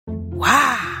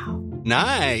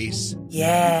Nice.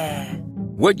 Yeah.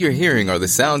 What you're hearing are the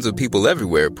sounds of people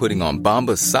everywhere putting on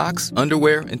Bombas socks,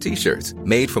 underwear, and T-shirts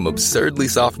made from absurdly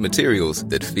soft materials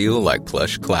that feel like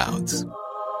plush clouds.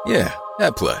 Yeah,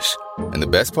 that plush. And the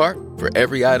best part? For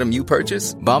every item you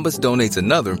purchase, Bombas donates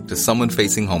another to someone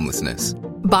facing homelessness.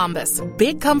 Bombas.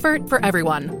 Big comfort for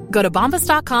everyone. Go to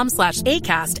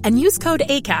bombas.com/ACAST and use code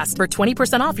ACAST for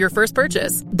 20% off your first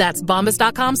purchase. That's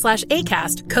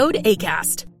bombas.com/ACAST. Code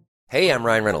ACAST. Hey, I'm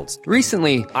Ryan Reynolds.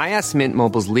 Recently, I asked Mint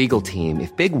Mobile's legal team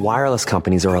if big wireless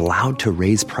companies are allowed to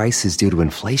raise prices due to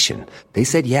inflation. They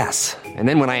said yes. And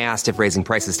then when I asked if raising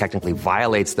prices technically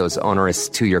violates those onerous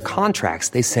two-year contracts,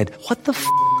 they said, "What the f***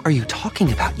 are you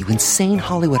talking about, you insane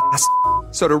Hollywood ass?"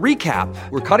 So to recap,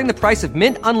 we're cutting the price of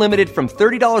Mint Unlimited from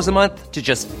 $30 a month to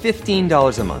just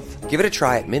 $15 a month. Give it a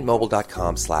try at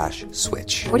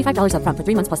mintmobile.com/switch. $45 up front for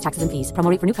 3 months plus taxes and fees. Promo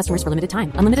rate for new customers for limited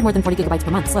time. Unlimited more than 40 gigabytes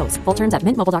per month. Slows full terms at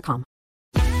mintmobile.com.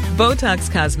 Botox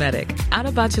Cosmetic, out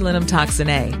of botulinum toxin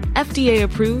A, FDA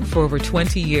approved for over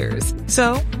 20 years.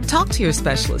 So, talk to your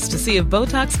specialist to see if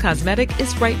Botox Cosmetic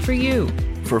is right for you.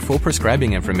 For full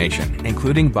prescribing information,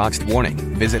 including boxed warning,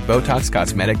 visit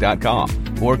BotoxCosmetic.com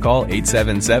or call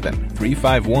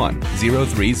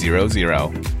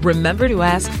 877-351-0300. Remember to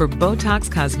ask for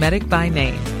Botox Cosmetic by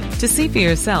name. To see for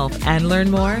yourself and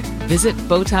learn more, visit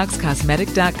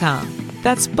BotoxCosmetic.com.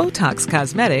 That's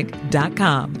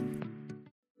BotoxCosmetic.com.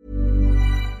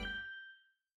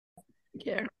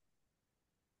 Here.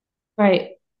 All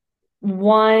right.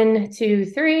 1, 2,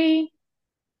 3.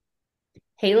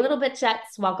 Hey, little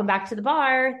bitchettes. Welcome back to the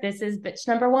bar. This is bitch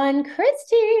number 1,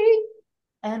 Christy.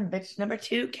 And bitch number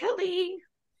 2, Kelly.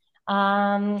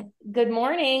 Good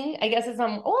morning. I guess it's I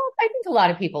think a lot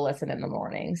of people listen in the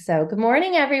morning. So good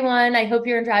morning, everyone. I hope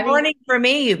you're driving. Good morning for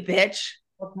me, you bitch.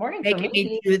 Well, good morning Making for me.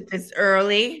 me do this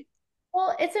early.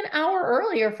 Well, it's an hour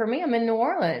earlier for me. I'm in New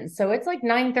Orleans. So it's like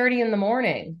 9:30 in the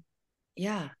morning.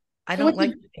 Yeah. I don't like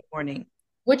the morning.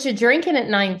 What you drinking at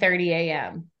 9:30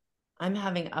 a.m.? I'm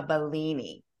having a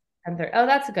Bellini. Oh,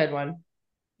 that's a good one.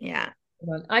 Yeah.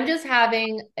 I'm just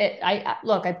having it. I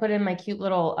put in my cute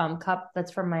little cup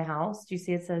that's from my house. Do you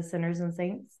see it says Sinners and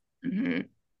Saints? Mm-hmm.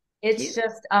 It's cute.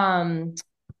 Just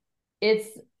it's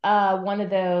one of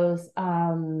those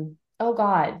oh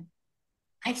God.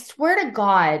 I swear to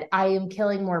God, I am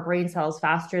killing more brain cells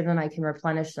faster than I can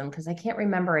replenish them because I can't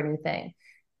remember anything.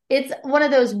 It's one of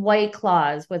those White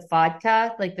Claws with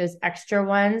vodka, like those extra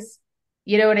ones.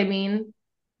 You know what I mean?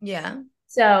 Yeah.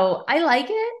 So I like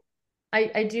it.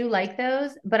 I do like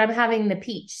those, but I'm having the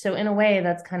peach. So in a way,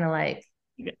 that's kind of like,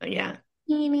 yeah.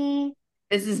 Peony.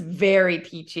 This is very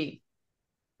peachy.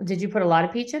 Did you put a lot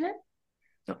of peach in it?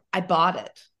 No, I bought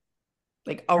it.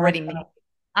 Like already made.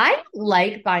 I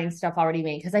like buying stuff already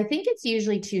made because I think it's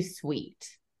usually too sweet.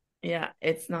 Yeah,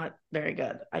 it's not very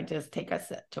good. I just took a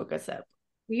sip.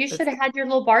 You should have had your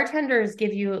little bartenders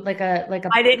give you like a.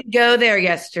 I didn't go there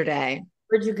yesterday.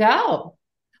 Where'd you go?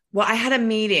 Well, I had a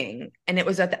meeting and it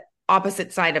was at the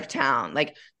opposite side of town.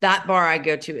 Like that bar I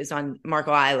go to is on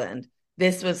Marco Island.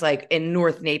 This was like in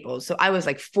North Naples. So I was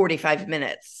like 45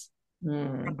 minutes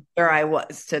from where I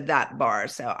was to that bar.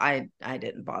 So I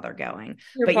didn't bother going.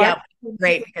 But yeah, it was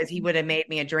great because he would have made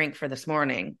me a drink for this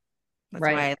morning. That's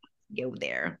why I go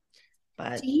there.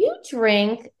 But do you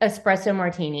drink espresso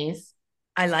martinis?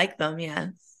 I like them, yes.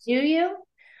 Do you?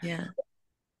 Yeah.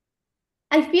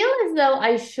 I feel as though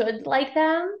I should like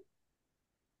them.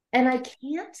 And I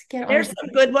can't get There's some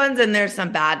good ones and there's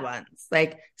some bad ones.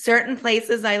 Like certain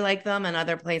places I like them and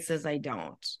other places I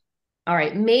don't. All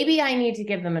right. Maybe I need to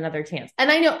give them another chance.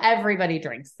 And I know everybody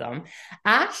drinks them.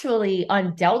 Actually,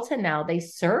 on Delta now, they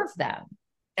serve them.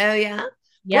 Oh, yeah?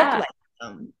 Yeah. Brooke likes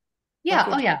them. Yeah.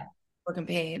 Brooke, oh, yeah. Brooke and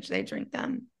Paige, they drink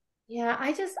them. Yeah.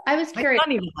 I was curious. My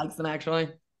son even likes them, actually.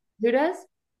 Who does?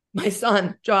 My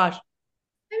son, Josh.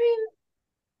 I mean,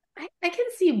 I can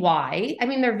see why. I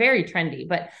mean, they're very trendy,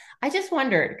 but I just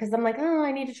wondered because I'm like, oh,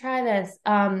 I need to try this.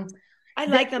 I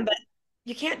like them, but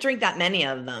you can't drink that many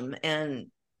of them.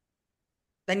 And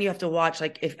then you have to watch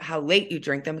like how late you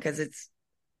drink them because it's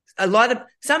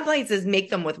some places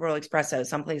make them with real espresso.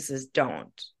 Some places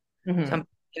don't. Mm-hmm.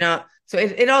 So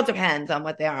it all depends on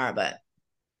what they are, but.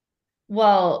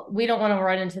 Well, we don't want to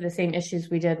run into the same issues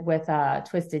we did with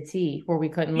Twisted Tea where we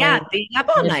couldn't. Yeah, stay up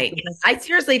all night. I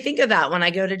seriously think of that when I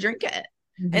go to drink it.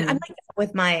 Mm-hmm. And I'm like that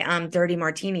with my dirty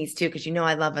martinis too, because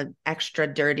I love an extra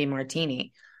dirty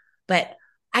martini. But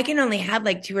I can only have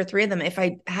like 2 or 3 of them. If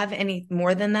I have any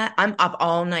more than that, I'm up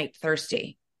all night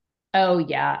thirsty. Oh,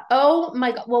 yeah. Oh,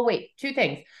 my God. Well, wait, 2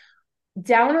 things.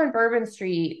 Down on Bourbon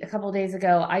Street a couple of days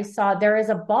ago, I saw there is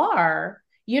a bar.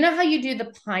 You know how you do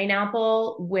the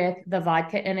pineapple with the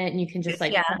vodka in it and you can just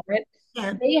like Yeah. pour it?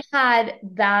 Yeah. They had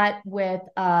that with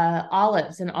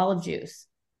olives and olive juice.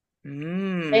 They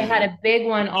had Mm. a big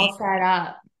one all set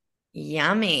up.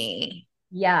 Yummy.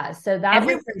 Yeah, so that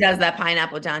was Everyone does that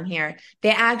pineapple down here.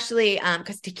 They actually,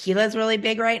 because tequila is really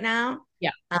big right now.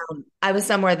 yeah. I was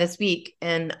somewhere this week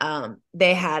and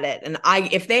they had it, and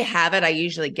if they have it, I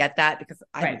usually get that because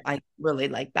Right. I really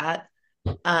like that.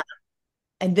 Um,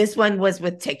 and this one was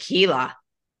with tequila.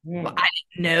 Well, I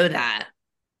didn't know that,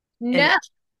 and No.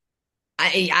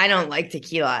 I don't like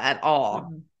tequila at all,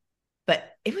 Mhm. but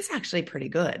it was actually pretty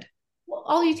good. Well,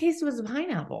 all you tasted was the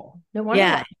pineapple. No wonder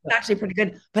Yeah, why. it's actually pretty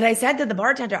good. But I said to the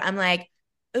bartender, I'm like,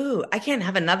 ooh, I can't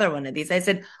have another one of these. I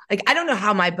said, like, I don't know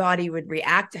how my body would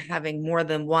react to having more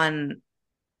than one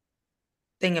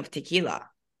thing of tequila.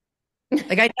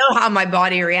 Like, I know how my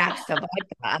body reacts to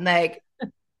vodka. I'm like,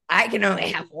 I can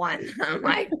only have one. I'm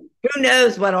like, who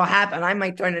knows what'll happen? I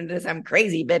might turn into some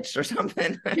crazy bitch or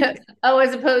something. Oh,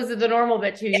 as opposed to the normal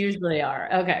bitch you usually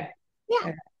are. Okay.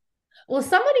 Yeah. Well,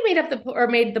 somebody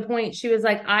made the point. She was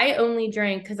like, I only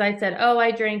drink because I said, oh,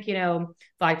 I drink,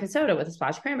 vodka soda with a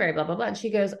splash of cranberry, blah, blah, blah. And she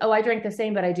goes, oh, I drink the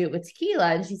same, but I do it with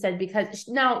tequila. And she said, because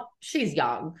now she's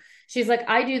young. She's like,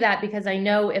 I do that because I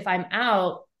know if I'm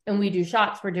out and we do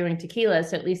shots, we're doing tequila.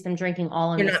 So at least I'm drinking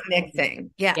all in You're the not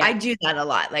mixing. Yeah, Yeah. I do that a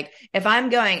lot. Like, if I'm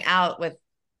going out with,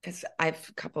 because I have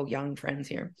a couple young friends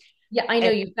here. Yeah, I know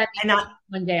And you sent me not,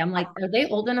 one day. I'm like, are they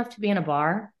old enough to be in a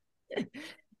bar?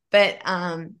 but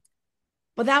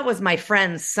well, that was my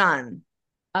friend's son.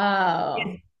 Oh,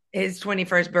 His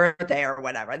 21st birthday or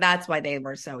whatever. That's why they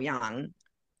were so young.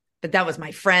 But that was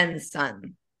my friend's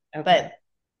son. okay.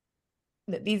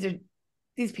 But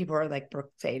these people are like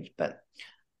Brooke's age. But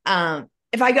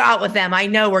if I go out with them, I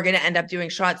know we're going to end up doing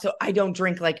shots. So I don't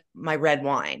drink like my red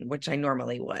wine, which I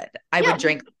normally would. I would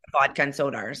drink vodka and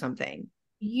soda or something.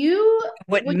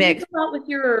 When mix. you go out with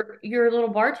your little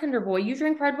bartender boy, you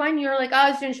drink red wine. You're like, oh, I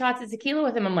was doing shots of tequila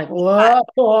with him. I'm like, whoa. That's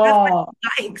what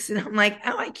he likes. And I'm like,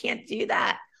 oh, I can't do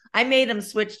that. I made him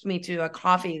switch me to a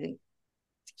coffee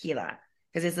tequila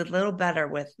because it's a little better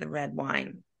with the red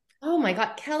wine. Oh my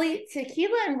God, Kelly,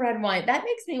 tequila and red wine. That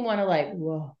makes me want to like,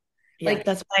 whoa. Yeah, like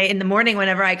that's why in the morning,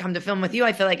 whenever I come to film with you,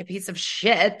 I feel like a piece of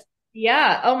shit.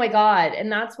 Yeah. Oh my God.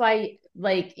 And that's why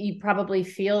like you probably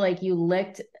feel like you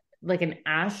licked like an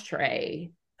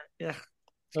ashtray. Ugh,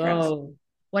 oh.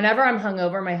 Whenever I'm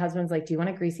hungover, my husband's like, do you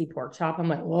want a greasy pork chop? I'm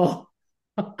like, whoa.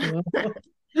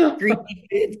 Greasy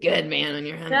food's good, man, when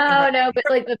you're hungover. No, but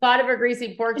like the thought of a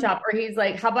greasy pork chop, or he's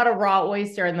like, how about a raw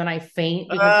oyster? And then I faint.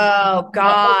 Oh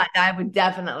God, I would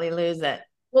definitely lose it.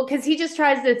 Well, because he just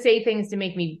tries to say things to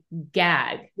make me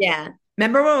gag. Yeah.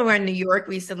 Remember when we were in New York,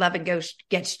 we used to love and go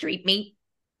get street meat?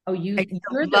 Oh, I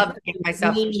love to get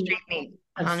myself some street meat.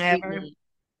 Hungover.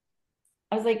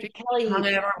 I was like, Kelly.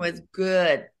 Hungover was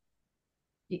good.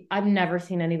 I've never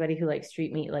seen anybody who likes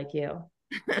street meat like you.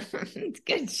 It's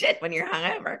good shit when you're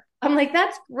hungover. I'm like,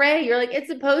 that's gray. You're like, it's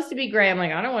supposed to be gray. I'm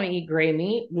like, I don't want to eat gray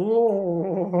meat.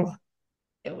 Ooh.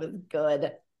 It was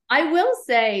good. I will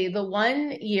say the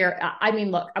one year, I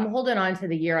mean, look, I'm holding on to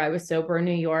the year I was sober in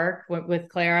New York with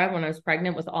Clara when I was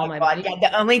pregnant with all my God, yeah,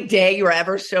 the only day you were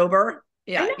ever sober.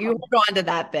 Yeah, you hold on to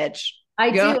that bitch. I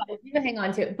do hang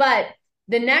on to it. But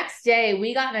the next day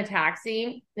we got in a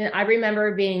taxi and I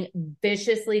remember being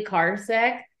viciously car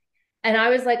sick. And I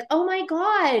was like, oh my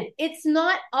God, it's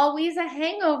not always a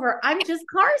hangover. I'm just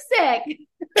car sick.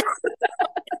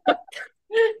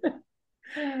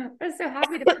 I'm so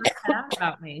happy to find that out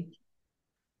about me.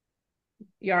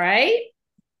 You all right?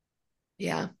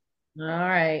 Yeah. All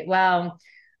right. Well,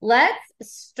 let's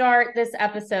start this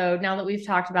episode now that we've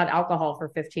talked about alcohol for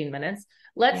 15 minutes.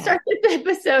 Let's start this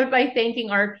episode by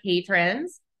thanking our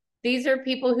patrons. These are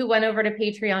people who went over to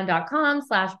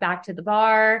patreon.com/back to the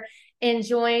bar and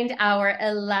joined our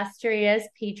illustrious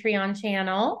Patreon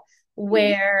channel,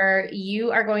 where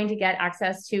you are going to get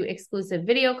access to exclusive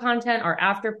video content, our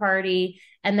after party,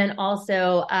 and then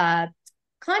also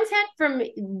content from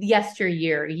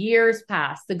yesteryear, years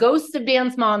past, the ghosts of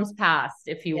Dance Moms past,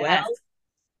 if you will.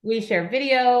 We share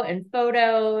video and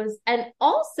photos. And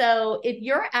also, if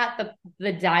you're at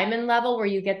the diamond level where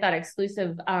you get that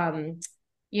exclusive,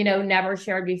 never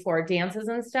shared before dances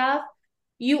and stuff,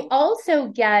 you also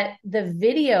get the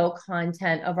video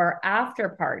content of our after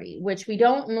party, which we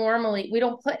don't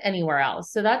put anywhere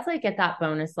else. So that's like at that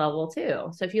bonus level too.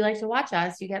 So if you like to watch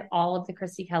us, you get all of the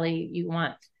Christy Kelly you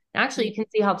want. Actually, you can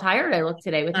see how tired I look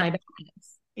today with my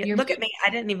bangs. Look at me.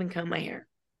 I didn't even comb my hair.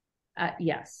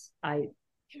 Yes,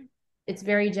 it's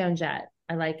very Joan Jett.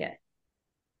 I like it.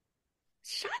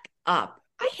 Shut up.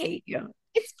 I hate you.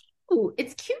 It's Ooh,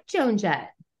 it's cute, Joan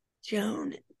Jett.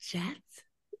 Joan Jett.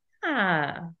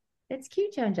 Ah, it's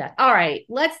cute, Joan Jett. All right,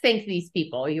 let's thank these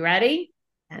people. You ready?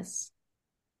 Yes.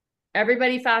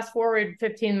 Everybody fast forward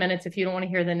 15 minutes if you don't want to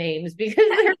hear the names because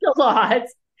there's a lot.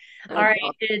 All right,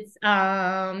 it's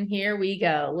here we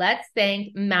go. Let's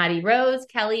thank Maddie Rose,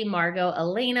 Kelly, Margot,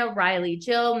 Elena, Riley,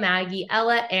 Jill, Maggie,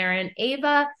 Ella, Aaron,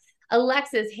 Ava,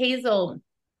 Alexis, Hazel,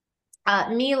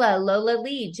 Mila, Lola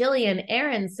Lee, Jillian,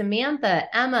 Aaron, Samantha,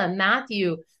 Emma,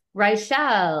 Matthew,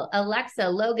 Rachel, Alexa,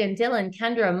 Logan, Dylan,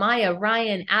 Kendra, Maya,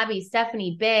 Ryan, Abby,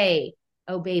 Stephanie, Bay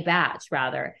Batch,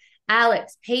 rather,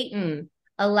 Alex, Peyton,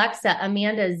 Alexa,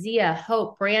 Amanda, Zia,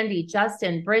 Hope, Brandy,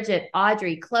 Justin, Bridget,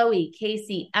 Audrey, Chloe,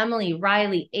 Casey, Emily,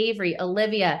 Riley, Avery,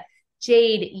 Olivia,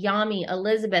 Jade, Yami,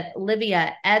 Elizabeth,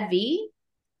 Olivia, Evie,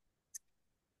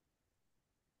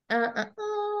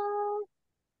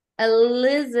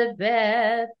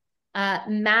 Elizabeth,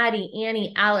 Maddie,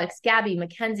 Annie, Alex, Gabby,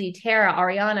 Mackenzie, Tara,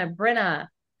 Ariana, Brenna,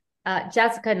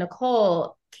 Jessica,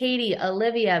 Nicole, Katie,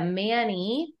 Olivia,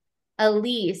 Manny,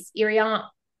 Elise,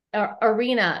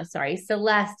 Arena,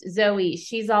 Celeste, Zoe,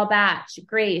 She's All Batch,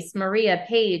 Grace, Maria,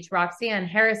 Paige, Roxanne,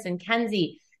 Harrison,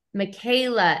 Kenzie,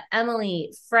 Michaela,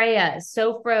 Emily, Freya,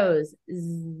 Sofrose,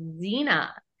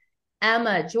 Zena,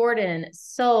 Emma, Jordan,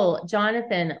 Sol,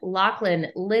 Jonathan, Lachlan,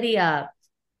 Lydia,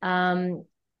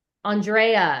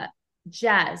 Andrea,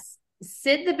 Jess,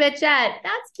 Sid the Bitchette,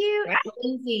 that's cute. Wow.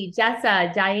 Lindsay,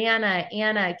 Jessa, Diana,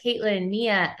 Anna, Caitlin,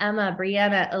 Mia, Emma,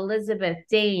 Brianna, Elizabeth,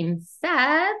 Dane,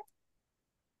 Seth.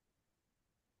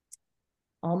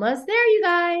 Almost there, you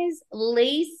guys.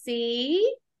 Lacey,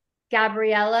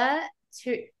 Gabriella,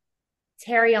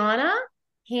 Tariana,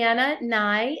 Hannah,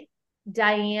 Nye,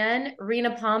 Diane,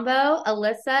 Rena Pombo,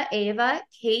 Alyssa, Ava,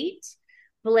 Kate,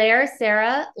 Blair,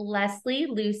 Sarah, Leslie,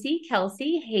 Lucy,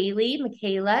 Kelsey, Haley,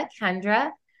 Michaela,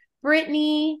 Kendra,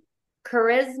 Brittany,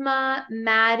 Charisma,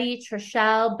 Maddie,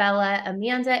 Trishelle, Bella,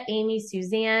 Amanda, Amy,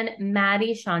 Suzanne,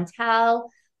 Maddie, Chantel,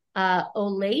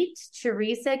 Olate,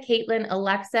 Teresa, Caitlin,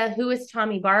 Alexa, who is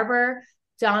Tommy Barber,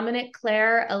 Dominic,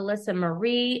 Claire, Alyssa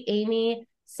Marie, Amy,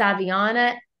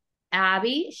 Saviana,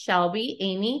 Abby, Shelby,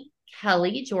 Amy,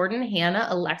 Kelly, Jordan, Hannah,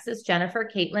 Alexis, Jennifer,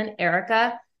 Caitlin,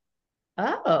 Erica,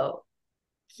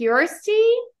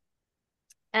 Kirsty,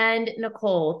 and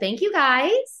Nicole. Thank you,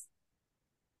 guys.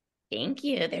 Thank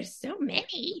you. There's so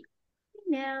many. I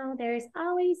know, there's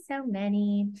always so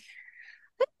many.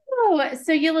 Oh,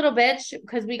 so you little bitch,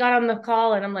 because we got on the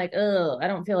call and I'm like, oh, I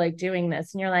don't feel like doing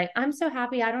this. And you're like, I'm so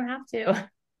happy I don't have to.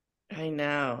 I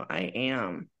know, I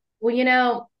am.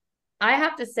 Well, I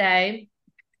have to say,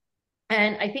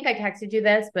 and I think I texted you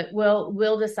this, but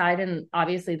we'll decide, and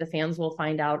obviously the fans will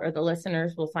find out, or the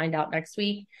listeners will find out next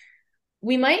week.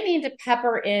 We might need to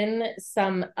pepper in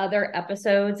some other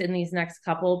episodes in these next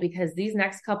couple, because these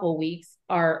next couple weeks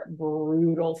are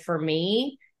brutal for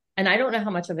me. And I don't know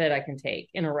how much of it I can take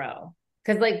in a row.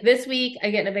 Because like this week,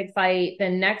 I get in a big fight.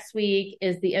 Then next week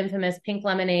is the infamous pink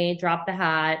lemonade, drop the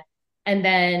hat. And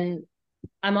then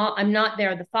I'm not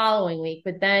there the following week.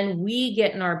 But then we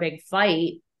get in our big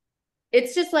fight.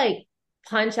 It's just like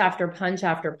punch after punch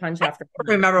after punch after punch.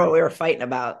 I remember what we were fighting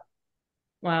about.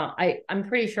 Wow. I'm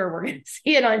pretty sure we're going to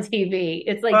see it on TV.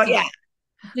 It's like, yeah.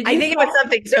 I think it was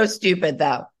something so stupid,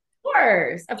 though. Of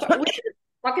course. We're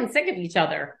fucking sick of each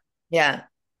other. Yeah.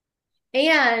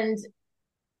 And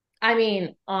I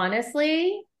mean,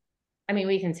 honestly,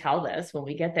 we can tell this when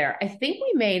we get there. I think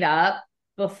we made up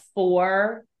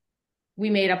before we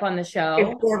made up on the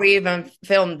show. Before we even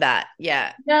filmed that.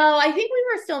 Yeah. No, I think we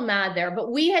were still mad there, but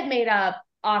we had made up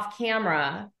off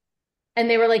camera. And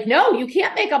they were like, no, you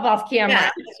can't make up off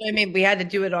camera. Yeah. We had to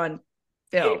do it on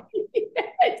film.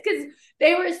 It's because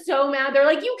they were so mad. They're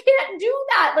like, you can't do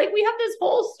that. Like, we have this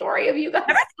whole story of you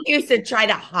guys. They used to try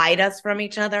to hide us from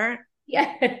each other.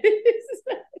 Yes.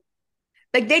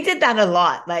 Like, they did that a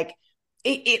lot. Like,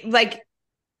 like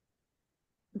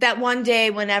that one day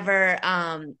whenever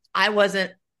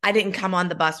I didn't come on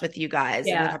the bus with you guys.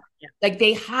 Yeah. Like,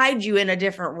 they hide you in a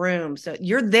different room. So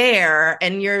you're there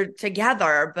and you're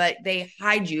together, but they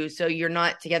hide you so you're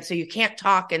not together. So you can't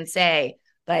talk and say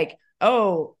like,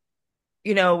 oh,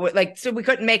 like, so we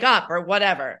couldn't make up or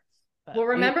whatever. But well,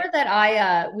 remember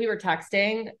that we were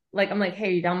texting, like, I'm like, hey,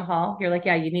 are you down the hall? You're like,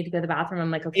 yeah, you need to go to the bathroom. I'm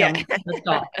like, okay, yeah. Let's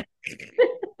go.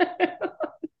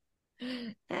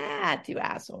 Two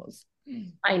assholes.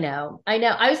 I know.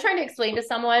 I was trying to explain to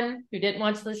someone who didn't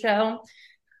watch the show.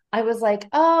 I was like,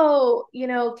 oh,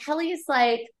 Kelly's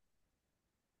like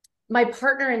my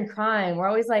partner in crime. We're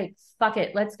always like, fuck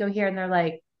it, let's go here. And they're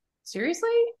like, seriously?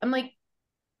 I'm like,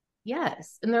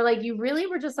 yes. And they're like, you really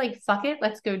were just like, fuck it,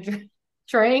 let's go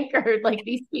drink, or like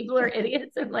these people are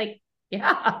idiots. And like,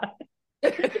 Yeah.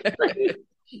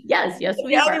 Yes,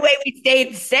 we the only were. way we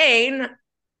stayed sane.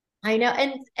 I know.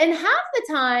 And half the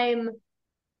time,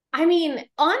 I mean,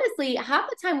 honestly, half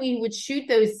the time we would shoot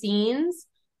those scenes,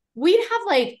 we'd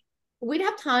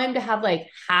have time to have like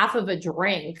half of a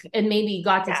drink and maybe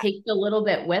got to take a little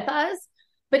bit with us.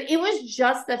 But it was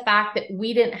just the fact that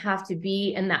we didn't have to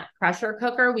be in that pressure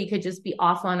cooker. We could just be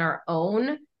off on our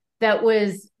own. That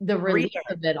was the relief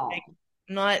of it all. Like,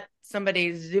 not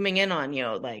somebody zooming in on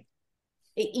you. Like,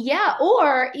 yeah.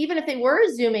 Or even if they were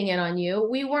zooming in on you,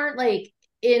 we weren't like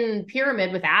in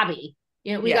Pyramid with Abby.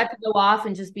 You know, we got to go off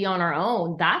and just be on our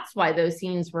own. That's why those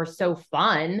scenes were so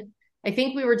fun. I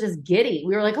think we were just giddy.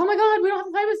 We were like, oh my God, we don't have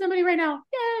to fight with somebody right now.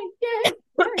 Yay.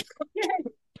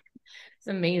 It's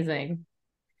amazing.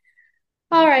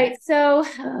 All right. So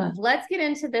let's get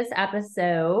into this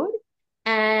episode.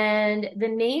 And the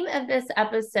name of this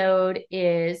episode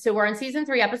is, so we're on season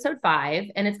 3, episode 5,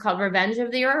 and it's called Revenge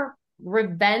of the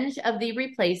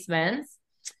Replacements.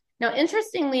 Now,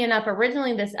 interestingly enough,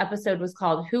 originally this episode was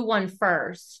called Who Won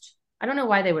First? I don't know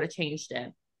why they would have changed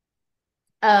it.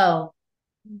 Oh,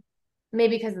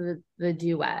 maybe because of the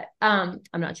duet. I'm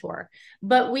not sure.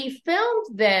 But we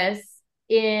filmed this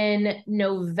in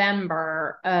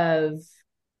November of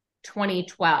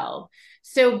 2012.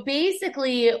 So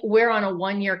basically, we're on a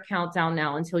 1-year countdown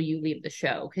now until you leave the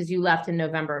show, because you left in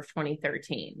November of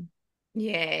 2013.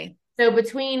 yay. So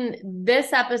between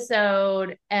this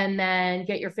episode and then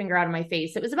Get Your Finger Out of My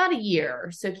Face, it was about a year.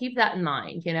 So keep that in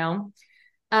mind, you know?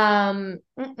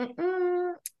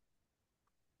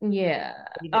 Yeah.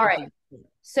 All right.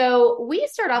 So we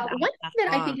start off, one thing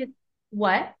that I think is,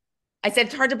 what? I said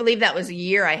it's hard to believe that was a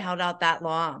year. I held out that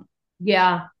long.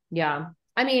 Yeah.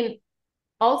 I mean,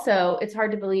 also, it's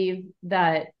hard to believe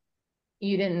that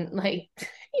you didn't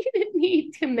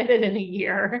be committed in a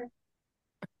year.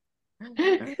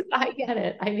 I get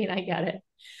it. I get it.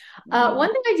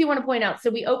 One thing I do want to point out,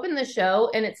 so we open the show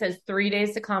and it says 3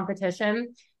 days to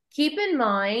competition. Keep in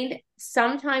mind,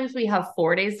 sometimes we have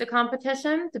 4 days to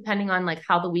competition, depending on like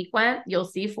how the week went. You'll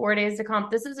see 4 days to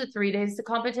comp. This is a 3 days to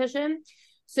competition.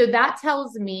 So that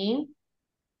tells me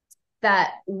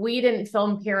that we didn't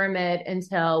film Pyramid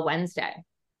until Wednesday.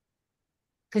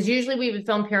 Because usually we would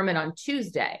film Pyramid on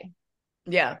Tuesday.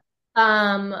 Yeah.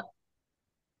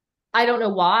 I don't know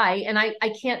why. And I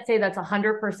can't say that's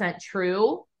 100%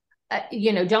 true.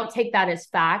 Don't take that as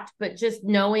fact, but just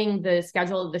knowing the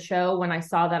schedule of the show, when I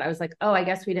saw that, I was like, oh, I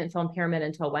guess we didn't film Pyramid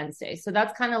until Wednesday. So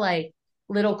that's kind of like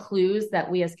little clues that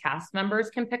we as cast members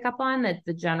can pick up on that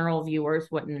the general viewers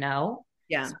wouldn't know.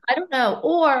 Yeah. So I don't know.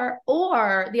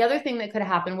 Or the other thing that could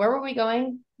have happened, where were we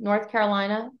going? North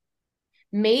Carolina?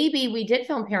 Maybe we did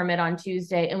film Pyramid on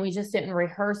Tuesday and we just didn't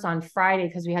rehearse on Friday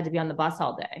because we had to be on the bus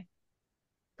all day.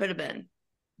 Could have been.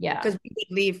 Yeah. Because we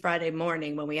could leave Friday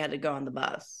morning when we had to go on the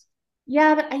bus.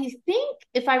 Yeah, but I think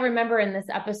if I remember in this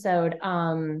episode,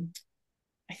 I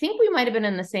think we might have been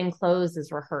in the same clothes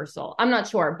as rehearsal. I'm not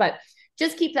sure, but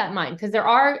just keep that in mind because there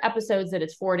are episodes that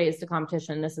it's 4 days to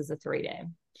competition. This is a 3-day.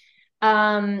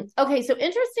 Okay, so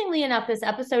interestingly enough, this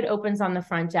episode opens on the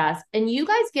front desk and you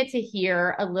guys get to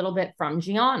hear a little bit from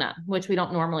Gianna, which we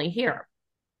don't normally hear.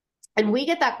 And we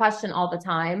get that question all the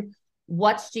time.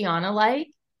 What's Gianna like?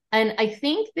 And I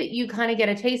think that you kind of get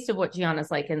a taste of what Gianna's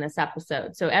like in this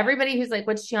episode. So everybody who's like,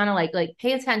 what's Gianna like? Like,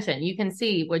 pay attention. You can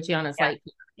see what Gianna's like.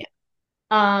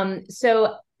 Yeah.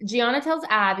 So Gianna tells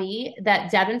Abby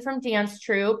that Devin from Dance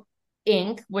Troupe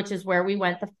Inc., which is where we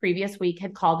went the previous week,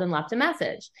 had called and left a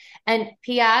message. And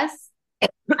P.S.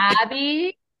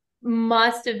 Abby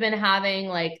must have been having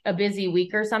like a busy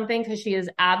week or something because she is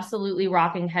absolutely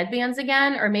rocking headbands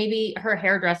again, or maybe her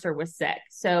hairdresser was sick.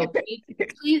 So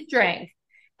please drink.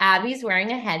 Abby's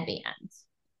wearing a headband.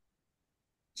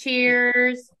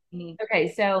 Cheers.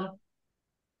 Okay, so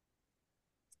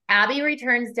Abby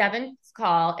returns Devin's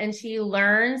call and she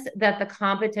learns that the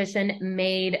competition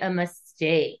made a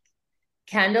mistake.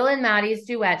 Kendall and Maddie's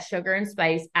duet, Sugar and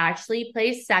Spice, actually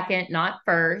placed second, not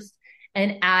first.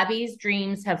 And Abby's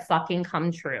dreams have fucking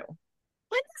come true.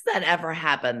 When does that ever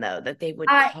happen, though, that they would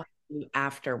call you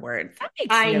afterwards? That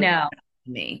makes I know. sense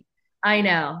to me. I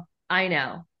know.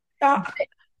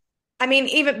 I mean,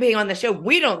 even being on the show,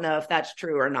 we don't know if that's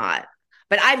true or not.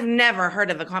 But I've never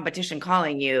heard of a competition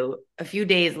calling you a few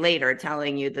days later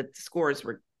telling you that the scores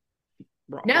were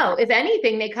wrong. No, if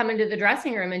anything, they come into the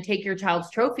dressing room and take your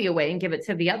child's trophy away and give it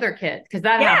to the other kid because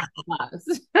that happens to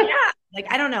us. Yeah. Like,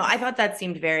 I don't know. I thought that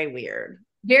seemed very weird.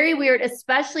 Very weird,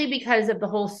 especially because of the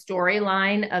whole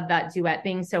storyline of that duet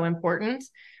being so important.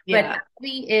 Yeah. But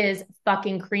Abby is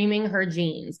fucking creaming her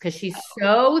jeans because she's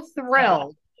so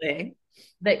thrilled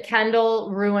that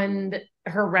Kendall ruined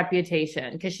her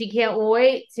reputation because she can't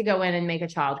wait to go in and make a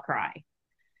child cry.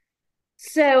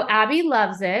 So Abby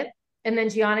loves it. And then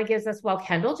Gianna gives us, well,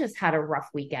 Kendall just had a rough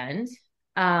weekend.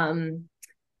 And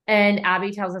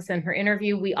Abby tells us in her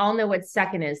interview, we all know what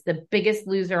second is, the biggest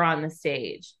loser on the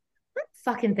stage. What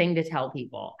fucking thing to tell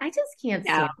people. I just can't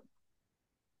stand it.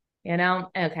 You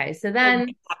know? Okay. So then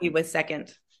Abby was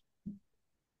second.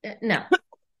 No,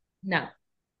 not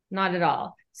at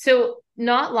all. So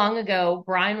not long ago,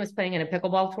 Brian was playing in a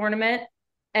pickleball tournament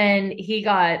and he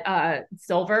got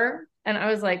silver. And I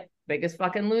was like, biggest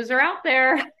fucking loser out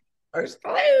there. First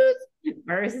to lose.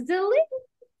 First to lose.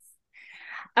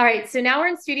 All right. So now we're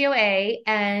in Studio A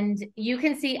and you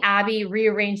can see Abby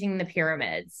rearranging the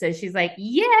pyramids. So she's like,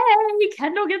 yay,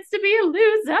 Kendall gets to be a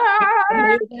loser.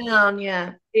 Down,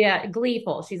 yeah. Yeah,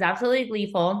 gleeful. She's absolutely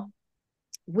gleeful.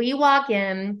 We walk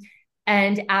in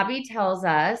and Abby tells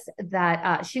us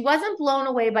that she wasn't blown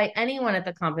away by anyone at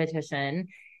the competition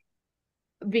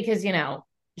because, you know,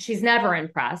 she's never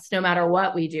impressed no matter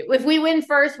what we do. If we win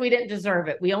first, we didn't deserve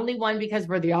it. We only won because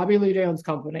we're the Abby Lee Dance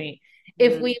Company.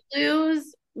 If we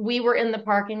lose, we were in the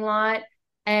parking lot.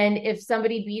 And if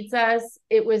somebody beats us,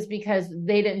 it was because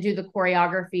they didn't do the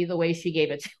choreography the way she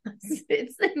gave it to us.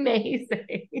 It's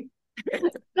amazing.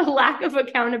 The lack of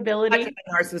accountability. Not a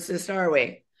narcissist, are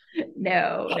we?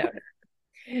 No.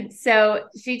 So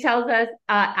she tells us,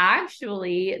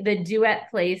 actually, the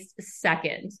duet placed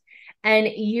second. And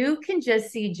you can just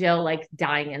see Jill like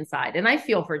dying inside. And I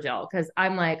feel for Jill because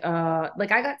I'm like I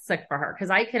got sick for her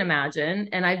because I can imagine.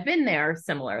 And I've been there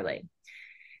similarly.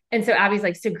 And so Abby's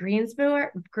like, so Greensboro,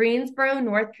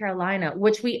 North Carolina,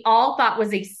 which we all thought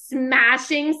was a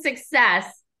smashing success,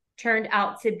 turned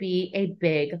out to be a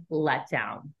big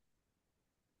letdown.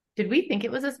 Did we think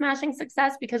it was a smashing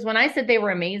success? Because when I said they were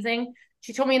amazing,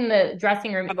 she told me in the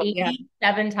dressing room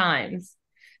 87 times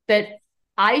that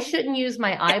I shouldn't use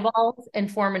my eyeballs and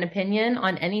form an opinion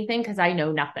on anything because I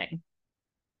know nothing.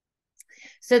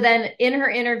 So then in her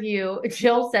interview,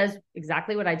 Jill says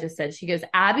exactly what I just said. She goes,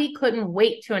 Abby couldn't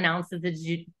wait to announce that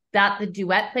the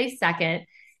duet placed second.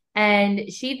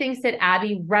 And she thinks that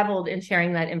Abby reveled in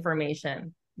sharing that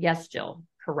information. Yes, Jill,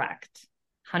 correct.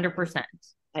 100%.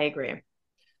 I agree.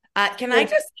 Can I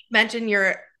just mention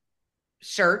your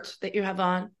shirt that you have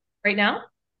on right now?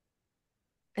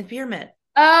 A pyramid.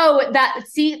 Oh, that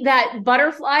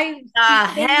butterfly. The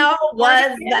hell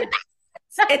was that?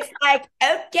 It's like,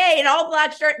 okay, an all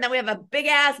black shirt, and then we have a big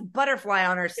ass butterfly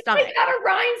on our stomach. It's out of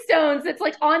rhinestones. It's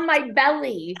like on my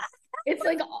belly. It's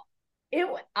like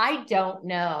I don't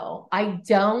know. I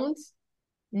don't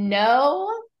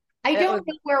know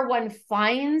where one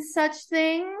finds such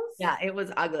things. Yeah, it was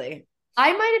ugly.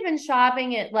 I might have been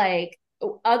shopping at like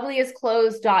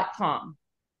ugliestclothes.com.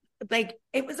 Like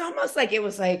it was almost like it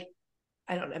was like,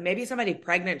 I don't know, maybe somebody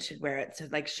pregnant should wear it to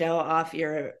like show off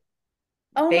your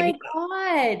baby.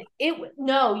 My God.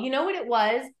 No, you know what it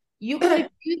was? You could have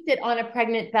used it on a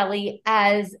pregnant belly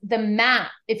as the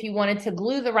mat if you wanted to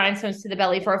glue the rhinestones to the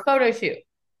belly for a photo shoot.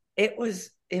 It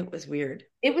was weird.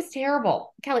 It was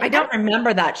terrible. Kelly, I don't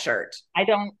remember that shirt. As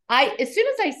soon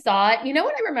as I saw it, you know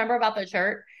what I remember about the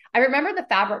shirt? I remember the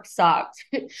fabric sucked.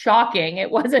 Shocking. It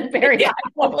wasn't very high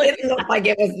quality. It looked like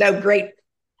it was no great.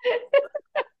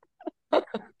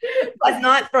 Was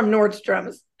not from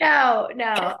Nordstrom's. No.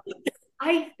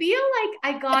 I feel like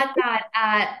I got that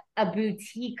at a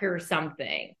boutique or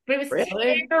something, but it was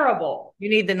terrible. You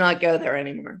need to not go there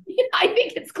anymore. I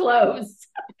think it's closed.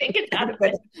 I think it's out of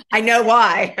it. I know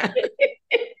why.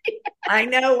 I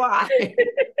know why.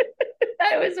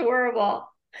 That was horrible.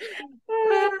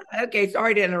 Okay,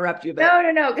 sorry to interrupt you.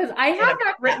 But no, because I have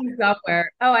that written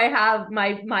somewhere. Oh, I have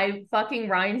my fucking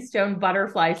rhinestone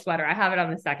butterfly sweater. I have it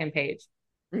on the second page.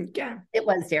 Yeah, it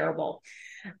was terrible.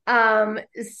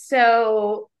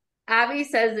 So Abby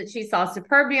says that she saw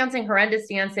superb dancing, horrendous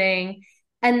dancing.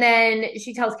 And then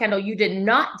she tells Kendall, you did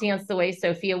not dance the way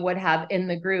Sophia would have in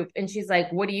the group. And she's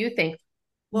like, what do you think?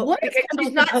 Well,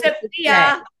 she's not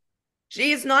Sophia.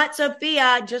 She's not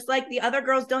Sophia, just like the other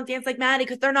girls don't dance like Maddie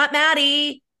because they're not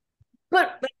Maddie.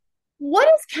 But what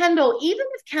is Kendall? Even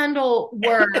if Kendall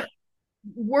were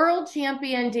world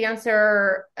champion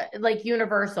dancer, like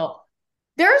Universal,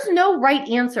 there's no right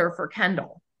answer for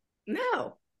Kendall.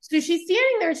 No. So she's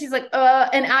standing there and she's like,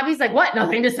 and Abby's like, what?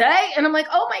 Nothing to say? And I'm like,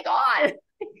 oh my God,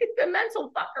 the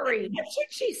mental fuckery. What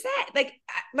should she say? Like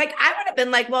I would have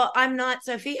been like, well, I'm not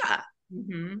Sophia.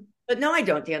 Mm-hmm. But no, I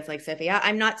don't dance like Sophia.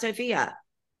 I'm not Sophia.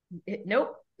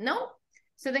 Nope.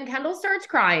 So then Kendall starts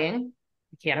crying.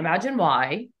 I can't imagine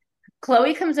why.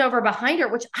 Chloe comes over behind her,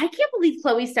 which I can't believe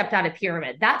Chloe stepped out of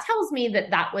Pyramid. That tells me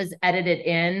that was edited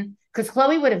in because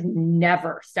Chloe would have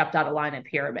never stepped out of line of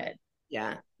Pyramid.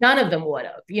 Yeah. None of them would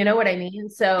have. You know what I mean?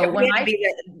 So We had to be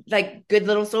like good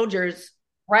little soldiers.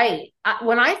 right.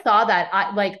 When I saw that,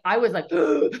 I was like,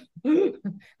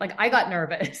 like I got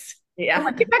nervous. I was Yeah.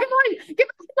 like, get back in line, get back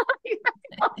in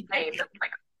line, get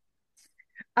back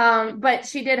in line. But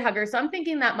she did hug her. So I'm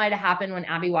thinking that might have happened when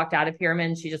Abby walked out of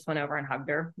Pyramid. She just went over and hugged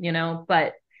her,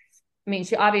 but I mean,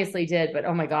 she obviously did, but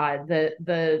oh my God,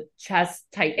 the chest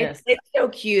tightness. It's so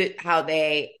cute how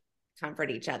they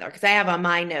comfort each other. Because I have on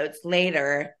my notes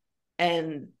later,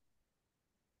 and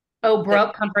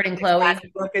Brooke comforting Chloe.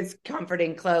 Brooke is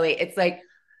comforting Chloe. It's like,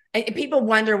 and people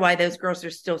wonder why those girls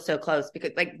are still so close,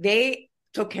 because like they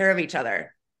took care of each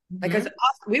other. Like, because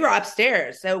we were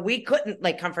upstairs, so we couldn't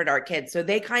like comfort our kids. So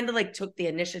they kind of like took the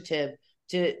initiative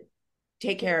to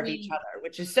take care of each other,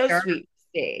 which is so sweet to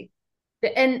see.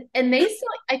 And they still,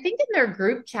 I think in their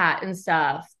group chat and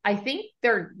stuff, I think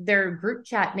their group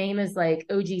chat name is like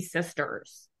OG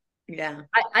Sisters. Yeah.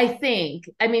 I think,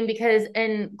 I mean, because,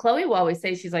 and Chloe will always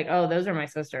say, she's like, oh, those are my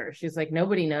sisters. She's like,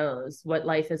 nobody knows what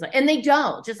life is like. And they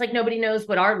don't, just like nobody knows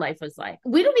what our life was like.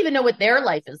 We don't even know what their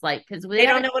life is like, because they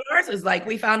don't know what ours was like.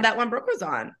 We found that when Brooke was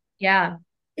on. Yeah.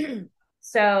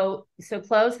 So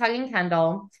Chloe's hugging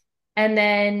Kendall. And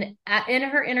then in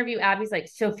her interview, Abby's like,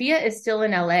 Sophia is still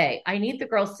in LA. I need the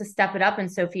girls to step it up in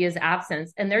Sophia's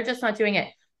absence. And they're just not doing it.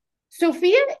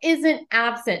 Sophia isn't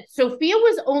absent. Sophia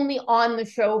was only on the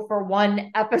show for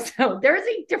one episode. There's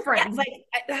a difference. Yeah,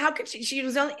 like, how could she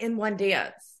was only in one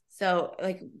dance. So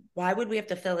like, why would we have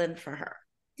to fill in for her?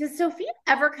 Does Sophia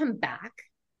ever come back?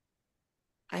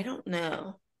 I don't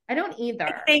know. I don't either.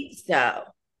 I think so.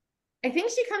 I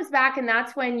think she comes back, and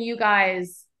that's when you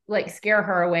guys like scare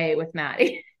her away with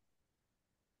Maddie.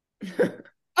 Oh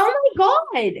my God.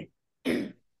 Wait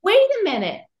a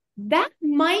minute. That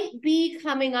might be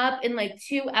coming up in like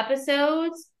 2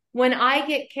 episodes when I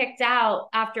get kicked out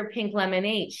after Pink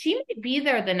Lemonade. She might be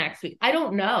there the next week. I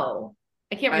don't know.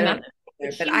 I can't remember.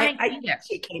 But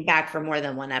she came back for more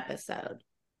than one episode.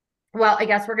 Well, I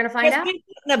guess we're going to find out. We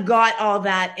couldn't have got all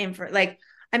that info. Like,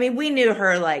 I mean, we knew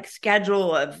her like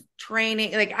schedule of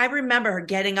training. Like, I remember her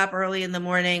getting up early in the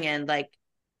morning and like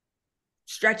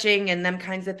stretching and them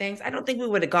kinds of things. I don't think we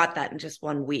would have got that in just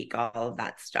 1 week, all of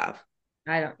that stuff.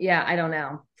 I don't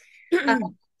know.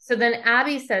 So then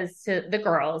Abby says to the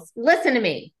girls, listen to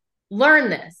me, learn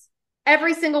this.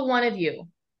 Every single one of you,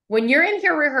 when you're in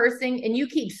here rehearsing and you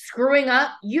keep screwing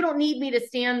up, you don't need me to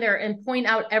stand there and point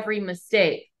out every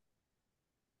mistake.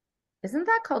 Isn't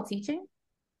that called teaching?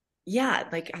 Yeah.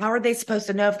 Like, how are they supposed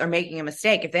to know if they're making a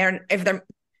mistake? If they're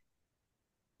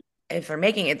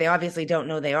making it, they obviously don't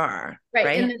know they are.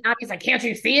 Right. And then Abby's like, can't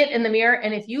you see it in the mirror?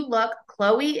 And if you look,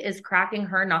 Chloe is cracking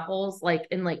her knuckles, like,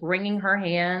 and like wringing her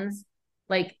hands.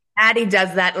 Like, Addie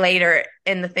does that later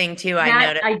in the thing too. I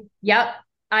noticed. Yep.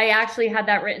 I actually had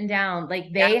that written down.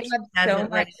 Like, they have so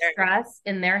much stress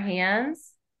in their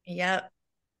hands. Yep.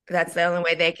 That's the only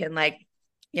way they can, like,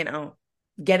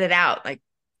 get it out. Like,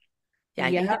 yeah,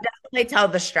 you can definitely tell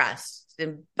the stress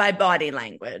by body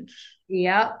language.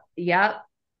 Yep.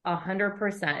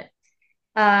 100%.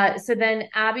 So then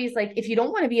Abby's like, if you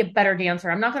don't want to be a better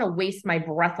dancer, I'm not going to waste my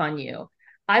breath on you.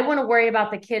 I want to worry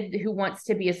about the kid who wants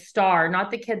to be a star, not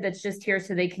the kid that's just here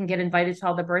so they can get invited to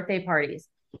all the birthday parties.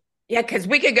 Yeah, because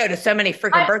we could go to so many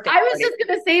freaking birthday parties. I was just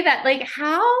going to say that. Like,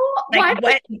 how?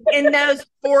 Like, in those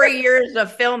 4 years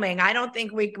of filming, I don't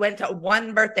think we went to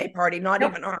one birthday party, not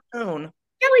even our own.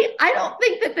 Really, I don't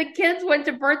think that the kids went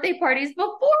to birthday parties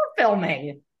before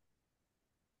filming.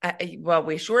 Well,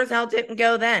 we sure as hell didn't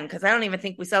go then, because I don't even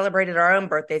think we celebrated our own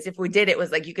birthdays. If we did, it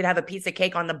was like you could have a piece of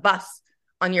cake on the bus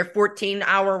on your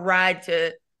 14-hour ride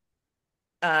to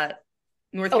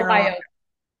North Carolina.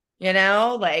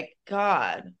 Like,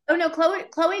 God. Oh no,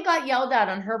 Chloe got yelled at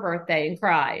on her birthday and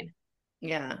cried.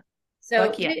 Yeah.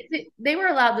 So they were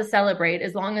allowed to celebrate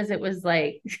as long as it was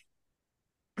like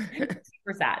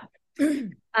super sad.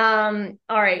 All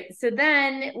right. So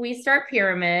then we start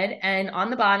Pyramid, and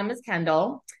on the bottom is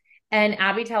Kendall. And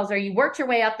Abby tells her, you worked your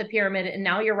way up the pyramid and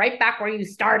now you're right back where you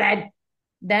started.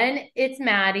 Then it's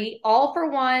Maddie, all for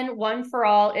one, one for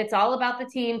all. It's all about the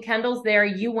team. Kendall's there.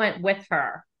 You went with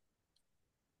her.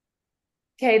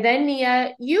 Okay. Then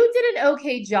Nia, you did an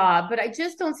okay job, but I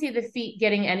just don't see the feet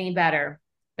getting any better.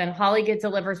 Then Holly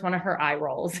delivers one of her eye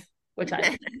rolls, which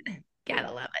I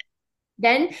gotta love it.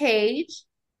 Then Paige.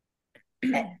 I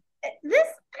don't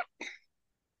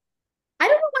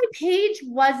know why Paige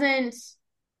wasn't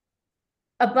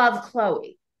above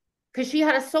Chloe, because she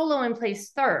had a solo and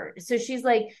placed third. So she's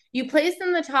like, you placed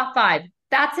in the top 5.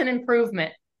 That's an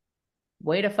improvement.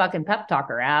 Way to fucking pep talk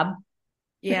her, Ab.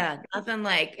 Yeah, nothing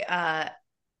like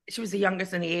She was the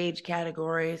youngest in the age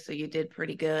category, so you did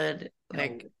pretty good.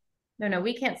 Like, no,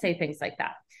 we can't say things like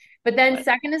that. But then what?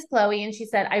 second is Chloe, and she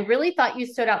said, I really thought you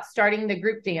stood out starting the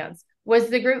group dance. Was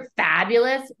the group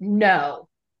fabulous? No.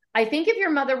 I think if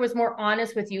your mother was more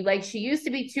honest with you, like she used to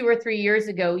be 2 or 3 years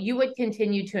ago, you would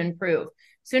continue to improve.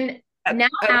 So now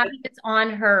Abby is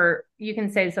on her, you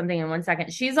can say something in 1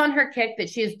 second. She's on her kick that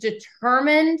she is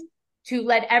determined to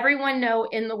let everyone know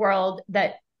in the world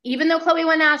that even though Chloe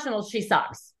won nationals, she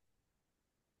sucks.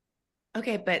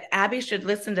 Okay, but Abby should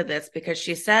listen to this because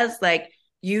she says like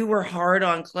you were hard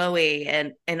on Chloe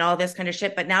and all this kind of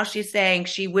shit, but now she's saying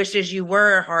she wishes you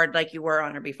were hard like you were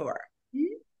on her before.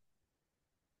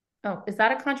 Oh, is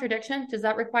that a contradiction? Does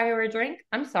that require a drink?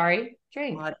 I'm sorry.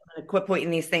 Drink. Well, I'm gonna quit pointing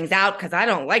these things out because I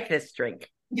don't like this drink.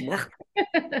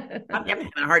 I'm having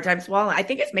a hard time swallowing. I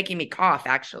think it's making me cough,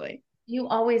 actually. You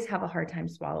always have a hard time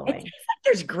swallowing. It tastes like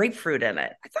there's grapefruit in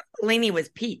it. I thought Lainey was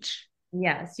peach.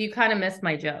 Yes, you kind of missed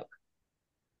my joke.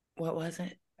 What was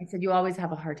it? I said you always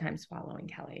have a hard time swallowing,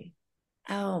 Kelly.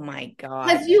 Oh my God.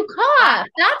 Because you cough.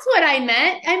 That's what I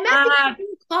meant. I meant because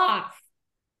you cough.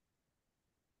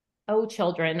 Oh,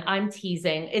 children, I'm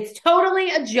teasing. It's totally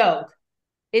a joke.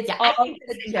 It's all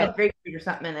a joke. Grapefruit or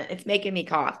something in it. It's making me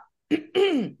cough.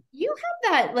 You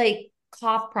have that like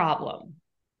cough problem.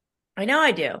 I know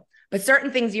I do, but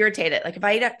certain things irritate it. Like if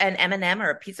I eat an M&M or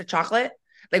a piece of chocolate,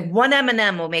 like one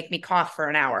M&M will make me cough for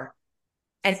an hour.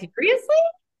 And seriously?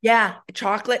 Yeah,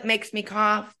 chocolate makes me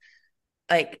cough.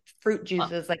 Like fruit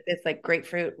juices like this, like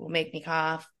grapefruit will make me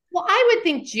cough. Well, I would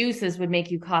think juices would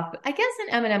make you cough, but I guess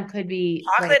an M&M could be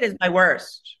chocolate is my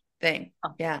worst thing. Oh.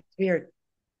 Yeah, it's weird.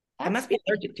 I must be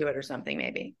allergic to it or something,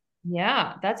 maybe.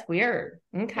 Yeah, that's weird.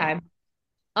 Okay. Yeah.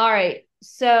 All right.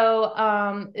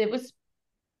 So it was,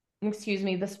 excuse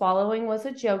me, the swallowing was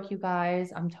a joke, you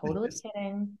guys. I'm totally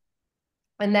kidding.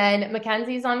 And then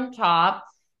Mackenzie's on top,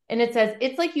 and it says,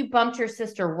 it's like you bumped your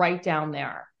sister right down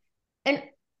there. And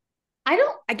I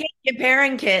get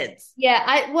comparing kids. Yeah,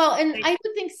 I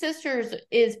would think sisters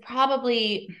is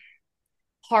probably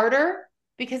harder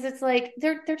because it's like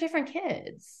they're different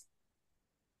kids.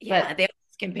 Yeah, but they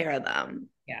always compare them.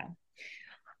 Yeah.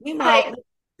 Meanwhile,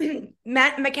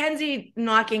 Mackenzie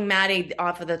knocking Maddie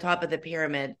off of the top of the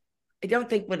pyramid, I don't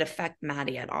think would affect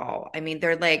Maddie at all. I mean,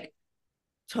 they're like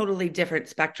totally different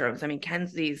spectrums. I mean,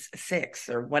 Kenzie's 6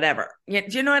 or whatever. Yeah,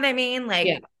 do you know what I mean? Like,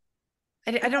 yeah.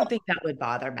 I don't think that would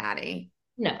bother Maddie.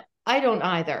 No, I don't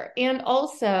either. And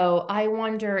also, I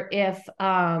wonder if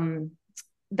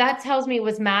that tells me,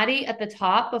 was Maddie at the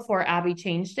top before Abby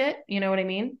changed it? You know what I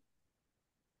mean?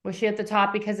 Was she at the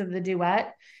top because of the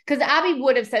duet? Because Abby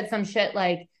would have said some shit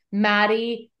like,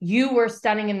 Maddie, you were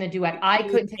stunning in the duet. I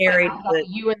couldn't take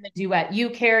you in the duet.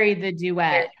 You carried the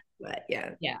duet.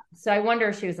 Yeah. Yeah. So I wonder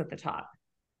if she was at the top.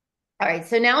 All right.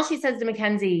 So now she says to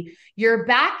Mackenzie, you're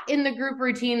back in the group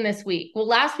routine this week. Well,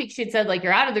 last week she'd said like,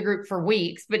 you're out of the group for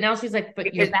weeks, but now she's like,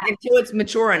 but you're back. Until it's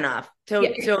mature enough, till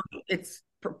it's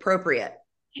appropriate.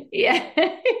 Yeah.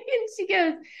 And she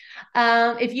goes,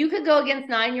 if you could go against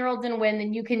 9-year-olds and win,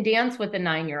 then you can dance with a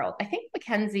 9-year-old. I think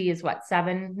Mackenzie is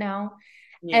 7 now.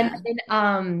 Yeah. And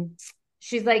then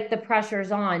she's like, the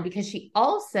pressure's on because she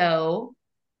also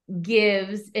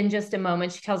gives in just a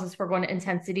moment. She tells us we're going to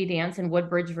Intensity Dance in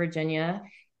Woodbridge, Virginia.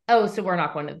 Oh, so we're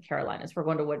not going to the Carolinas. We're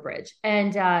going to Woodbridge.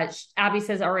 And Abby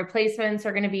says our replacements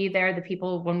are going to be there. The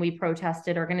people when we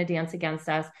protested are going to dance against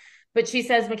us. But she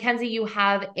says, Mackenzie, you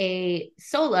have a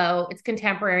solo. It's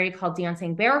contemporary called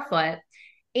Dancing Barefoot.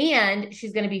 And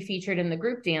she's going to be featured in the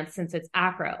group dance since it's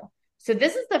acro. So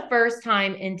this is the first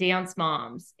time in Dance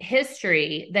Moms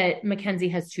history that Mackenzie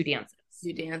has 2 dances.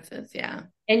 2 dances, yeah.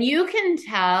 And you can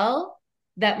tell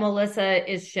that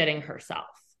Melissa is shitting herself.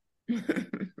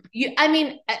 I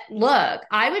mean, look,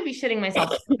 I would be shitting myself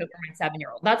for my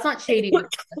 7-year-old. That's not shady with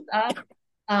Melissa.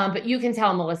 But you can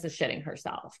tell Melissa's shitting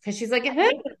herself because she's like,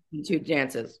 2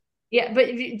 dances. Yeah, but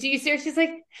do you see her? She's like,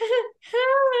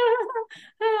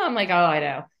 I'm like, oh, I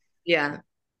know. Yeah.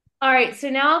 All right.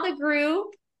 So now the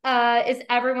group is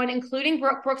everyone, including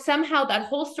Brooke. Brooke, somehow that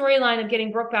whole storyline of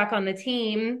getting Brooke back on the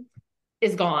team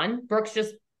is gone. Brooke's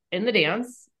just in the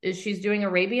dance. She's doing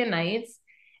Arabian Nights.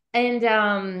 And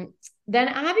then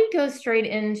Abby goes straight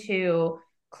into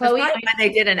Chloe. That's when they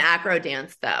did an acro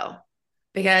dance, though,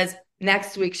 because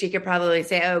next week she could probably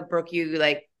say, oh, Brooke, you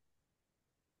like,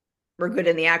 we're good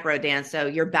in the acro dance, so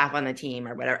you're back on the team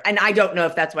or whatever. And I don't know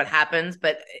if that's what happens,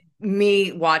 but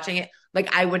me watching it,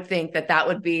 like I would think that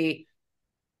would be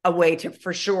a way to,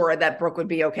 for sure, that Brooke would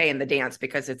be okay in the dance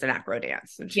because it's an acro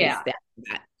dance. And she's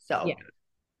that. So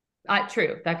yeah.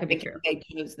 True. That could be true. They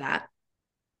choose that.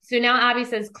 So now Abby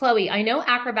says, Chloe, I know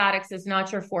acrobatics is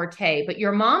not your forte, but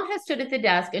your mom has stood at the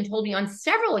desk and told me on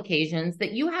several occasions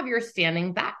that you have your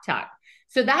standing back tuck.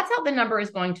 So that's how the number is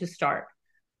going to start.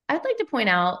 I'd like to point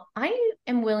out, I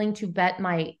am willing to bet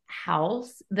my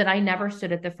house that I never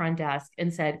stood at the front desk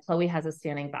and said, Chloe has a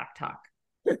standing back tuck.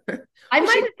 I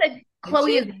might have said,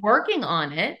 Chloe is working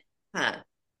on it,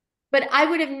 but I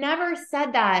would have never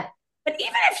said that. But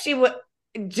even if she would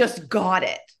just got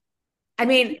it, I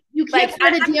mean, you can't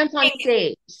start a dance on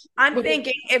stage. I'm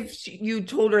thinking if you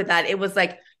told her that, it was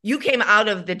like you came out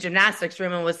of the gymnastics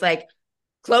room and was like,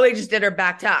 Chloe just did her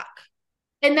back tuck.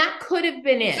 And that could have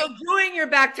been it. So doing your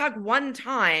back tuck one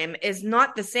time is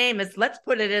not the same as let's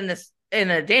put it in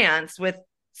a dance with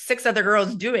 6 other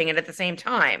girls doing it at the same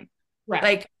time. Right.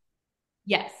 Like,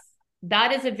 yes,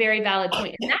 that is a very valid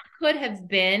point. And that could have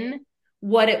been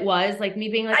what it was, like me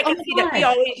being like, I can see that we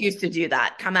always used to do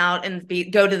that. Come out and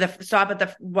go to the stop at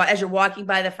the as you're walking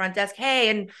by the front desk.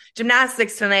 Hey, and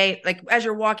gymnastics tonight, like as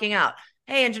you're walking out.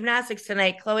 Hey, in gymnastics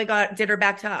tonight, Chloe did her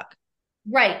back tuck.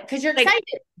 Right, because you're excited.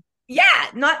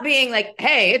 Yeah, not being like,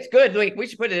 hey, it's good. Like we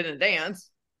should put it in a dance.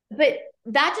 But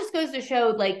that just goes to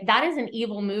show, like, that is an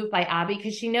evil move by Abby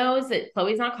because she knows that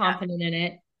Chloe's not confident in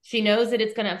it. She knows that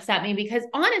it's going to upset me because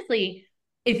honestly,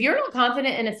 if you're not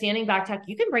confident in a standing back tuck,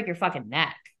 you can break your fucking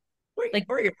neck.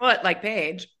 Or your foot, like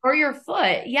Paige. Or your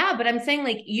foot. Yeah, but I'm saying,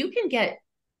 like, you can get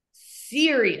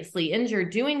seriously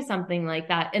injured doing something like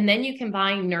that. And then you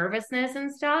combine nervousness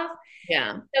and stuff.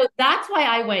 Yeah. So that's why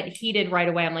I went heated right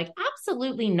away. I'm like,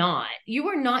 absolutely not. You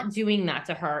are not doing that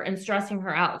to her and stressing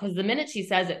her out. Because the minute she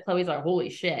says it, Chloe's like,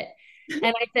 holy shit. And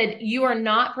I said, you are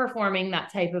not performing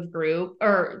that type of group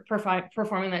or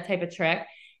performing that type of trick.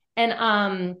 And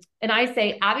I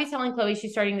say, Abby's telling Chloe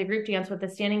she's starting the group dance with the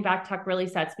standing back tuck really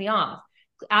sets me off.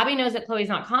 Abby knows that Chloe's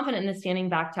not confident in the standing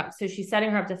back tuck, so she's setting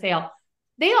her up to fail.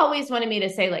 They always wanted me to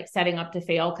say like setting up to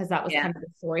fail because that was kind of the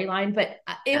storyline, but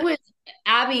it was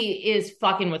Abby is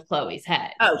fucking with Chloe's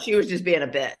head. Oh, she was just being a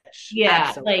bitch. Yeah,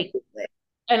 absolutely. Like,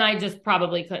 and I just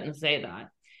probably couldn't say that.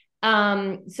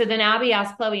 So then Abby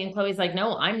asked Chloe, and Chloe's like,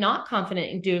 "No, I'm not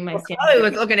confident in doing my standing." Chloe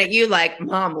was looking at you like,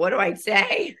 "Mom, what do I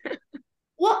say?"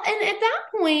 Well, and at that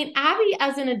point, Abby,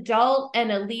 as an adult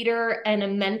and a leader and a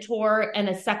mentor and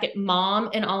a second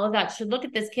mom and all of that, should look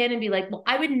at this kid and be like, well,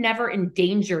 I would never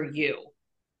endanger you.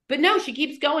 But no, she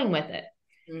keeps going with it.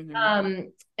 Mm-hmm.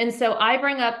 And so I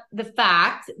bring up the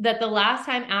fact that the last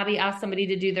time Abby asked somebody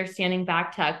to do their standing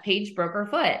back tuck, Paige broke her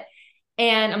foot.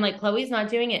 And I'm like, Chloe's not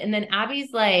doing it. And then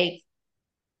Abby's like,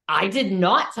 I did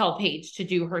not tell Paige to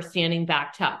do her standing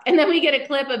back tuck. And then we get a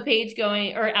clip of Paige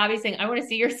going, or Abby saying, I want to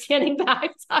see your standing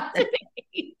back tuck to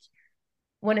Paige.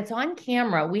 When it's on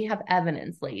camera, we have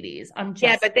evidence, ladies.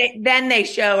 But then they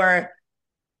show her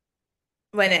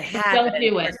when it happens. Don't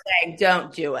do it. Saying,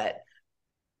 don't do it.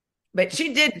 But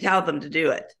she did tell them to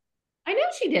do it. I know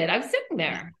she did. I was sitting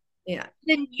there. Yeah.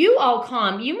 Then you all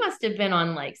calm. You must have been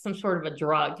on like some sort of a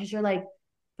drug because you're like,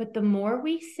 but the more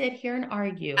we sit here and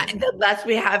argue, the less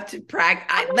we have to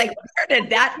practice. Like, where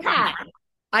did that come from?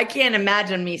 I can't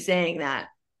imagine me saying that.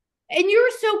 And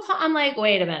you're so I'm like,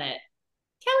 wait a minute.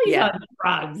 Kelly's on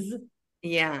drugs.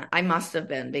 Yeah, I must have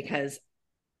been because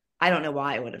I don't know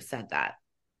why I would have said that.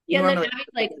 Yeah, normally, and then Abby's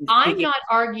like, I'm not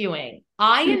arguing.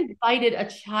 I invited a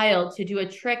child to do a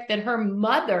trick that her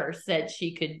mother said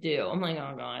she could do. I'm like,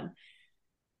 oh God.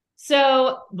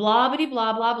 So blah, blah,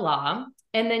 blah, blah, blah.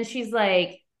 And then she's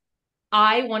like,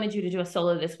 I wanted you to do a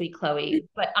solo this week, Chloe,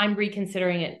 but I'm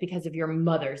reconsidering it because of your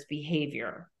mother's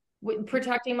behavior.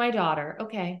 Protecting my daughter.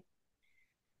 Okay.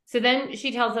 So then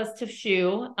she tells us to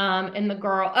shoo. And the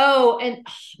girl, and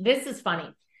this is funny.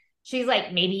 She's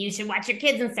like, maybe you should watch your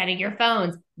kids instead of your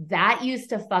phones. That used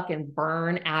to fucking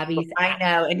burn Abby's ass. I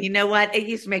know. And you know what? It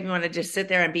used to make me want to just sit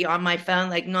there and be on my phone,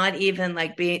 like not even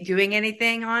like doing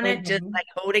anything on it, just like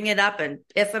holding it up and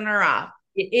pissing her off.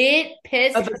 It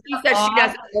pissed her off. She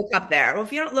doesn't look up there. Well,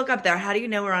 if you don't look up there, how do you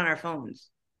know we're on our phones?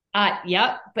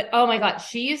 Yep. But oh my God,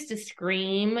 she used to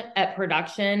scream at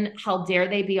production, how dare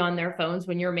they be on their phones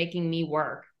when you're making me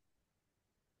work?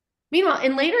 Meanwhile,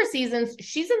 in later seasons,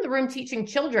 she's in the room teaching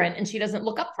children and she doesn't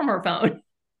look up from her phone.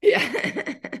 Yeah.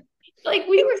 Like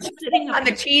we were sitting on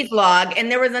the cheese log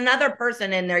and there was another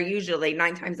person in there, usually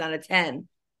 9 times out of 10,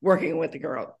 working with the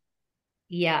girl.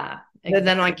 Yeah. Exactly.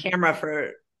 Then on camera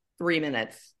for 3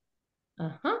 minutes.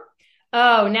 Uh-huh.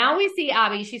 Oh, now we see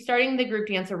Abby. She's starting the group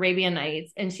dance Arabian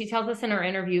Nights. And she tells us in her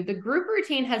interview, the group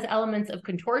routine has elements of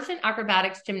contortion,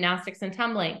 acrobatics, gymnastics, and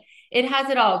tumbling. It has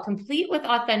it all, complete with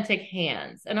authentic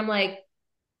hands. And I'm like,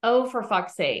 oh, for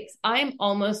fuck's sakes. I'm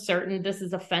almost certain this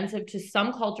is offensive to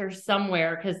some culture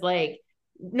somewhere. Cause like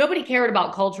nobody cared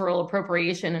about cultural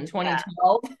appropriation in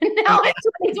 2012. Now Yeah.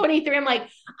 in 2023, I'm like, I'm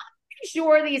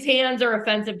sure these hands are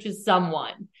offensive to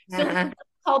someone. So let's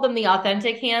call them the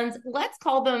authentic hands. Let's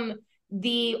call them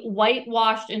the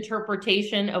whitewashed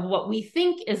interpretation of what we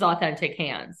think is authentic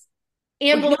hands.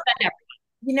 And we'll offend everyone.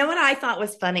 You know what I thought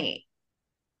was funny?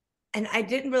 And I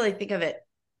didn't really think of it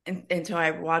until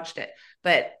I watched it,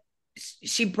 but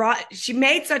she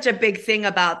made such a big thing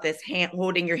about this hand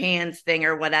holding your hands thing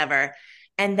or whatever.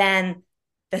 And then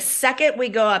the second we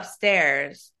go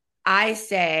upstairs, I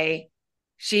say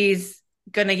she's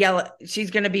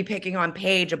gonna be picking on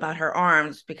Paige about her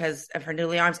arms because of her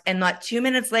newly arms. And like 2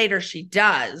 minutes later, she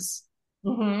does.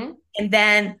 Mm-hmm. And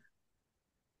then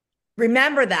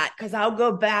remember that, because I'll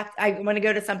go back. I want to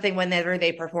go to something whenever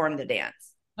they perform the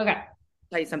dance. Okay.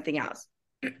 Tell you something else.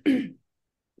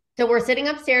 So we're sitting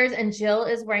upstairs and Jill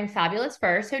is wearing fabulous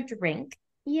fur. So drink.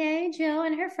 Yay, Jill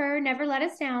and her fur never let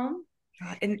us down.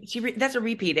 And that's a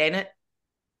repeat, ain't it?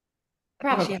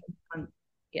 Probably.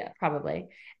 Yeah, probably.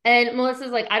 And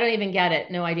Melissa's like, I don't even get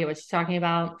it. No idea what she's talking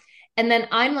about. And then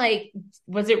I'm like,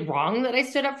 was it wrong that I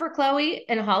stood up for Chloe?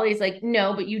 And Holly's like,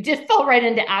 no, but you did fall right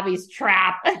into Abby's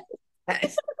trap.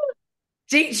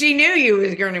 She knew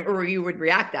you would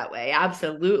react that way.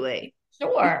 Absolutely.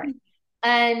 Sure.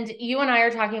 And you and I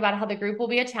are talking about how the group will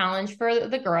be a challenge for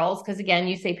the girls. Because again,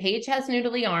 you say Paige has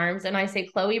noodly arms, and I say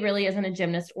Chloe really isn't a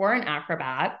gymnast or an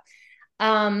acrobat.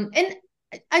 And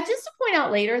I just to point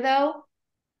out later though,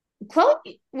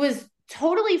 Chloe was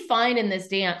totally fine in this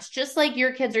dance, just like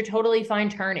your kids are totally fine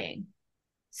turning.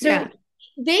 So yeah.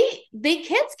 they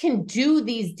kids can do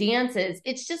these dances.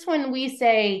 It's just when we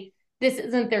say this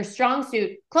isn't their strong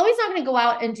suit, Chloe's not going to go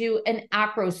out and do an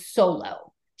acro solo.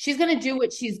 She's going to do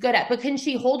what she's good at. But can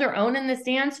she hold her own in this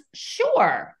dance?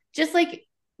 Sure. Just like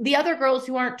the other girls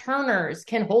who aren't turners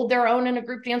can hold their own in a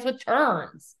group dance with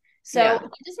turns. So I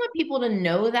just want people to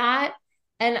know that.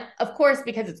 And of course,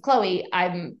 because it's Chloe,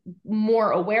 I'm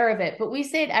more aware of it. But we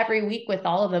say it every week with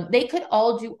all of them. They could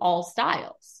all do all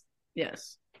styles.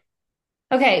 Yes.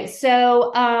 Okay.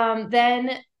 So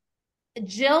then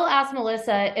Jill asked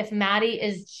Melissa if Maddie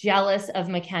is jealous of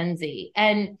Mackenzie.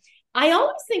 And I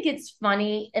always think it's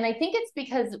funny, and I think it's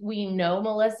because we know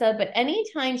Melissa, but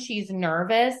anytime she's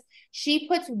nervous, she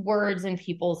puts words in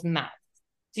people's mouths.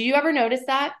 Do you ever notice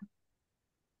that?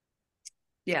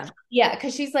 Yeah. Yeah,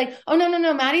 because she's like, oh,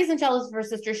 no, Maddie isn't jealous of her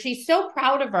sister. She's so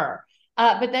proud of her.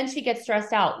 But then she gets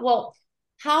stressed out. Well,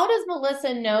 how does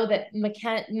Melissa know that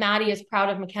Maddie is proud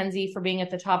of Mackenzie for being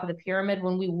at the top of the pyramid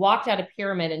when we walked out of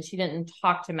pyramid and she didn't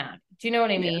talk to Maddie? Do you know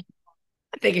what I mean?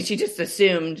 I think she just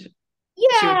assumed.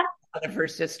 Yeah. Of her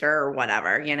sister or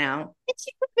whatever, you know. And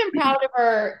she would have been proud of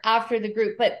her after the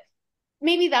group, but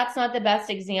maybe that's not the best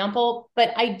example.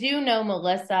 But I do know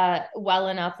Melissa well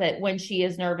enough that when she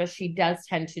is nervous, she does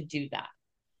tend to do that.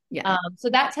 Yeah. So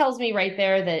that tells me right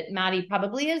there that Maddie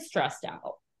probably is stressed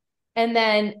out. And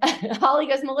then Holly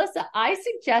goes, Melissa, I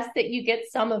suggest that you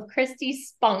get some of Christy's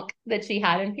spunk that she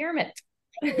had in Pyramid.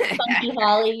 Spunky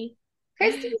Holly.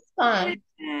 Christy's spunk.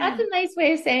 That's a nice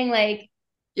way of saying like,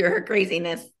 you're her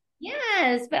craziness.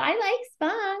 Yes, but I like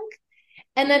spunk.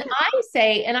 And then I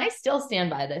say, and I still stand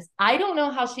by this, I don't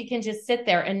know how she can just sit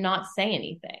there and not say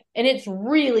anything. And it's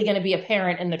really going to be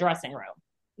apparent in the dressing room.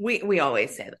 We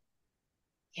always say that.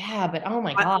 Yeah, but oh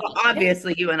my God.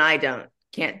 Obviously, you and I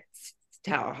can't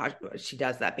tell how she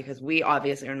does that because we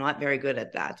obviously are not very good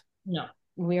at that. No,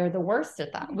 we are the worst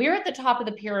at that. We're at the top of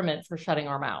the pyramid for shutting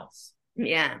our mouths.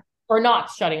 Yeah. Or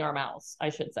not shutting our mouths, I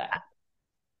should say.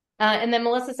 And then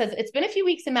Melissa says, it's been a few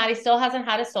weeks and Maddie still hasn't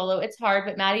had a solo. It's hard,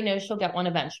 but Maddie knows she'll get one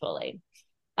eventually.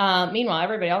 Meanwhile,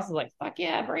 everybody else is like, fuck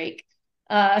yeah, break.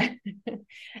 And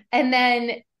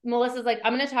then Melissa's like,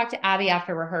 I'm going to talk to Abby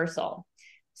after rehearsal.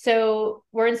 So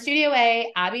we're in Studio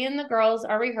A. Abby and the girls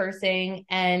are rehearsing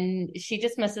and she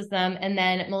dismisses them. And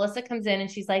then Melissa comes in and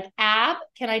she's like, Ab,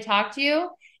 can I talk to you?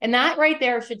 And that right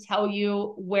there should tell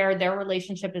you where their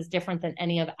relationship is different than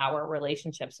any of our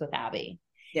relationships with Abby.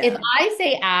 Yeah. If I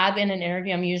say Ab in an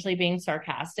interview, I'm usually being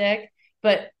sarcastic,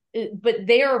 but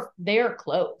they are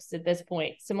close at this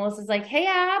point. So Melissa's like, hey,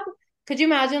 Ab, could you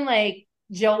imagine like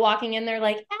Jill walking in there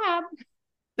like, Ab?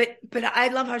 But I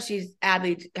love how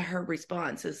Abby, her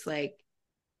response is like,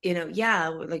 you know, yeah,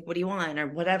 like, what do you want or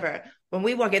whatever. When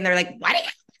we walk in, they're like, what?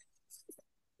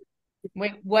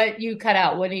 Wait, what you cut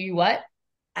out? What do you, what?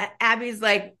 Abby's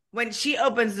like, when she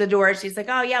opens the door, she's like,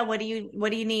 oh yeah, what do you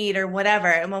need or whatever.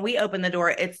 And when we open the door,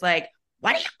 it's like,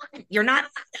 what do you want? You're not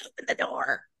allowed to open the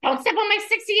door. Don't step on my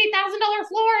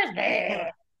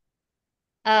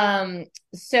 $68,000 floors.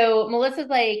 So Melissa's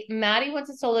like, Maddie wants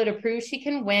a solo to prove she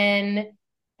can win.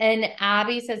 And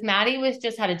Abby says Maddie was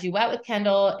just had a duet with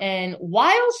Kendall. And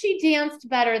while she danced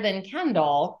better than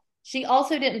Kendall, she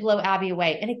also didn't blow Abby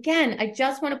away. And again, I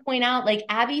just want to point out, like,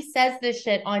 Abby says this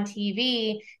shit on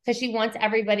TV because she wants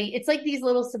everybody. It's like these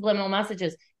little subliminal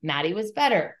messages. Maddie was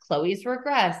better. Chloe's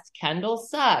regressed. Kendall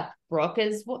sucked. Brooke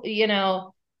is,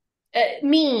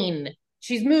 mean.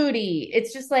 She's moody.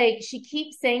 It's just like she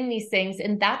keeps saying these things.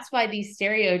 And that's why these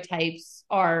stereotypes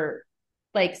are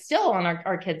like still on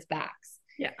our kids' backs.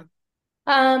 Yeah.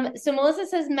 So Melissa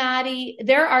says Maddie,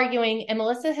 they're arguing, and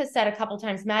Melissa has said a couple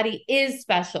times, Maddie is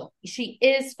special. She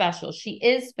is special. She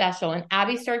is special. And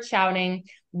Abby starts shouting,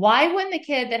 why wouldn't the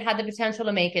kid that had the potential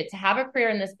to make it, to have a career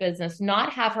in this business,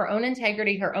 not have her own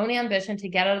integrity, her own ambition to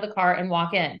get out of the car and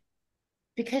walk in?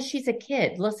 Because she's a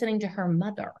kid listening to her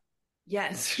mother.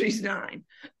 Yes, she's 9.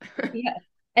 Yeah.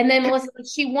 And then Melissa,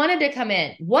 she wanted to come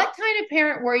in. What kind of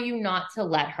parent were you not to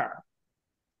let her?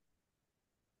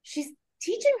 She's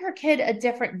teaching her kid a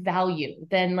different value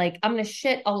than like, I'm going to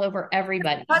shit all over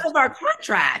everybody. Because of our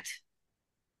contract.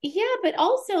 Yeah, but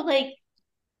also like,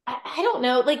 I don't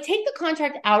know, like take the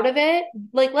contract out of it.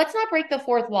 Like, let's not break the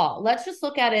fourth wall. Let's just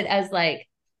look at it as like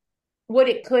what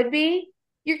it could be.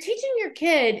 You're teaching your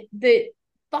kid that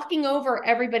fucking over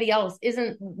everybody else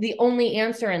isn't the only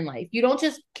answer in life. You don't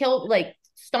just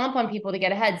stomp on people to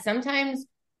get ahead. Sometimes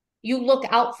you look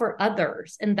out for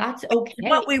others, and that's okay.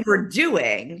 What we were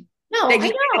doing. No, I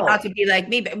know. Not to be like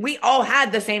me, but we all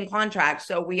had the same contract,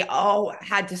 so we all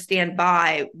had to stand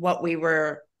by what we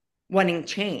were wanting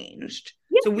changed.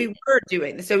 Yeah. So we were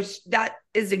doing this. So that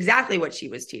is exactly what she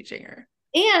was teaching her.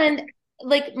 And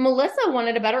like Melissa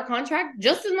wanted a better contract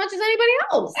just as much as anybody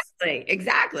else.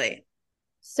 Exactly.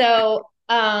 So,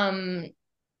 Abby's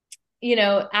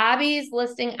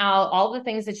listing out all the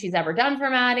things that she's ever done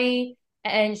for Maddie.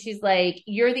 And she's like,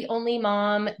 you're the only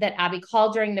mom that Abby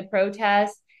called during the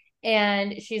protest.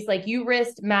 And she's like, you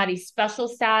risked Maddie's special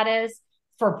status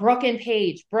for Brooke and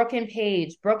Paige.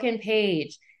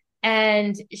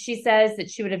 And she says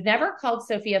that she would have never called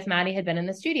Sophia if Maddie had been in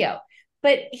the studio.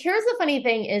 But here's the funny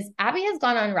thing is Abby has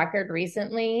gone on record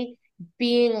recently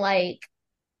being like,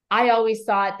 I always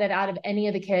thought that out of any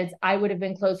of the kids, I would have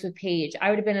been close with Paige. I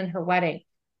would have been in her wedding.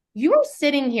 You were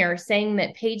sitting here saying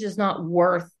that Paige is not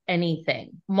worth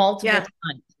anything multiple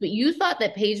times, but you thought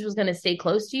that Paige was going to stay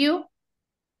close to you?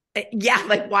 Yeah,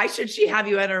 like why should she have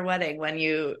you at her wedding when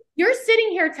you're sitting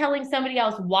here telling somebody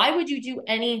else, why would you do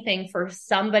anything for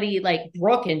somebody like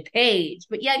Brooke and Paige?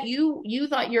 But yet you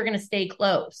thought you're going to stay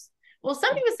close. Well,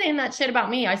 somebody was saying that shit about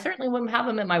me. I certainly wouldn't have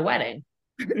them at my wedding.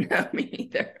 No, me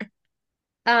either.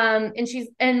 And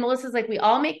Melissa's like, we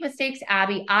all make mistakes,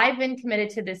 Abby. I've been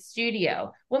committed to this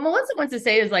studio. What Melissa wants to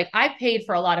say is like, I paid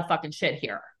for a lot of fucking shit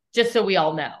here, just so we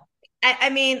all know. I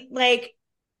mean, like,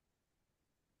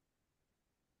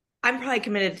 I'm probably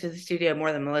committed to the studio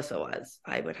more than Melissa was,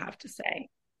 I would have to say.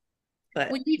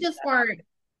 But well, you just weren't.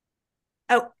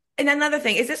 Oh, and another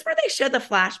thing, is this where they showed the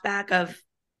flashback of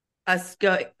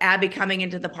Abby coming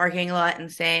into the parking lot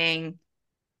and saying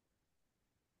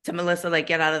to Melissa, like,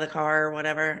 get out of the car or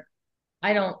whatever?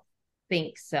 I don't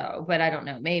think so, but I don't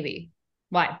know. Maybe.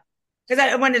 Why? Because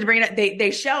I wanted to bring it up. They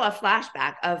show a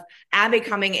flashback of Abby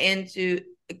coming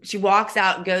she walks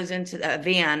out and goes into the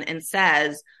van and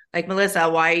says, like, Melissa,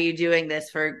 why are you doing this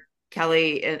for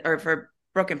Kelly or for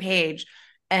Brooke and Paige?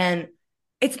 And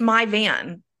it's my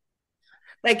van.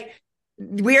 Like,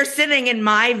 we are sitting in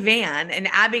my van and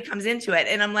Abby comes into it.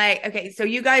 And I'm like, okay, so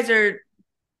you guys are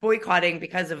boycotting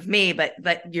because of me, but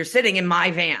you're sitting in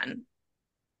my van.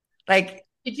 Like,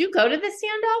 did you go to the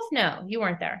standoff? No, you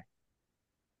weren't there.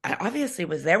 I obviously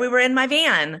was there. We were in my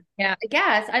van. Yeah, I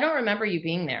guess. I don't remember you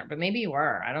being there, but maybe you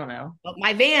were. I don't know. Well,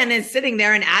 my van is sitting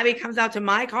there and Abby comes out to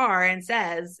my car and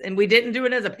says, and we didn't do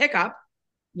it as a pickup.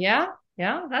 Yeah,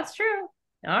 that's true.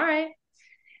 All right.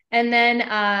 And then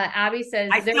Abby says,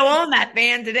 I still own that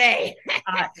van today.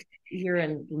 You're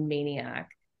a maniac.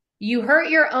 You hurt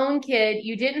your own kid.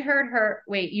 You didn't hurt her.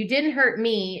 Wait, you didn't hurt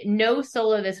me. No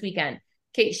solo this weekend.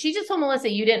 Okay, she just told Melissa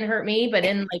you didn't hurt me, but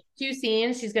in like 2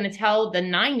 scenes, she's going to tell the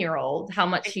 9-year-old how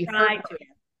much she cried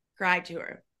to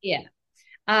her. Yeah.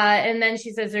 And then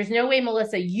she says, there's no way,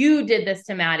 Melissa, you did this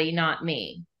to Maddie, not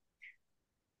me.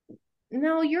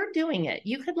 No, you're doing it.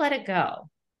 You could let it go.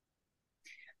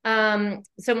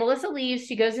 So Melissa leaves.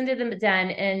 She goes into the den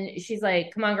and she's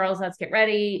like, come on, girls, let's get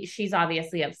ready. She's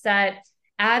obviously upset.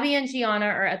 Abby and Gianna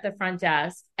are at the front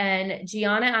desk, and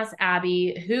Gianna asks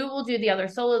Abby who will do the other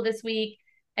solo this week.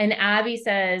 And Abby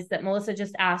says that Melissa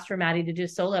just asked for Maddie to do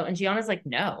solo. And Gianna's like,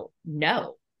 no.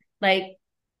 Like,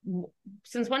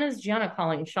 since when is Gianna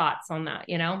calling shots on that,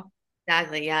 you know?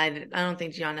 Exactly. Yeah. I don't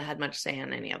think Gianna had much say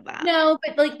in any of that. No,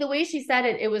 but like the way she said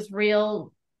it, it was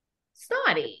real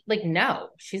snotty. Like, no,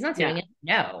 she's not Yeah. doing it.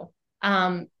 No.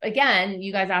 Again,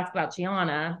 you guys asked about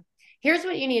Gianna. Here's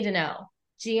what you need to know.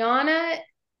 Gianna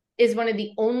is one of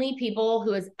the only people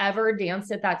who has ever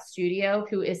danced at that studio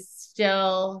who is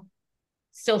still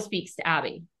speaks to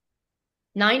Abby.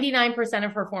 99%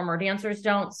 of her former dancers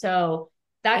don't. So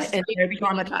that's And they're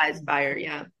traumatized by her.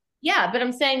 Yeah. yeah, but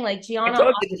I'm saying like I Gianna.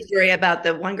 told you the story about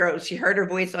the one girl. She heard her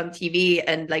voice on TV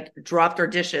and like dropped her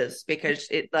dishes because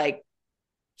it like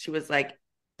she was like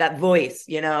that voice,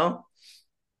 you know?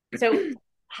 So,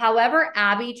 however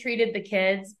Abby treated the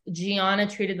kids, Gianna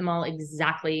treated them all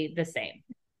exactly the same.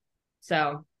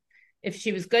 So, if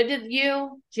she was good to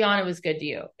you, Gianna was good to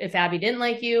you. If Abby didn't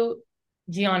like you,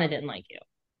 Gianna didn't like you.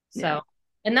 So, Yeah.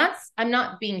 and that's, I'm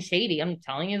not being shady. I'm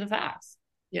telling you the facts.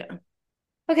 Yeah.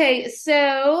 Okay.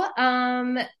 So,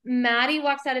 Maddie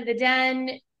walks out of the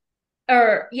den,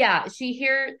 or yeah, she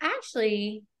hears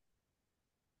actually,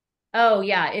 oh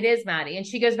yeah, it is Maddie. And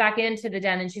she goes back into the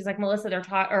den and she's like, Melissa, they're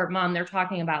talking, or Mom, they're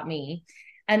talking about me.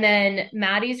 And then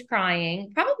Maddie's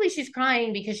crying. Probably she's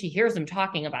crying because she hears them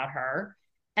talking about her.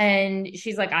 And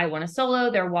she's like, I want a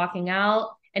solo. They're walking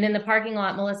out. And in the parking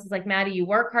lot, Melissa's like, Maddie, you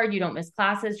work hard. You don't miss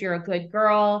classes. You're a good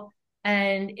girl.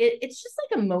 And it's just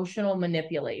like emotional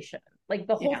manipulation. Like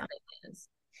the whole Yeah. thing is.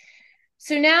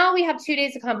 So now we have 2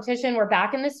 days of competition. We're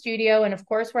back in the studio. And of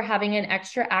course, we're having an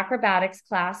extra acrobatics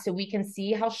class so we can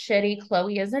see how shitty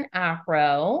Chloe is in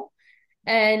acro.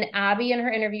 And Abby in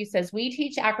her interview says, we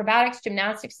teach acrobatics,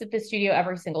 gymnastics at the studio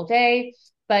every single day.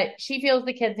 But she feels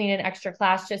the kids need an extra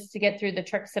class just to get through the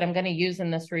tricks that I'm going to use in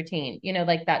this routine. You know,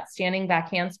 like that standing back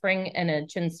handspring and a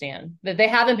chin stand that they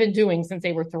haven't been doing since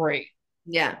they were 3.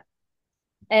 Yeah.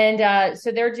 And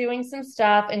so they're doing some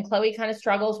stuff, and Chloe kind of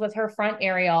struggles with her front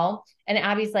aerial. And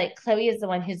Abby's like, Chloe is the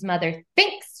one whose mother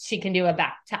thinks she can do a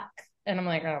back tuck. And I'm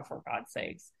like, oh, for God's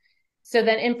sakes. So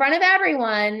then in front of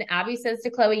everyone, Abby says to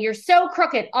Chloe, you're so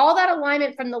crooked. All that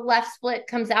alignment from the left split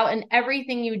comes out in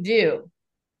everything you do.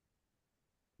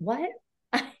 What?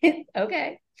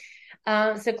 Okay.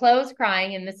 So Chloe's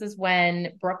crying, and this is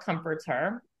when Brooke comforts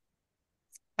her.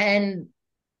 And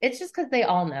it's just because they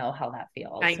all know how that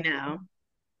feels. I know.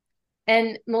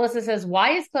 And Melissa says,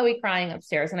 why is Chloe crying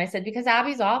upstairs? And I said, because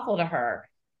Abby's awful to her.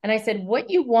 And I said, what,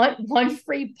 you want one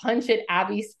free punch at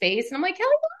Abby's face? And I'm like, Kelly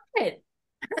got it.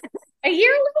 A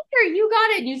year later, you got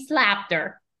it and you slapped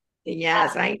her.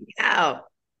 Yes, I know.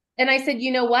 And I said,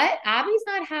 you know what? Abby's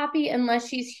not happy unless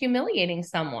she's humiliating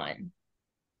someone.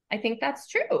 I think that's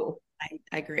true.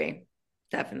 I agree.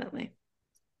 Definitely.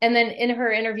 And then in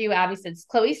her interview, Abby says,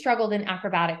 Chloe struggled in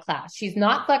acrobatic class. She's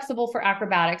not flexible for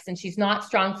acrobatics and she's not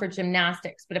strong for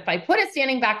gymnastics. But if I put a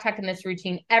standing back tuck in this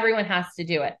routine, everyone has to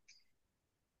do it.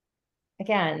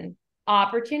 Again,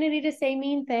 opportunity to say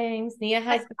mean things. Nia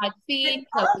has bad feet.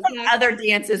 Other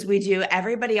dances we do,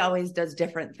 everybody always does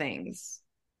different things.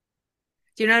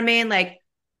 Do you know what I mean? Like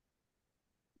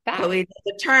Chloe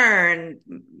does a turn,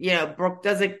 you know, Brooke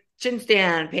does a chin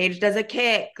stand, Paige does a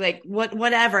kick, like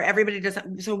whatever. Everybody does.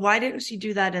 So why didn't she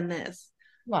do that in this?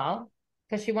 Well,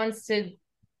 because she wants to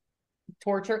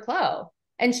torture Chloe.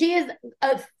 And she is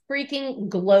a freaking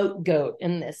gloat goat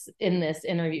in this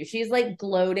interview. She's like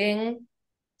gloating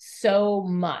so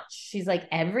much. She's like,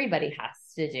 everybody has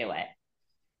to do it.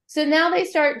 So now they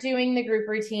start doing the group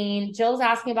routine. Jill's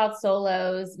asking about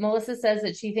solos. Melissa says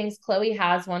that she thinks Chloe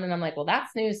has one. And I'm like, well,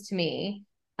 that's news to me.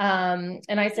 And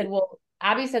I said, well,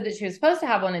 Abby said that she was supposed to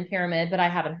have one in Pyramid, but I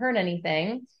haven't heard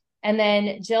anything. And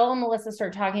then Jill and Melissa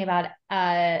start talking about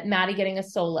Maddie getting a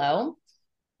solo.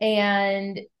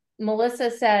 And Melissa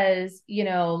says, you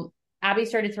know, Abby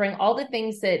started throwing all the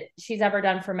things that she's ever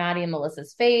done for Maddie in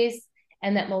Melissa's face,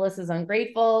 and that Melissa's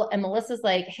ungrateful. And Melissa's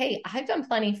like, hey, I've done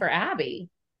plenty for Abby.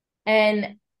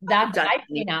 And that's what I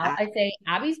point out. I say,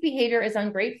 Abby's behavior is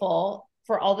ungrateful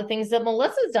for all the things that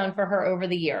Melissa's done for her over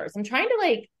the years. I'm trying to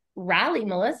like rally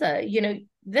Melissa. You know,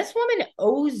 this woman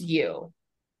owes you.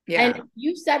 Yeah. And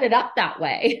you set it up that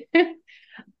way.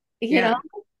 you know?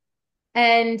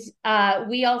 And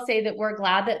we all say that we're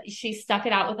glad that she stuck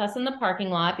it out with us in the parking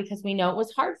lot because we know it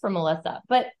was hard for Melissa.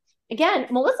 But again,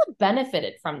 Melissa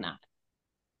benefited from that.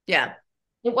 Yeah.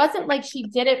 It wasn't like she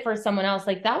did it for someone else.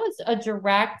 Like that was a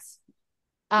direct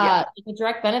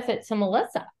benefit to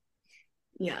Melissa.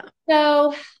 Yeah.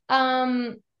 So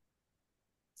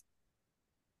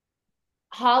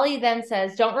Holly then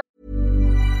says,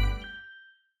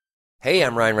 Hey,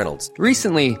 I'm Ryan Reynolds.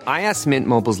 Recently, I asked Mint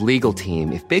Mobile's legal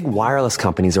team if big wireless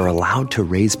companies are allowed to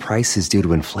raise prices due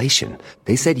to inflation.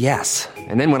 They said yes.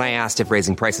 And then when I asked if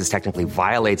raising prices technically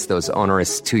violates those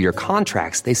onerous two-year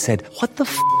contracts, they said, "What the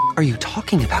f*** are you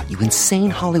talking about, you insane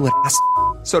Hollywood ass?"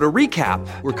 So to recap,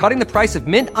 we're cutting the price of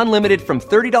Mint Unlimited from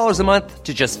 $30 a month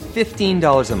to just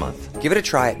 $15 a month. Give it a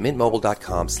try at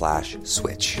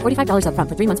mintmobile.com/switch. $45 up front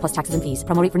for 3 months plus taxes and fees.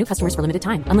 Promo rate for new customers for limited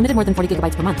time. Unlimited more than 40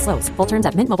 gigabytes per month. Slows full terms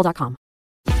at mintmobile.com.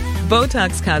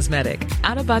 Botox Cosmetic,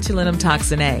 out of botulinum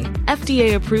toxin A,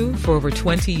 FDA approved for over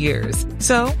 20 years.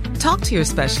 So, talk to your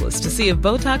specialist to see if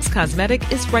Botox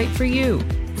Cosmetic is right for you.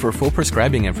 For full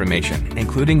prescribing information,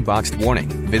 including boxed warning,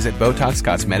 visit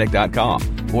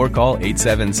BotoxCosmetic.com or call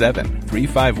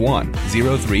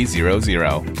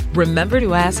 877-351-0300. Remember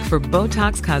to ask for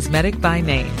Botox Cosmetic by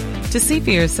name. To see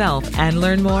for yourself and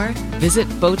learn more, visit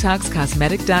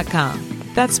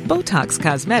BotoxCosmetic.com. That's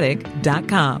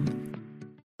BotoxCosmetic.com.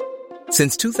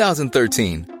 Since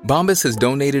 2013, Bombas has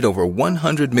donated over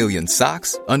 100 million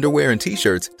socks, underwear, and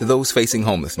T-shirts to those facing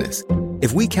homelessness.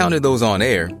 If we counted those on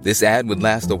air, this ad would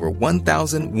last over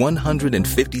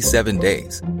 1,157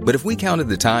 days. But if we counted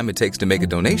the time it takes to make a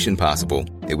donation possible,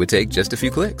 it would take just a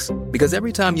few clicks. Because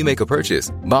every time you make a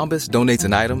purchase, Bombas donates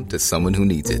an item to someone who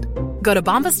needs it. Go to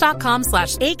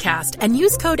bombas.com/ACAST and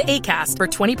use code ACAST for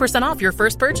 20% off your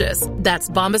first purchase. That's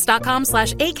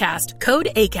bombas.com/ACAST, code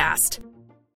ACAST.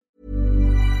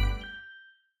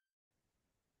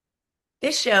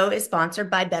 This show is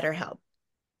sponsored by BetterHelp.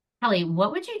 Kelly,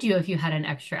 what would you do if you had an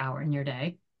extra hour in your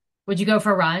day? Would you go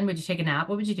for a run? Would you take a nap?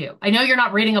 What would you do? I know you're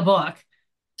not reading a book.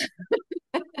 I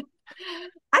think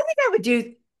I would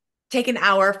take an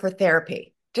hour for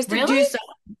therapy, just to do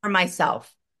something for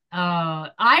myself.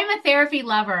 I'm a therapy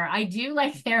lover. I do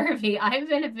like therapy. I've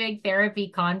been a big therapy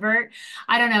convert.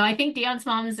 I don't know. I think Dance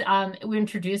Moms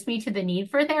introduced me to the need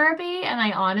for therapy, and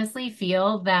I honestly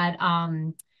feel that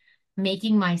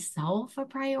making myself a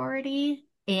priority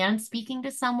and speaking to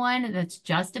someone that's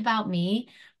just about me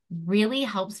really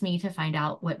helps me to find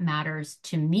out what matters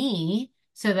to me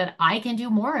so that I can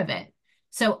do more of it.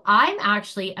 So I'm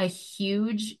actually a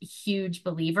huge, huge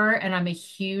believer, and I'm a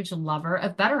huge lover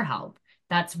of BetterHelp.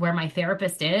 That's where my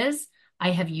therapist is. I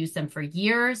have used them for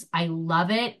years. I love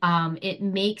it. It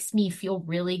makes me feel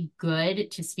really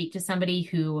good to speak to somebody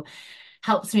who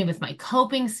helps me with my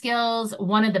coping skills.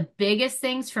 One of the biggest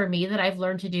things for me that I've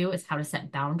learned to do is how to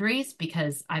set boundaries,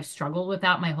 because I've struggled with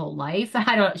that my whole life.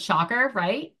 I don't, shocker,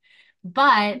 right?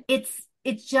 But it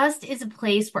just is a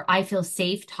place where I feel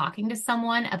safe talking to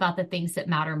someone about the things that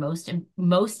matter most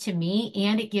to me,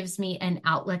 and it gives me an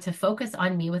outlet to focus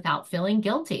on me without feeling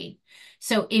guilty.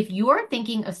 So if you're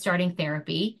thinking of starting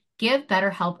therapy, give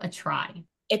BetterHelp a try.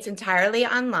 It's entirely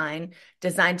online,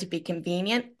 designed to be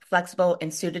convenient, flexible,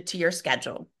 and suited to your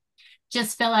schedule.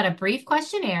 Just fill out a brief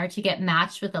questionnaire to get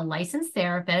matched with a licensed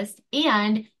therapist,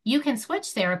 and you can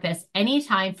switch therapists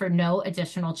anytime for no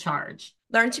additional charge.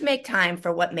 Learn to make time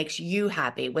for what makes you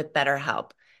happy with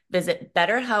BetterHelp. Visit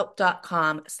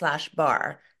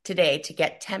betterhelp.com/bar today to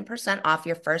get 10% off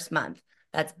your first month.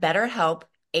 That's BetterHelp,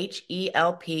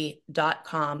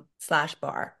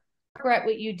 HELP.com/bar. Regret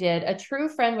what you did. A true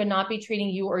friend would not be treating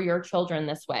you or your children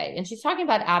this way. And she's talking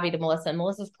about Abby to Melissa, and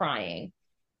Melissa's crying.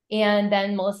 And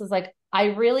then Melissa's like, I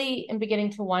really am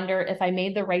beginning to wonder if I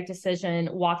made the right decision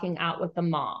walking out with the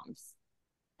moms.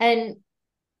 And,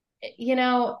 you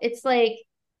know, it's like,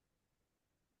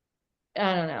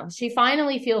 I don't know. She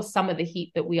finally feels some of the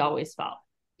heat that we always felt.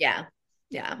 Yeah.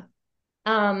 Yeah.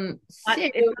 It's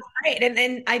great.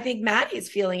 And I think Maddie's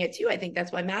feeling it too. I think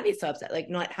that's why Maddie's so upset,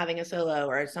 like not having a solo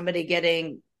or somebody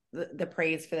getting the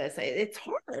praise for this. It's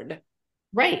hard.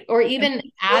 Right. Or even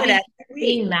Abby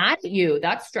being mad at you.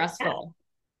 That's stressful.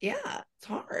 Yeah, it's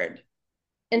hard.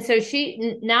 And so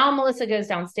now Melissa goes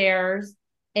downstairs,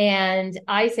 and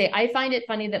I say, I find it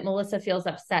funny that Melissa feels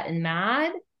upset and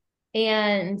mad.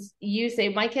 And you say,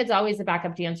 my kid's always a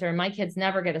backup dancer and my kids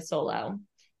never get a solo.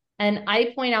 And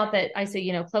I point out that I say,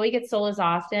 you know, Chloe gets solos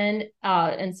often,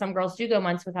 and some girls do go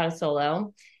months without a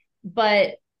solo.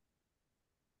 But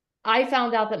I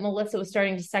found out that Melissa was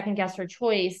starting to second guess her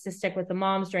choice to stick with the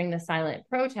moms during the silent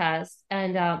protest.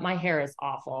 And my hair is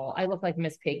awful. I look like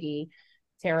Miss Piggy.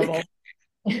 Terrible.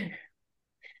 And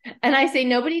I say,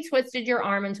 nobody twisted your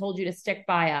arm and told you to stick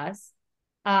by us,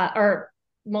 or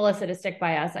Melissa to stick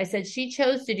by us. I said, she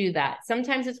chose to do that.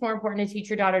 Sometimes it's more important to teach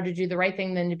your daughter to do the right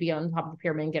thing than to be on top of the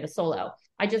pyramid and get a solo.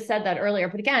 I just said that earlier.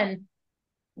 But again,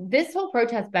 this whole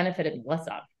protest benefited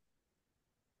Melissa.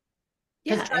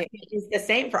 Yeah, it's the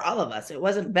same for all of us. It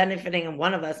wasn't benefiting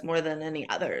one of us more than any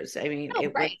others. I mean,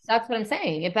 right. That's what I'm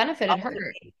saying. It benefited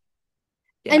her.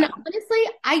 And Yeah, honestly,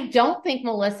 I don't think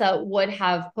Melissa would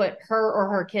have put her or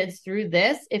her kids through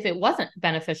this if it wasn't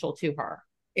beneficial to her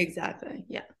exactly.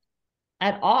 Yeah.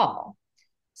 at all.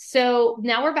 So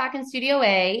now we're back in Studio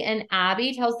A, and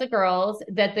Abby tells the girls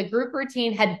that the group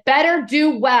routine had better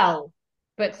do well.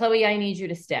 But Chloe, I need you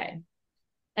to stay.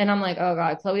 And I'm like, oh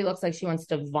God, Chloe looks like she wants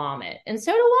to vomit. And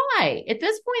so do I. At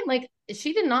this point, like,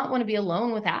 she did not want to be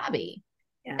alone with Abby.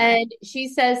 Yeah. And she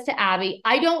says to Abby,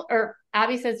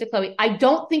 Abby says to Chloe, I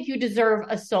don't think you deserve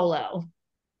a solo.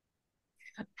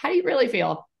 How do you really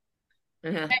feel? I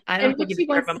And don't think what you she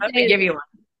deserve wants them. to I'm say gonna is, give you one.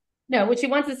 no, what she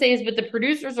wants to say is, but the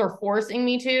producers are forcing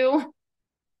me to,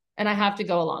 and I have to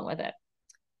go along with it.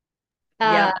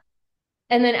 Yeah.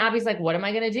 And then Abby's like, what am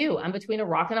I going to do? I'm between a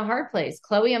rock and a hard place.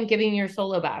 Chloe, I'm giving your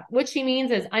solo back. What she means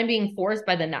is I'm being forced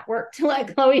by the network to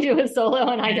let Chloe do a solo,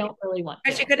 and I don't really want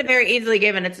to. She could have very easily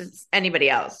given it to anybody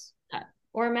else.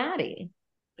 Or Maddie.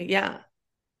 Yeah.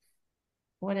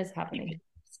 What is happening?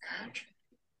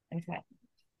 Okay.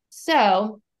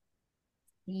 So,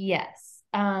 yes.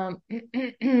 Okay.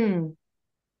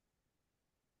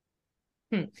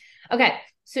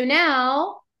 So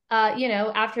now,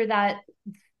 after that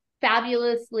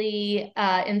fabulously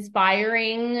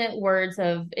inspiring words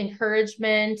of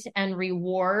encouragement and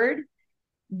reward,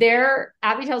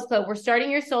 Abby tells Chloe, we're starting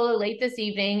your solo late this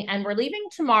evening and we're leaving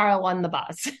tomorrow on the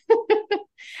bus.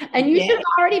 And you should have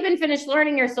already been finished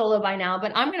learning your solo by now,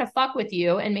 but I'm going to fuck with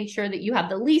you and make sure that you have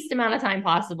the least amount of time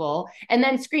possible and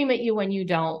then scream at you when you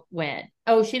don't win.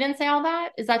 Oh, she didn't say all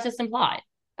that? Is that just implied?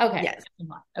 Okay. Yes.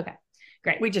 Okay,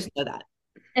 great. We just know that.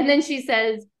 And then she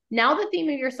says, now the theme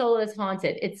of your solo is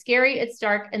haunted. It's scary, it's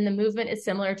dark, and the movement is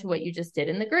similar to what you just did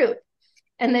in the group.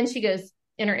 And then she goes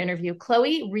in her interview,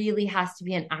 Chloe really has to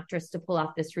be an actress to pull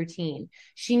off this routine.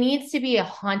 She needs to be a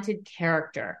haunted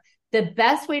character. The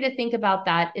best way to think about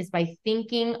that is by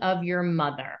thinking of your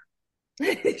mother.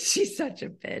 She's such a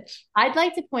bitch. I'd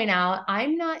like to point out,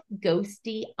 I'm not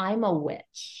ghosty. I'm a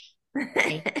witch.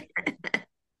 I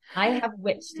have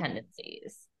witch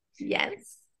tendencies.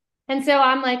 Yes. And so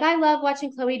I'm like, I love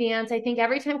watching Chloe dance. I think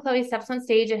every time Chloe steps on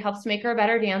stage, it helps to make her a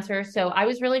better dancer. So I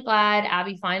was really glad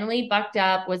Abby finally bucked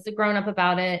up, was the grown up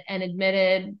about it, and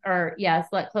admitted,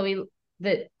 let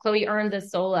Chloe earned this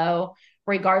solo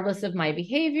regardless of my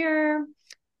behavior.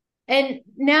 And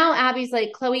now Abby's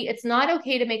like, Chloe, it's not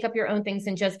okay to make up your own things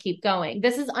and just keep going.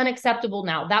 This is unacceptable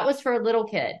now. That was for a little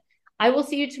kid. I will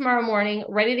see you tomorrow morning,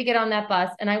 ready to get on that bus,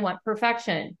 and I want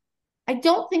perfection. I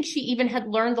don't think she even had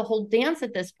learned the whole dance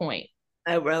at this point.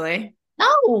 Oh, really?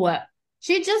 No,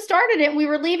 she had just started it and we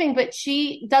were leaving, but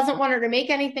she doesn't want her to make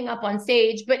anything up on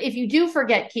stage. But if you do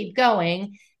forget, keep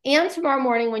going. And tomorrow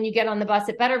morning when you get on the bus,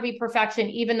 it better be perfection,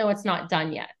 even though it's not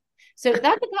done yet. So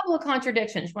that's a couple of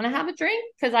contradictions. Want to have a drink?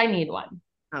 Because I need one.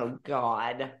 Oh,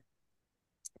 God.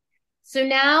 So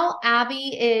now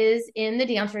Abby is in the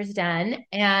dancer's den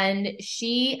and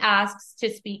she asks to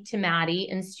speak to Maddie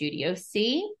in Studio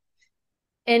C.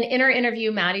 And in her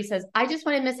interview, Maddie says, I just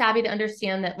wanted Miss Abby to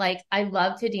understand that, like, I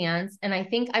love to dance and I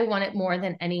think I want it more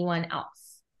than anyone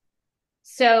else.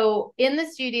 So in the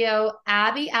studio,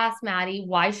 Abby asked Maddie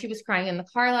why she was crying in the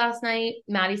car last night.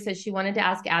 Maddie says she wanted to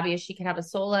ask Abby if she could have a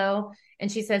solo.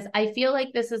 And she says, I feel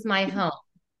like this is my home.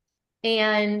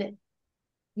 And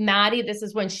Maddie, this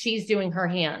is when she's doing her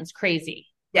hands crazy.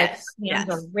 Yes. Like, hands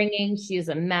are ringing. She is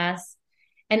a mess.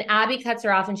 And Abby cuts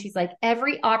her off and she's like,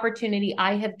 every opportunity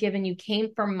I have given you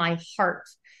came from my heart.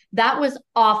 That was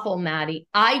awful, Maddie.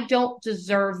 I don't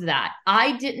deserve that.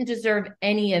 I didn't deserve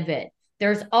any of it.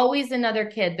 There's always another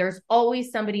kid. There's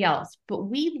always somebody else. But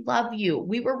we love you.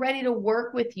 We were ready to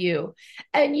work with you.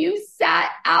 And you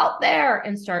sat out there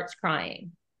and starts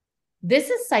crying. This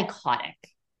is psychotic.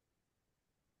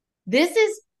 This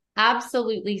is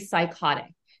absolutely psychotic.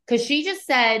 Because she just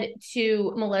said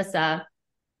to Melissa,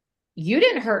 you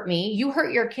didn't hurt me. You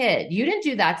hurt your kid. You didn't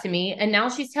do that to me. And now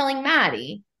she's telling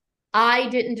Maddie, I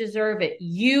didn't deserve it.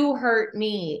 You hurt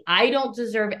me. I don't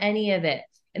deserve any of it.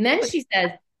 And then she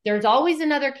says, there's always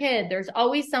another kid. There's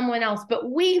always someone else, but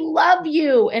we love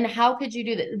you. And how could you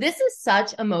do that? This is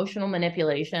such emotional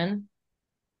manipulation.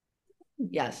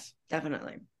 Yes,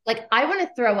 definitely. Like, I want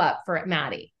to throw up for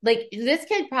Maddie. Like, this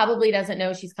kid probably doesn't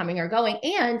know she's coming or going.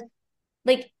 And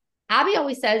like, Abby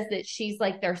always says that she's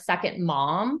like their second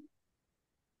mom.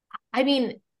 I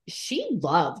mean, she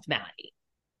loved Maddie.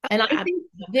 And I think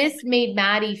this made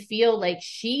Maddie feel like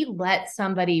she let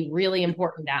somebody really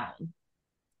important down.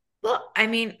 Well, I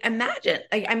mean, imagine,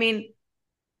 can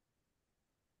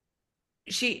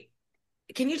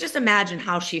you just imagine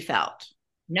how she felt?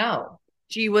 No.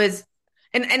 She was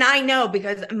And I know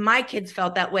because my kids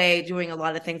felt that way doing a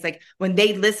lot of things. Like when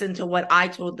they listened to what I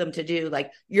told them to do,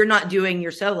 like you're not doing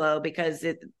your solo because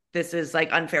this is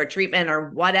like unfair treatment or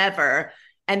whatever.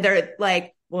 And they're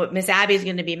like, well, Miss Abby's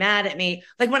going to be mad at me.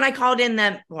 Like when I called in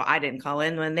them, well, I didn't call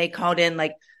in, when they called in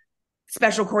like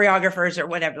special choreographers or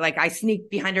whatever, like I sneaked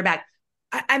behind her back.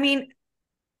 I mean,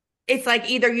 it's like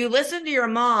either you listen to your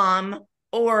mom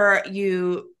or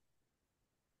you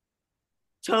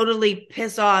totally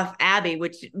piss off Abby,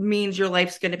 which means your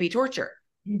life's going to be torture.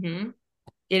 Mm-hmm.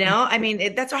 You know, I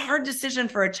mean, that's a hard decision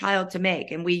for a child to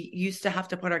make. And we used to have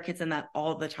to put our kids in that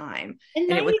all the time. And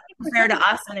it was unfair to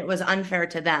us and it was unfair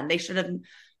to them. They should have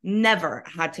never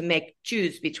had to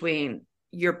choose between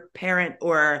your parent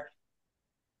or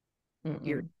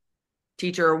your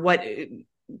teacher, or what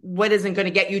isn't going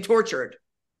to get you tortured.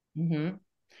 Mm-hmm.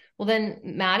 Well, then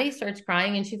Maddie starts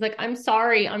crying and she's like, I'm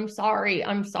sorry. I'm sorry.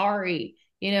 I'm sorry.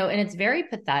 You know, and it's very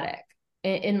pathetic.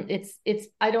 And it's,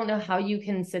 I don't know how you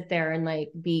can sit there and like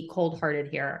be cold-hearted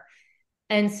here.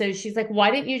 And so she's like, why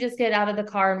didn't you just get out of the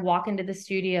car and walk into the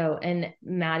studio? And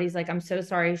Maddie's like, I'm so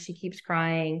sorry. She keeps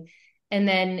crying. And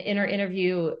then in her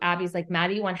interview, Abby's like,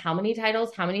 Maddie won how many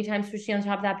titles? How many times was she on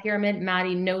top of that pyramid?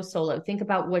 Maddie, no solo. Think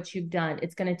about what you've done.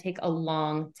 It's going to take a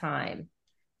long time.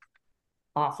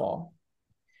 Awful.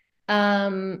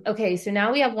 Okay, so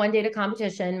now we have one day to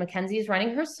competition. Mackenzie's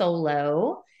running her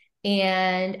solo.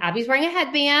 And Abby's wearing a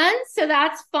headband, so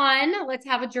that's fun. Let's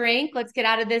have a drink. Let's get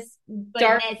out of this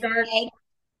dark,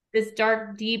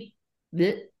 deep.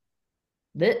 Bleh,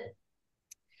 bleh.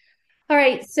 All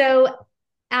right, so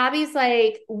Abby's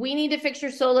like, we need to fix your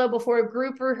solo before a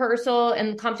group rehearsal,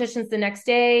 and the competition's the next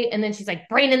day. And then she's like,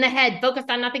 brain in the head,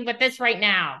 focused on nothing but this right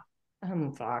now.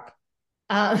 Fuck.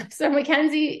 So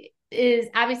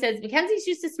Abby says, Mackenzie's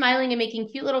used to smiling and making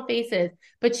cute little faces,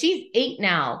 but she's 8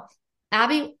 now.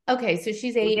 Abby, okay, so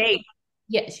she's 8.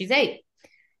 Yeah, she's 8.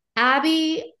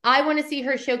 Abby, I want to see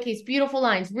her showcase beautiful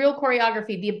lines, real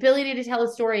choreography, the ability to tell a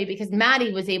story, because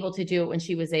Maddie was able to do it when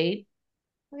she was 8.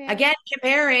 Okay. Again,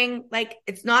 comparing, like,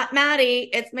 it's not Maddie,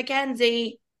 it's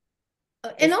Mackenzie.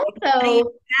 And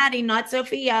also, Maddie, not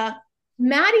Sophia.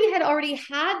 Maddie had already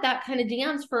had that kind of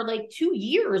dance for like 2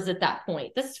 years at that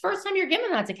point. This is the first time you're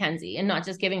giving that to Kenzie and not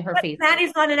just giving her face.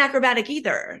 Maddie's not an acrobatic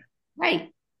either. Right.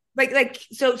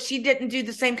 So she didn't do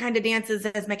the same kind of dances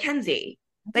as Mackenzie.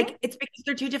 Like, it's because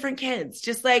they're two different kids.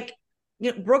 Just like,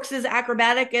 you know, Brooks is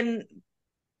acrobatic and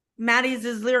Maddie's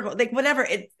is lyrical. Like, whatever.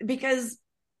 It's because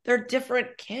they're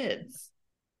different kids.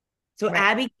 So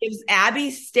right.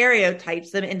 Abby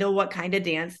stereotypes them into what kind of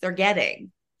dance they're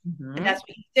getting. Mm-hmm. And that's what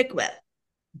you stick with.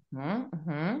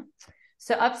 Mm-hmm. Mm-hmm.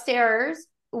 So upstairs,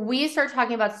 we start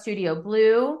talking about Studio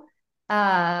Blue.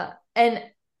 And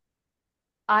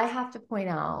I have to point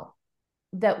out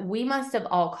that we must have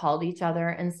all called each other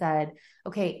and said,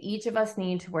 okay, each of us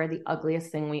need to wear the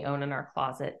ugliest thing we own in our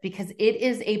closet, because it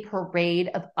is a parade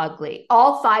of ugly.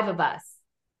 All 5 of us.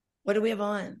 What do we have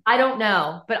on? I don't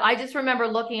know, but I just remember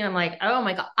looking and I'm like, oh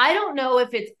my God. I don't know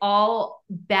if it's all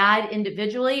bad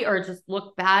individually or just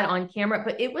look bad on camera,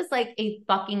 but it was like a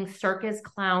fucking circus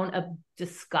clown of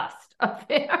disgust up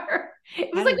there.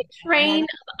 It was like a train of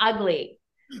ugly.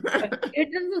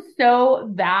 It just was so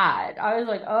bad. I was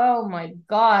like, oh my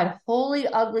God, holy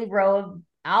ugly row of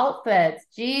outfits.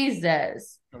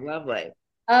 Jesus. Lovely.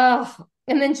 Oh,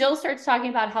 and then Jill starts talking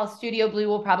about how Studio Blue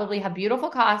will probably have beautiful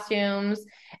costumes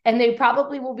and they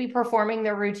probably will be performing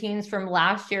their routines from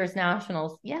last year's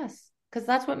nationals. Yes, because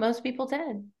that's what most people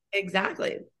did.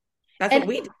 Exactly. That's what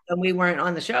we did when we weren't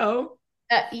on the show.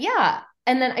 Yeah.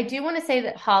 And then I do want to say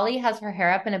that Holly has her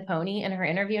hair up in a pony in her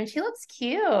interview and she looks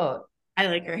cute. I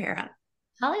like her hair up.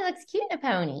 Holly looks cute in a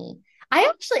pony.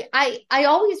 I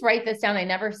always write this down. I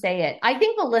never say it. I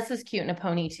think Melissa's cute in a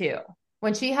pony too.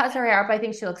 When she has her hair up, I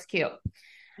think she looks cute.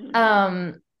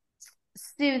 So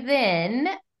then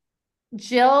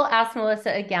Jill asked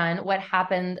Melissa again what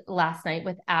happened last night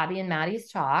with Abby and Maddie's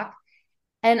talk.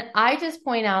 And I just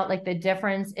point out like the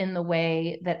difference in the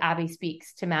way that Abby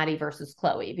speaks to Maddie versus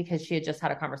Chloe, because she had just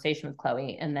had a conversation with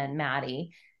Chloe and then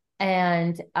Maddie.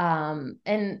 And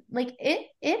like it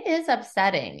is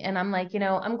upsetting. And I'm like, you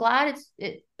know, I'm glad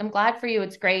for you.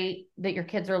 It's great that your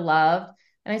kids are loved.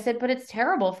 And I said, but it's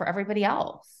terrible for everybody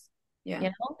else. Yeah. You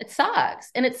know, it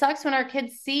sucks. And it sucks when our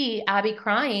kids see Abby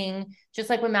crying, just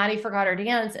like when Maddie forgot her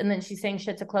dance. And then she's saying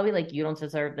shit to Chloe, like, you don't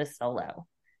deserve this solo.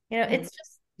 You know, it's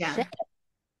just shit.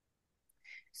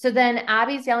 So then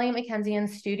Abby's yelling at Mackenzie in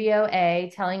Studio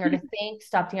A, telling her to think,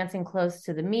 stop dancing close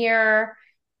to the mirror.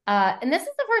 And this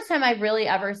is the first time I really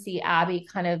ever see Abby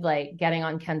kind of like getting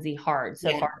on Kenzie hard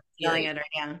so far. Yelling at her,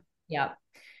 yeah. Yeah.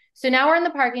 So now we're in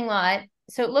the parking lot.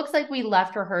 So it looks like we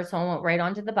left rehearsal and went right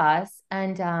onto the bus.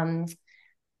 And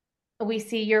we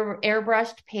see your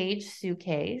airbrushed Paige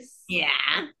suitcase. Yeah.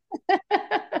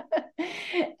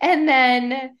 And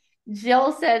then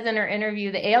Jill says in her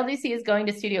interview, the ALDC is going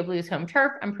to Studio Blues home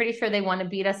turf. I'm pretty sure they want to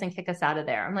beat us and kick us out of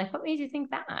there. I'm like, what made you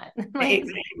think that? Like,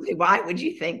 Exactly. Why would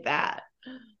you think that?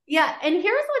 yeah. And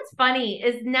here's what's funny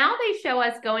is now they show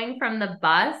us going from the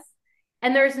bus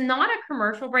and there's not a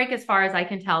commercial break as far as I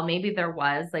can tell. Maybe there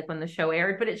was like when the show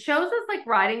aired, but it shows us like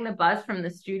riding the bus from the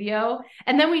studio.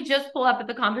 And then we just pull up at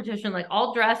the competition, like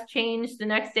all dressed, changed the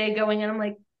next day going in. I'm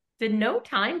like, did no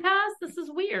time pass? This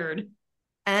is weird.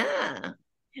 Ah.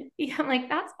 Yeah, I'm like,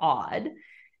 that's odd.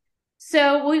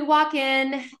 So we walk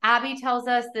in. Abby tells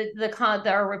us that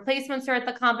our replacements are at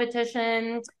the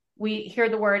competition. We hear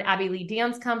the word Abby Lee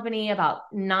Dance Company about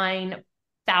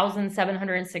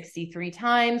 9,763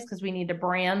 times because we need to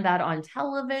brand that on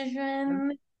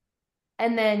television.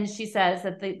 And then she says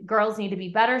that the girls need to be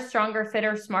better, stronger,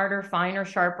 fitter, smarter, finer,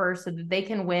 sharper so that they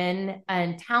can win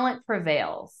and talent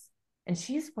prevails. And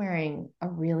she's wearing a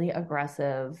really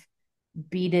aggressive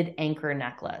beaded anchor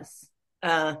necklace.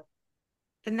 The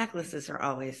necklaces are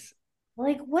always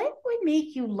like, what would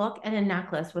make you look at a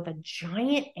necklace with a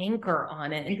giant anchor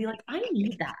on it and be like, I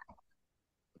need that?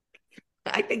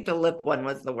 I think the lip one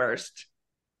was the worst.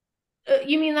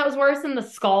 You mean that was worse than the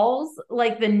skulls,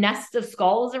 like the nest of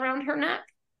skulls around her neck?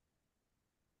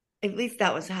 At least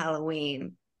that was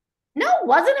Halloween. No, it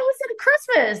wasn't. It was at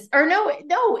Christmas. Or no,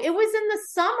 it was in the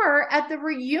summer at the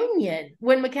reunion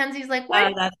when Mackenzie's like,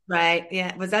 "What?" Oh, that's right.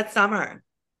 Yeah, was that summer?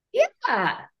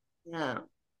 Yeah. No.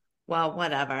 Well,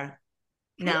 whatever.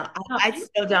 No, I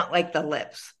still don't like the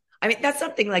lips. I mean, that's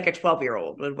something like a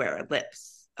 12-year-old would wear,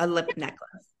 a lip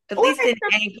necklace. At least in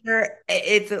Anchor,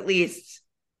 it's at least,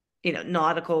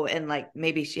 nautical, and like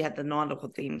maybe she had the nautical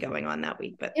theme going on that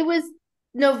week. But it was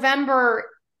November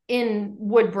in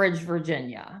Woodbridge,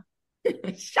 Virginia.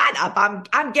 Shut up.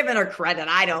 I'm giving her credit.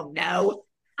 I don't know.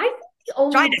 I think the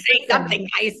only trying to say something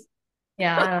nice.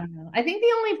 Yeah, I don't know. I think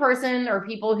the only person or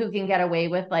people who can get away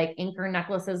with like anchor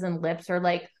necklaces and lips are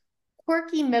like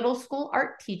quirky middle school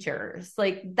art teachers.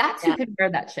 Like that's who can wear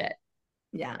that shit.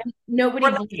 Yeah. And nobody.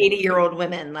 Or like 80-year-old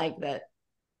women like that.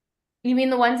 You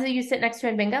mean the ones that you sit next to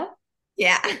in bingo?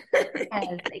 Yeah. Yes,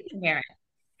 they can wear it.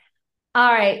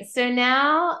 All right. So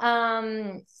now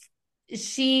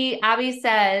Abby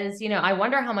says, I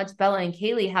wonder how much Bella and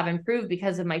Kaylee have improved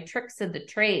because of my tricks of the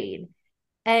trade.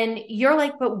 And you're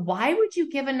like, but why would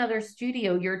you give another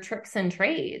studio your tricks and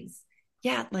trades?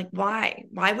 Yeah, like why?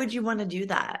 Why would you want to do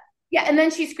that? Yeah, and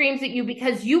then she screams at you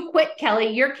because you quit, Kelly.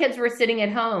 Your kids were sitting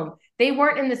at home. They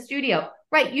weren't in the studio.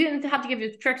 Right, you didn't have to give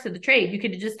your tricks of the trade. You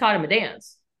could have just taught them a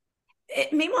dance.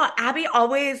 Meanwhile, Abby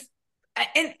always,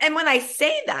 and when I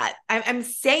say that, I'm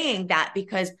saying that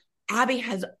because Abby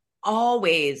has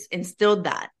always instilled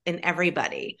that in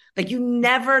everybody. Like you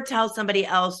never tell somebody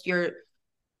else your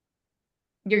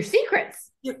secrets.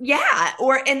 Yeah.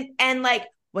 And like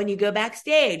when you go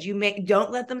backstage,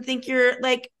 don't let them think you're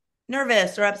like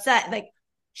nervous or upset. Like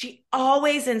she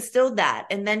always instilled that.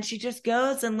 And then she just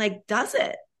goes and like does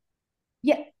it.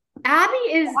 Yeah. Abby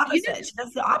is opposite. She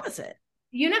does the opposite.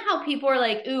 You know how people are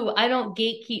like, ooh, I don't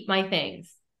gatekeep my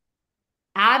things.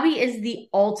 Abby is the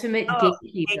ultimate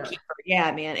gatekeeper.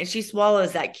 Yeah, man. And she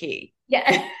swallows that key.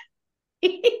 Yeah.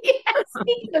 Yes,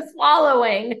 speaking of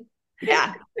swallowing.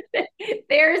 Yeah.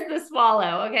 There's the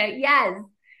swallow. Okay. Yes.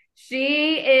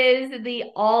 She is the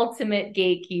ultimate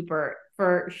gatekeeper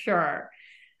for sure.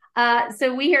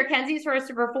 So we hear Kenzie's first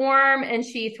to perform and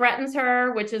she threatens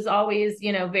her, which is always,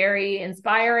 very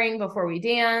inspiring before we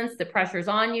dance. The pressure's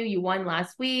on you. You won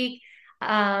last week.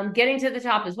 Getting to the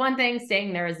top is one thing.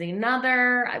 Staying there is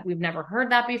another. We've never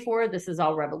heard that before. This is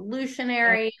all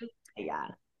revolutionary. Yeah.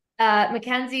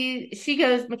 She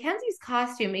goes, Mackenzie's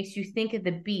costume makes you think of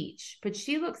the beach, but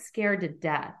she looks scared to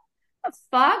death. What the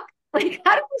fuck? Like,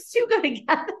 how do those two go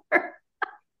together?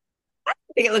 I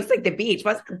think it looks like the beach.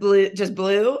 What's blue? Just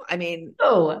blue? I mean,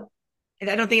 I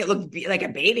don't think it looked like a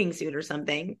bathing suit or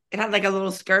something. It had like a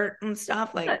little skirt and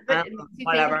stuff. Like,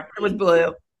 whatever. It was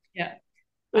blue. Yeah.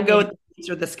 We'll go with the beach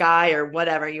or the sky or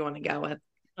whatever you want to go with.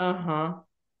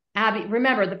 Abby,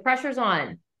 remember, the pressure's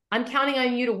on. I'm counting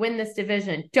on you to win this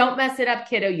division. Don't mess it up,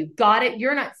 kiddo. You got it.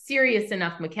 You're not serious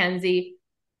enough, Mackenzie.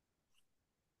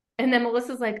 And then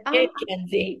Melissa's like,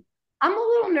 Mackenzie. I'm a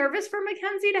little nervous for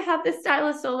Mackenzie to have this style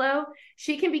of solo.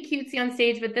 She can be cutesy on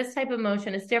stage, but this type of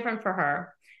motion is different for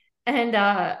her. And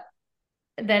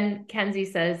then Kenzie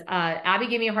says, Abby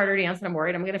gave me a harder dance and I'm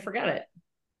worried I'm going to forget it.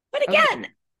 But again,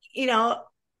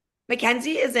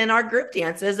 Mackenzie is in our group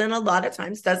dances and a lot of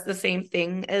times does the same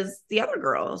thing as the other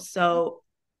girls. So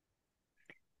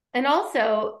And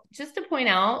also, just to point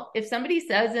out, if somebody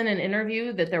says in an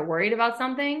interview that they're worried about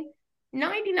something,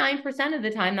 99% of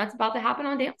the time that's about to happen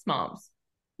on Dance Moms.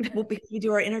 Well, because we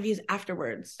do our interviews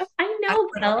afterwards. I know,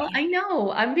 Kel. I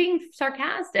know. I'm being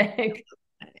sarcastic.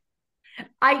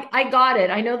 I got it.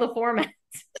 I know the format.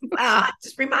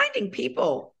 Just reminding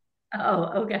people.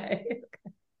 Oh, okay.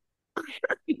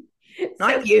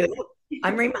 Not you.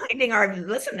 I'm reminding our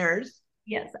listeners.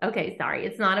 Yes. Okay. Sorry.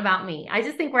 It's not about me. I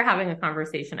just think we're having a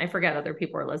conversation. I forget other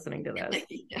people are listening to this.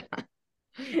 Yeah.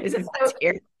 Isn't that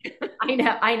scary?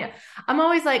 I know. I'm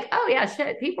always like, oh yeah,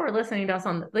 shit. People are listening to us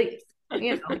on the, like,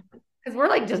 because we're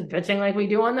like just bitching like we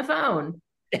do on the phone.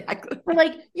 Exactly. We're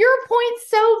like, your point's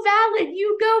so valid.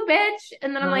 You go, bitch.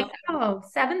 And then I'm like,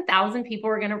 7,000 people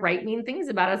are going to write mean things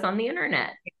about us on the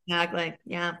internet. Exactly.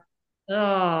 Yeah. Oh,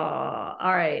 all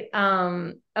right.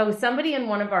 Somebody in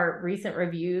one of our recent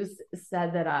reviews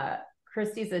said that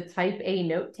Christy's a type A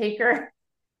note taker.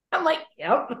 I'm like,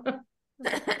 yep.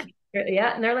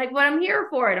 Yeah. And they're like, well, I'm here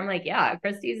for it. I'm like, yeah,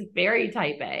 Christy's very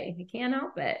type A. I can't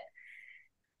help it.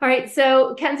 All right.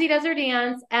 So Kenzie does her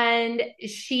dance and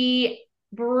she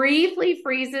briefly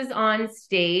freezes on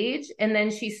stage and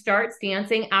then she starts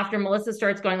dancing after Melissa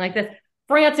starts going like this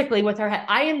frantically with her head.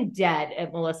 I am dead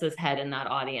at Melissa's head in that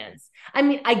audience. I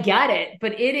mean, I get it,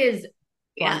 but it is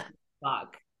fun.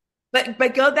 Fuck.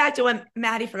 But go back to when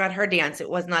Maddie forgot her dance. It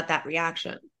was not that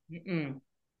reaction. Mm-mm.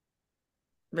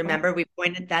 Remember, we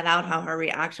pointed that out, how her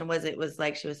reaction was. It was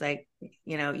like, she was like,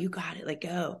 you got it, like,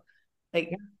 go.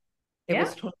 Like, it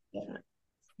was totally different.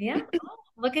 Yeah. Oh,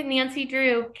 look at Nancy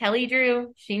Drew, Kelly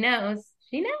Drew. She knows.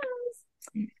 She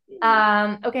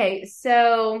knows. Okay.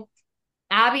 So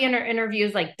Abby in her interview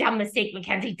is like, dumb mistake,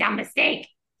 Mackenzie, dumb mistake.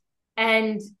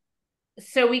 And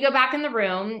so we go back in the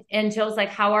room and Jill's like,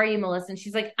 how are you, Melissa? And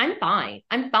she's like, I'm fine.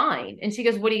 I'm fine. And she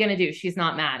goes, what are you going to do? She's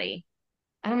not Maddie.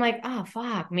 And I'm like, oh,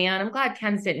 fuck, man. I'm glad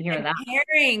Ken's didn't hear that.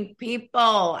 Comparing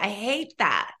people. I hate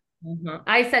that. Mm-hmm.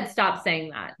 I said, stop saying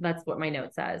that. That's what my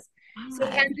note says. So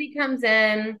Kenzie comes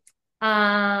in.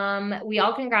 We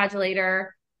all congratulate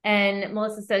her. And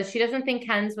Melissa says she doesn't think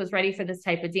Ken's was ready for this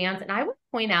type of dance. And I would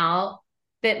point out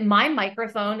that my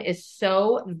microphone is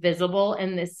so visible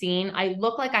in this scene. I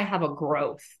look like I have a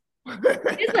growth.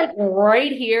 It's like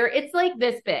right here. It's like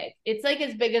this big. It's like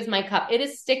as big as my cup. It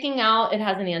is sticking out. It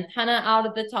has an antenna out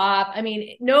at the top. I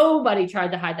mean, nobody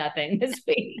tried to hide that thing this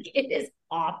week. It is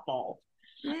awful.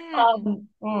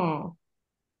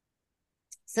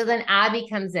 So then Abby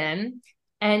comes in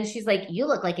and she's like, you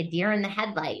look like a deer in the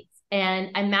headlights.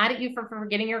 And I'm mad at you for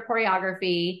forgetting your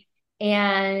choreography.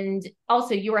 And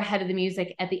also you were ahead of the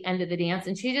music at the end of the dance.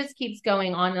 And she just keeps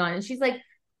going on and on. And she's like,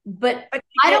 but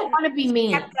I don't want to be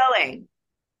mean. Kept going.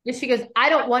 And she goes, I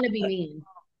don't want to be mean.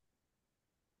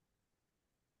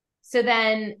 So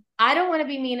then I don't want to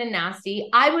be mean and nasty.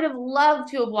 I would have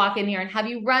loved to have walked in here and have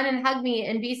you run and hug me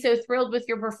and be so thrilled with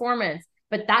your performance.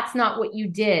 But that's not what you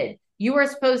did. You were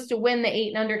supposed to win the 8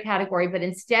 and under category, but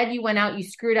instead you went out, you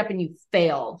screwed up and you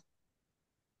failed.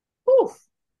 Oof.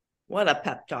 What a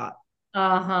pep talk.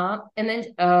 Uh-huh. And then,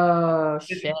 oh,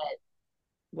 shit.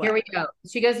 What? Here we go.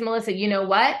 She goes to Melissa, you know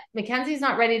what? Mackenzie's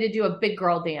not ready to do a big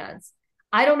girl dance.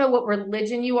 I don't know what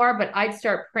religion you are, but I'd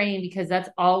start praying because that's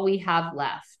all we have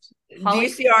left. Holly, do you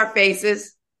see our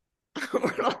faces?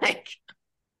 We're like...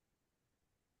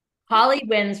 Holly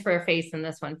wins for a face in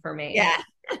this one for me. Yeah.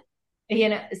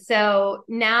 So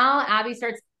now Abby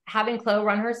starts having Chloe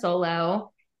run her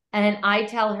solo. And I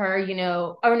tell her,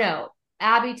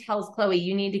 Abby tells Chloe,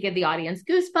 you need to give the audience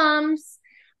goosebumps.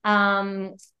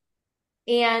 And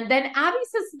then Abby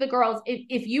says to the girls,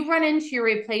 if you run into your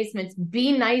replacements,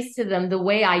 be nice to them the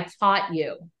way I taught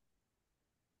you.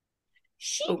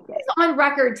 She is on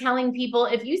record telling people,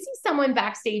 if you see someone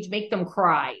backstage, make them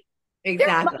cry. Exactly.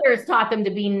 Their mothers taught them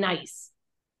to be nice.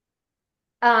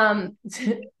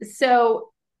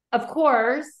 So, of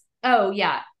course,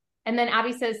 and then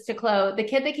Abby says to Chloe, the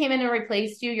kid that came in and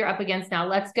replaced you, you're up against now.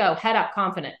 Let's go. Head up,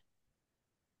 confident.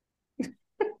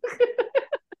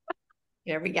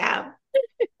 Here we go.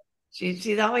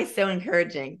 She's always so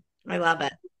encouraging. I love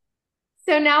it.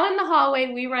 So now in the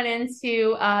hallway, we run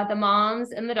into the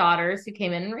moms and the daughters who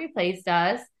came in and replaced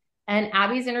us. And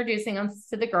Abby's introducing us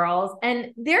to the girls.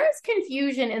 And there is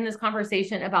confusion in this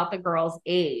conversation about the girls'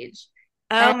 age.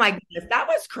 Oh, my goodness. That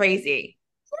was crazy.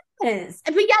 Yes.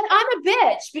 But yet I'm a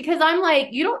bitch because I'm like,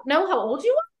 you don't know how old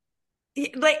you are?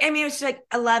 Like, I mean, she's like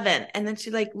 11. And then she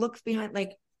like looks behind,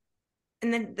 like,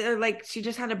 and then they're like, she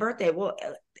just had a birthday. Well,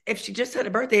 if she just had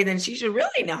a birthday, then she should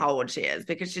really know how old she is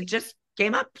because she just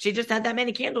came up. She just had that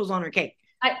many candles on her cake.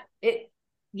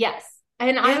 Yes.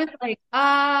 And I was like,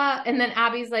 and then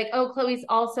Abby's like, oh, Chloe's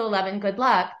also 11. Good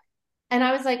luck. And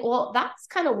I was like, well, that's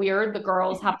kind of weird. The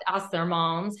girls have to ask their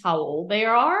moms how old they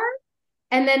are.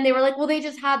 And then they were like, well, they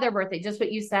just had their birthday, just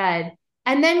what you said.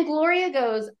 And then Gloria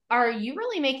goes, are you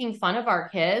really making fun of our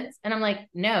kids? And I'm like,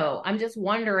 no, I'm just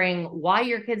wondering why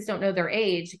your kids don't know their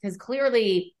age, because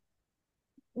clearly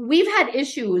we've had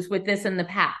issues with this in the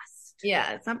past.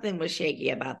 Yeah, something was shaky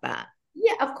about that.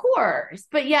 Yeah, of course.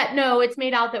 But yet, no, it's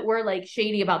made out that we're like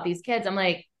shady about these kids. I'm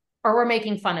like, or we're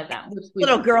making fun of them. Which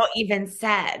Little girl even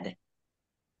said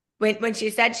when she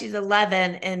said she's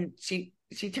 11 and she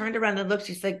turned around and looked,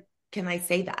 she's like, can I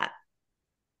say that?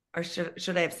 Or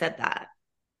should I have said that?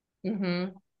 Mm-hmm.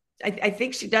 I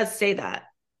think she does say that.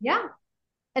 Yeah.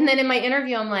 And then in my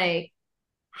interview, I'm like,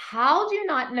 how do you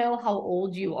not know how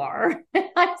old you are?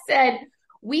 I said,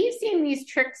 we've seen these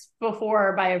tricks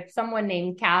before by someone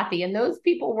named Kathy, and those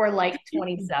people were like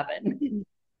 27.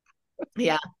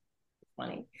 Yeah.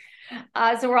 Funny.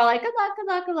 So we're all like, good luck, good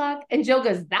luck, good luck. And Jill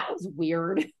goes, that was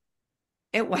weird.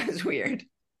 It was weird.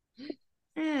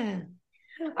 Yeah.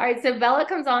 All right. So Bella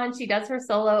comes on. She does her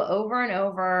solo over and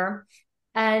over.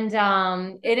 And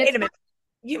it is. Wait a minute.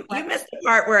 You missed the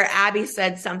part where Abby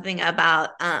said something about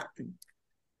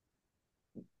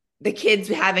the kids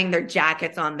having their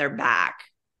jackets on their back.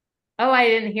 Oh, I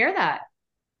didn't hear that.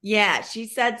 Yeah, she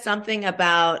said something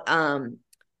about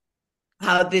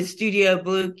how the Studio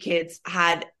Blue kids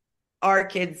had our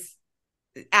kids,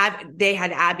 they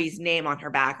had Abby's name on her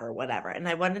back or whatever. And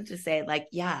I wanted to say, like,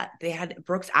 yeah, they had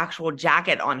Brooke's actual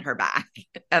jacket on her back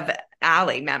of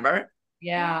Allie, remember?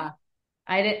 Yeah.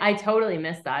 I totally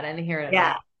missed that. I didn't hear it.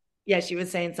 Yeah. Yeah, she was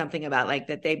saying something about like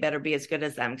that they better be as good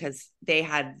as them because they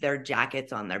had their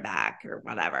jackets on their back or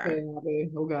whatever.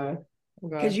 Okay.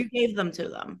 Because you gave them to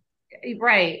them.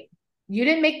 Right. You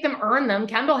didn't make them earn them.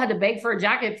 Kendall had to beg for a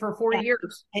jacket for 40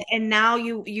 years. And now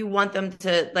you want them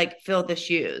to like fill the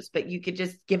shoes, but you could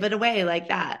just give it away like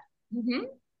that. Mm-hmm.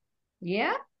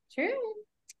 Yeah, true.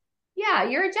 Yeah,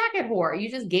 you're a jacket whore.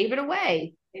 You just gave it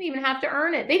away. They didn't even have to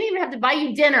earn it. They didn't even have to buy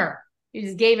you dinner. You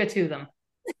just gave it to them.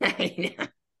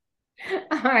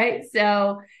 All right.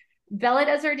 So Bella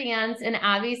does her dance, and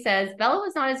Abby says, Bella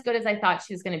was not as good as I thought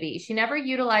she was going to be. She never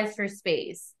utilized her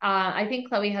space. I think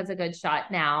Chloe has a good shot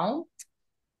now.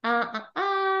 And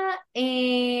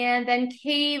then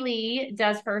Kaylee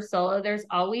does her solo. There's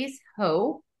always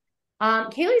hope.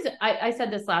 Kaylee's, I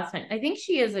said this last time. I think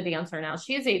she is a dancer now.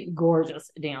 She is a gorgeous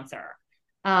dancer.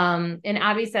 And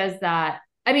Abby says that,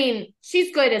 I mean,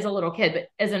 she's good as a little kid, but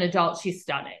as an adult, she's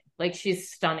stunning. Like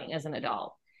she's stunning as an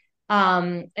adult.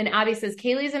 And Abby says,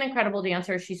 Kaylee's an incredible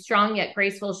dancer. She's strong yet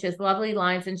graceful. She has lovely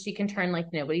lines and she can turn like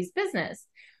nobody's business,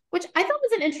 which I thought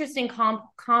was an interesting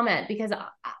comment because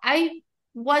I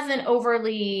wasn't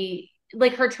overly,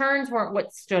 like her turns weren't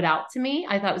what stood out to me.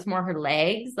 I thought it was more her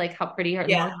legs, like how pretty her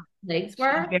long legs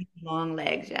were. Very long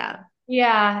legs, yeah.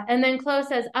 Yeah. And then Chloe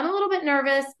says, I'm a little bit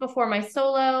nervous before my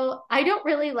solo. I don't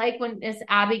really like when Miss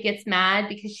Abby gets mad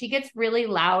because she gets really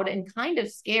loud and kind of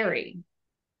scary.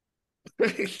 You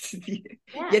think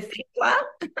what?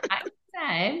 I would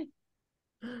say.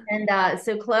 And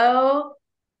so Chloe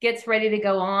gets ready to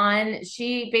go on.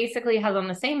 She basically has on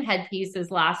the same headpiece as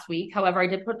last week. However, I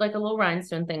did put like a little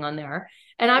rhinestone thing on there.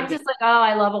 And I'm just like, oh,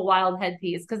 I love a wild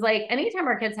headpiece. Because like anytime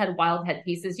our kids had wild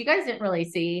headpieces, you guys didn't really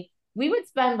see. We would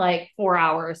spend like 4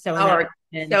 hours sewing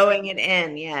it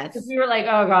in, yes. Because we were like,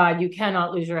 oh God, you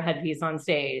cannot lose your headpiece on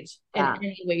stage in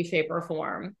any way, shape, or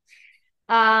form.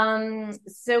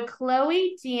 So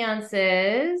Chloe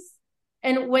dances,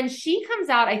 and when she comes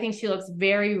out, I think she looks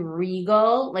very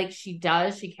regal, like she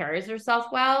does. She carries herself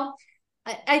well.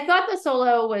 I thought the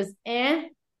solo was and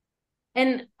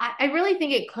I really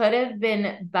think it could have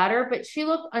been better, but she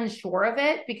looked unsure of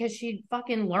it because she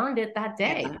fucking learned it that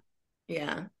day.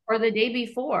 Yeah. Or the day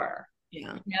before.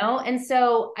 Yeah. You know? And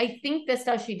so I think the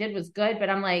stuff she did was good, but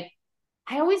I'm like,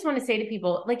 I always want to say to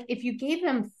people, like, if you gave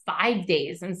them 5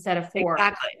 days instead of 4.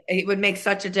 Exactly. It would make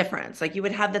such a difference. Like you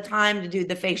would have the time to do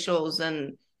the facials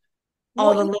and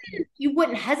all you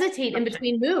wouldn't hesitate in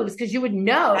between moves because you would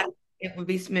know. It would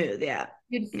be smooth. Yeah.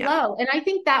 You'd flow. And I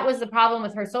think that was the problem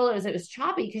with her solo is it was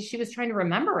choppy because she was trying to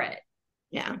remember it.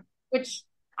 Yeah. Which,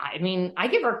 I mean, I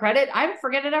give her credit. I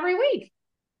forget it every week.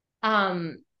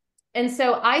 And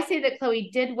so I say that Chloe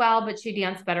did well, but she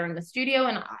danced better in the studio.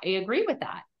 And I agree with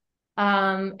that.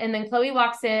 And then Chloe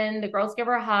walks in, the girls give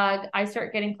her a hug. I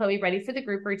start getting Chloe ready for the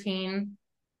group routine.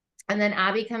 And then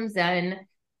Abby comes in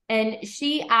and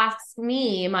she asks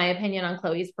me my opinion on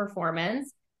Chloe's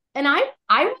performance. And I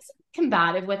was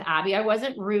combative with Abby. I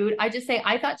wasn't rude. I just say,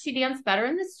 I thought she danced better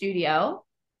in the studio.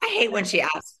 I hate when she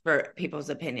asks for people's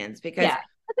opinions because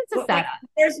it's a setup.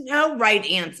 there's no right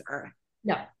answer.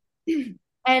 No.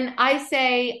 And I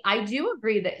say, I do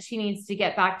agree that she needs to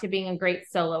get back to being a great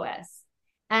soloist.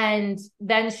 And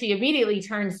then she immediately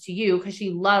turns to you because she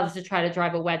loves to try to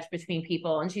drive a wedge between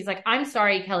people. And she's like, I'm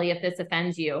sorry, Kelly, if this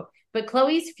offends you, but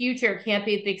Chloe's future can't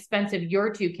be at the expense of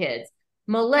your two kids.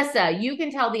 Melissa, you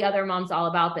can tell the other moms all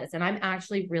about this. And I'm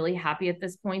actually really happy at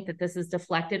this point that this is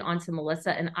deflected onto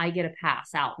Melissa and I get a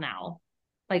pass out now.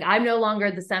 Like I'm no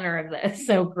longer the center of this.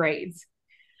 So great.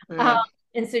 Um,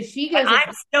 and so she goes,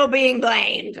 I'm still being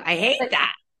blamed. I hate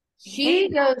that. She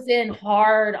goes in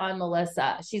hard on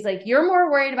Melissa. She's like, you're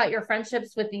more worried about your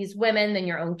friendships with these women than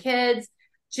your own kids.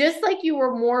 Just like you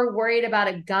were more worried about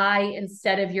a guy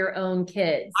instead of your own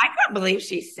kids. I couldn't believe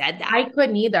she said that. I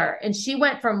couldn't either. And she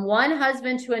went from one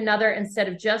husband to another instead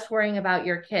of just worrying about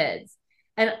your kids.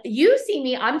 And you see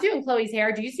me, I'm doing Chloe's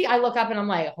hair. Do you see? I look up and I'm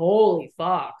like, holy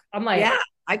fuck. I'm like, yeah,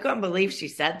 I couldn't believe she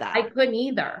said that. I couldn't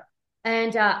either.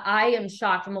 And I am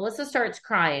shocked. And Melissa starts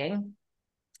crying.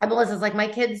 And Melissa's like, my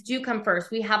kids do come first.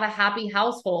 We have a happy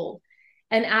household.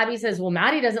 And Abby says, well,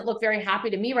 Maddie doesn't look very happy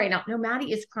to me right now. No,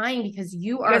 Maddie is crying because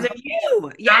you are because of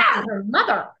you. Yeah. Her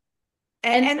mother.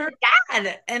 And her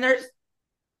dad and her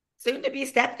soon to be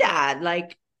stepdad.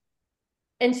 Like,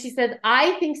 and she said,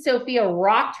 I think Sophia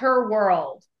rocked her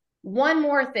world. One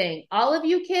more thing, all of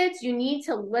you kids, you need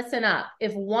to listen up.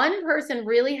 If one person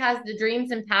really has the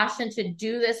dreams and passion to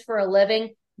do this for a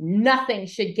living, nothing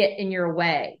should get in your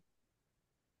way.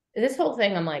 This whole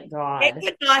thing, I'm like, God. They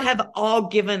could not have all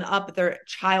given up their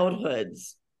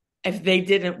childhoods if they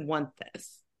didn't want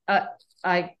this.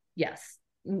 Yes.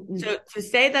 So to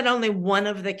say that only one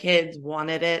of the kids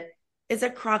wanted it is a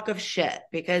crock of shit,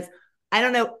 because I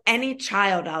don't know any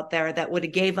child out there that would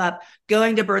have gave up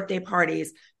going to birthday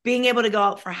parties, being able to go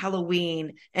out for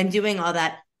Halloween and doing all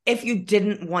that if you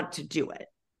didn't want to do it.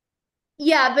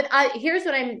 Yeah, but here's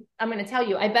what I'm going to tell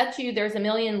you. I bet you there's a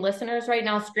million listeners right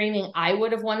now screaming, I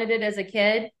would have wanted it as a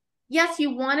kid. Yes,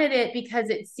 you wanted it because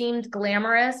it seemed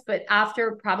glamorous, but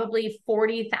after probably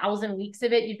 40,000 weeks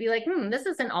of it, you'd be like, this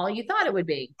isn't all you thought it would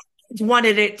be.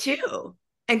 Wanted it too.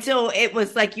 Until it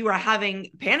was like you were having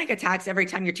panic attacks every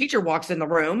time your teacher walks in the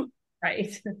room.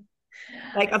 Right.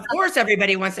 Like, of course,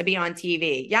 everybody wants to be on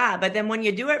TV. Yeah. But then when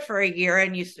you do it for a year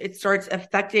and it starts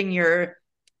affecting your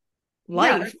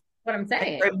life, what I'm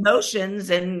saying, your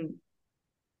emotions, and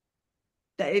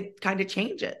it kind of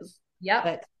changes. Yeah.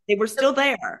 But they were still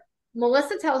there.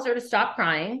 Melissa tells her to stop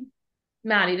crying,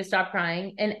 Maddie to stop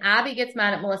crying. And Abby gets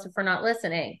mad at Melissa for not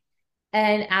listening.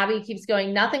 And Abby keeps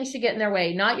going, nothing should get in their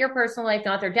way. Not your personal life,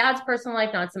 not their dad's personal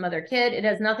life, not some other kid. It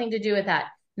has nothing to do with that.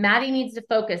 Maddie needs to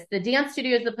focus. The dance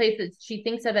studio is the place that she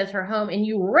thinks of as her home. And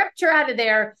you ripped her out of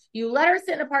there. You let her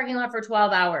sit in a parking lot for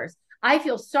 12 hours. I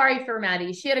feel sorry for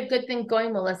Maddie. She had a good thing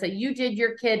going, Melissa. You did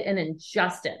your kid an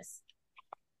injustice.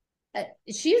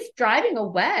 She's driving a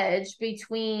wedge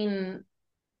between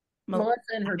Melissa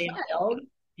and her child.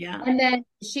 Yeah. And then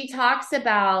she talks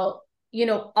about,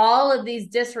 all of these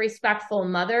disrespectful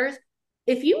mothers.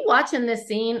 If you watch in this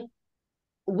scene,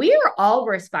 we are all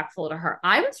respectful to her.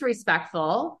 I was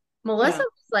respectful. Melissa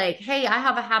was like, hey, I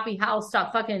have a happy house.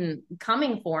 Stop fucking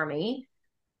coming for me.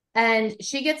 And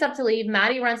she gets up to leave.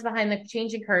 Maddie runs behind the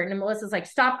changing curtain and Melissa's like,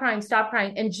 stop crying, stop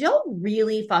crying. And Jill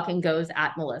really fucking goes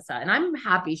at Melissa. And I'm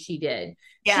happy she did.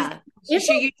 Yeah.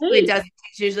 She usually does.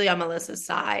 She's usually on Melissa's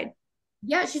side.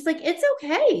 Yeah. She's like, it's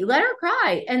okay. Let her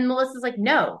cry. And Melissa's like,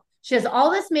 no, she has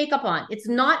all this makeup on. It's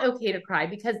not okay to cry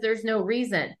because there's no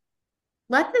reason.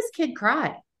 Let this kid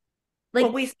cry. Like,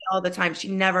 well, we say all the time, she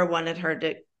never wanted her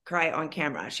to cry on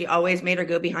camera. She always made her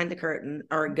go behind the curtain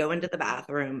or go into the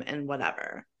bathroom and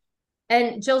whatever.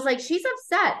 And Jill's like, she's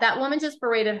upset. That woman just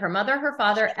berated her mother, her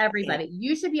father, everybody.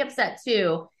 You should be upset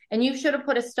too. And you should have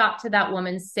put a stop to that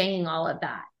woman saying all of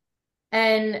that.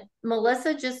 And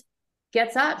Melissa just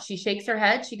gets up. She shakes her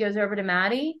head. She goes over to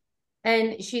Maddie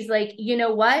and she's like, you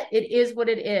know what? It is what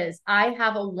it is. I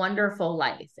have a wonderful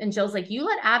life. And Jill's like, you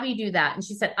let Abby do that. And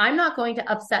she said, I'm not going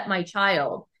to upset my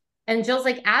child. And Jill's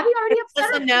like, Abby already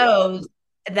upset her. Knows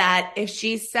that if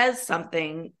she says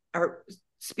something or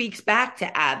speaks back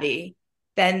to Abby,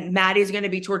 then Maddie's going to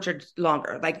be tortured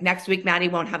longer. Like next week, Maddie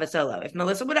won't have a solo. If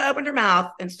Melissa would have opened her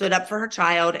mouth and stood up for her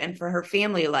child and for her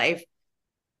family life,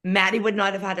 Maddie would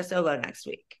not have had a solo next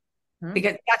week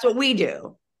because that's what we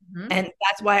do. And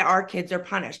that's why our kids are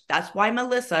punished. That's why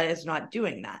Melissa is not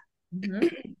doing that.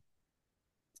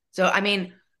 So, I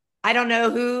mean, I don't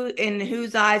know in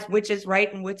whose eyes, which is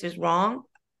right and which is wrong.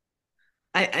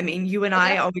 I mean, you and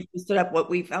I always stood up what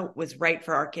we felt was right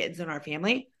for our kids and our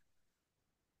family.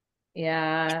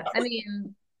 Yeah. I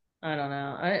mean, I don't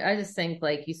know. I just think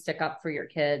like you stick up for your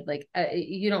kid. Like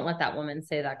you don't let that woman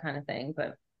say that kind of thing,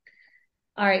 but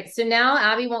All right. So now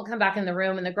Abby won't come back in the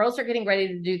room and the girls are getting ready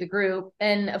to do the group.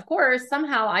 And of course,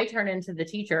 somehow I turn into the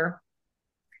teacher.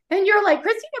 And you're like,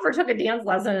 Christy never took a dance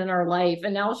lesson in her life.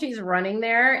 And now she's running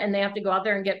there and they have to go out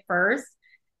there and get first.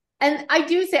 And I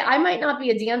do say I might not be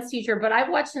a dance teacher, but I've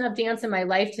watched enough dance in my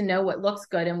life to know what looks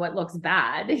good and what looks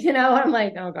bad. I'm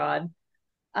like, oh God.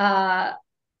 And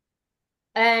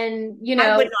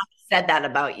I would not have said that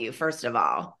about you, first of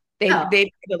all. They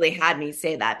probably had me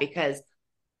say that because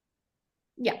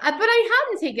yeah, but I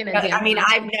hadn't taken a dance. I mean,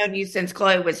 I've known you since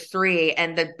Chloe was 3,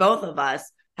 and that both of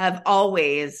us have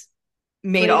always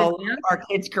made all our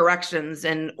kids' corrections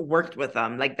and worked with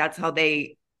them. Like that's how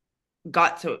they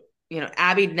got to,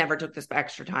 Abby never took this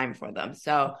extra time for them.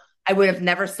 So I would have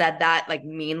never said that like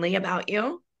meanly about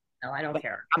you. No, I don't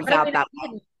care. Comes out that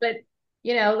way. But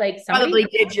like somebody probably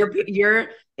did your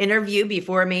interview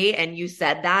before me and you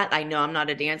said that. I know I'm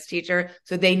not a dance teacher.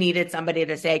 So they needed somebody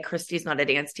to say Christy's not a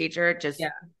dance teacher. Just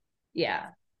yeah.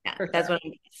 That's what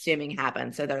I'm assuming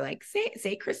happened. So they're like,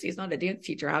 say Christy's not a dance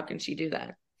teacher. How can she do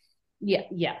that? Yeah,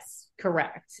 yes,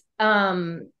 correct.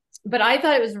 But I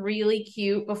thought it was really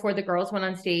cute before the girls went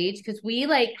on stage because we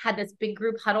like had this big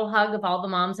group huddle hug of all the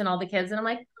moms and all the kids. And I'm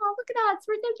like, oh, look at us.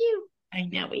 We're so cute. I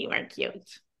know we were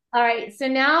cute. All right. So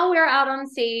now we're out on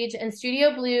stage and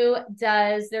Studio Blue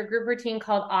does their group routine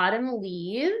called Autumn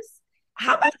Leaves.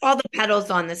 How about all the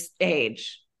pedals on the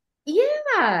stage?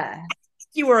 Yeah.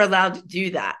 You were allowed to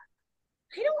do that.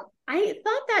 I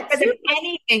thought that because if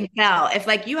anything fell, if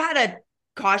like you had a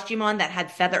costume on that had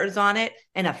feathers on it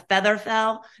and a feather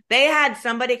fell, they had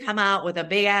somebody come out with a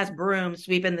big ass broom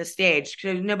sweeping the stage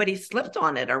so nobody slipped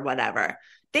on it or whatever.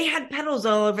 They had pedals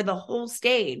all over the whole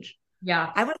stage.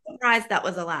 Yeah. I was surprised that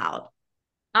was allowed.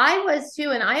 I was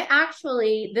too. And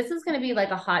this is going to be like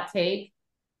a hot take.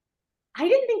 I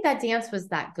didn't think that dance was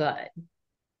that good.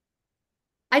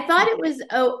 I thought it was,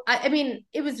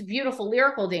 it was a beautiful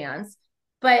lyrical dance,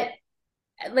 but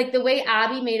like the way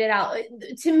Abby made it out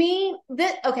to me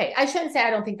I shouldn't say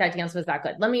I don't think that dance was that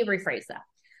good. Let me rephrase that.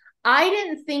 I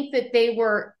didn't think that they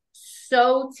were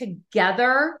so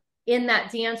together in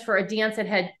that dance for a dance that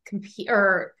had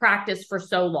practiced for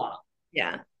so long.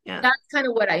 Yeah. That's kind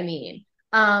of what I mean.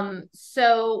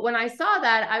 So when I saw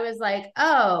that, I was like,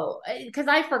 oh, because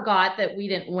I forgot that we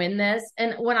didn't win this.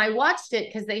 And when I watched it,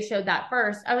 because they showed that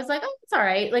first, I was like, oh, it's all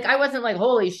right. Like, I wasn't like,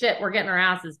 holy shit, we're getting our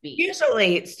asses beat.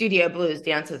 Usually Studio Blues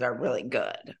dances are really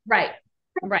good. Right.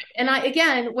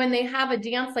 And when they have a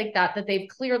dance like that they've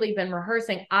clearly been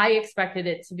rehearsing, I expected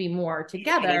it to be more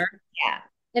together. Yeah.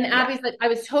 And Abby's like, I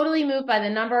was totally moved by the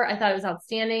number. I thought it was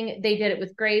outstanding. They did it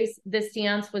with grace. This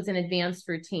dance was an advanced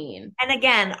routine. And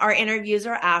again, our interviews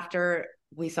are after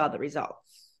we saw the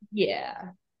results. Yeah.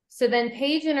 So then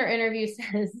Paige in her interview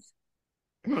says,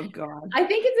 oh God, I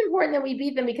think it's important that we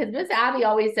beat them because Miss Abby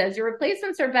always says your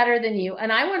replacements are better than you.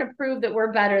 And I want to prove that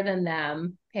we're better than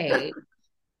them, Paige.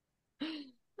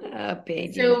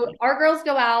 So our girls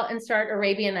go out and start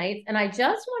Arabian Nights. And I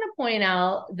just want to point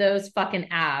out those fucking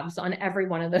abs on every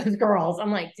one of those girls. I'm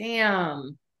like,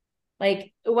 damn.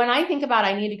 Like when I think about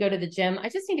I need to go to the gym, I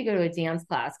just need to go to a dance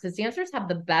class because dancers have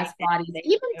the best bodies.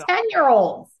 Even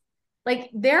 10-year-olds,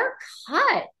 like they're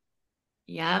cut.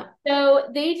 Yeah. So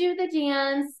they do the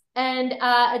dance. And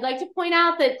I'd like to point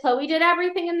out that Chloe did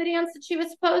everything in the dance that she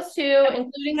was supposed to,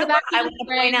 including the back. I want to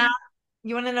point out.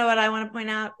 You want to know what I want to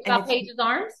point out? About Paige's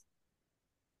arms?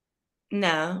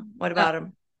 No. What about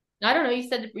him? I don't know. You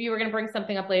said you were going to bring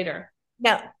something up later.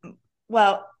 No.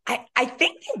 Well, I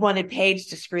think they wanted Paige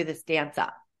to screw this dance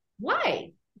up.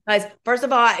 Why? Because first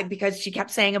of all, because she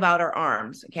kept saying about her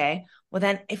arms. Okay. Well,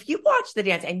 then if you watch the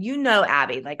dance and you know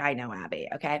Abby, like I know Abby.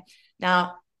 Okay.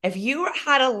 Now, if you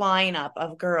had a lineup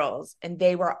of girls and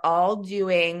they were all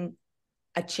doing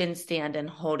a chin stand and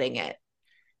holding it,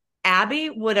 Abby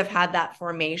would have had that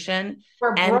formation.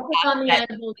 And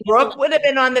Brooke would have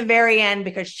been on the very end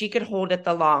because she could hold it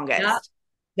the longest. Yep.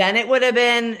 Then it would have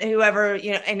been whoever,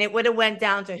 and it would have went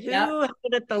down to who held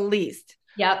it the least.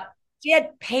 Yep. She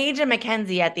had Paige and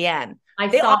Mackenzie at the end.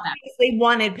 They saw obviously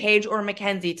wanted Paige or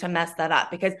Mackenzie to mess that up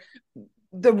because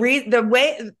the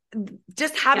way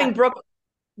just having Brooke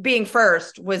being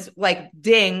first was like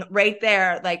ding right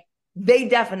there. Like they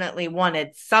definitely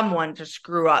wanted someone to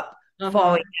screw up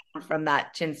falling down from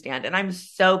that chin stand. And I'm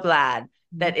so glad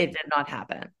that it did not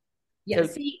happen.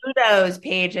 Yes. So kudos,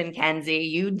 Paige and Kenzie,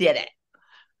 you did it.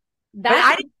 But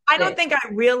I don't think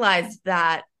I realized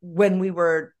that when we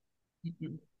were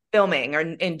filming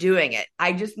and doing it.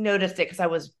 I just noticed it because I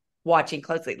was watching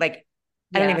closely. Like,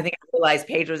 I don't even think I realized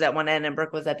Paige was at one end and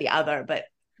Brooke was at the other, but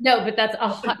no, but that's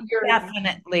you're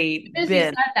definitely been. You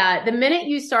said that the minute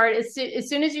you started, as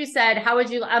soon as you said, how would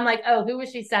you, I'm like, oh, who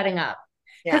was she setting up?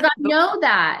 Because I know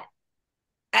that.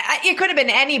 It could have been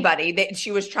anybody that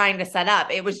she was trying to set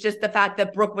up. It was just the fact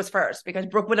that Brooke was first, because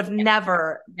Brooke would have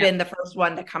never been the first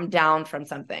one to come down from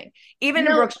something. Even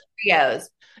in Brooke's trios,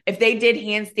 if they did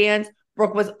handstands,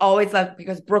 Brooke was always left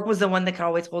because Brooke was the one that could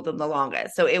always hold them the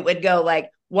longest. So it would go like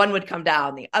one would come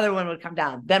down, the other one would come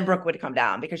down, then Brooke would come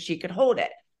down because she could hold it.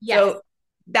 Yes. So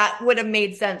that would have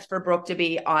made sense for Brooke to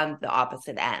be on the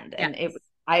opposite end. Yes.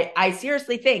 And I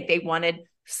seriously think they wanted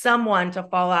someone to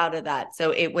fall out of that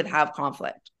so it would have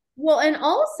conflict. Well, and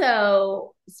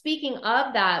also speaking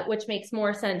of that, which makes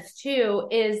more sense too,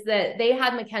 is that they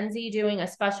had Mackenzie doing a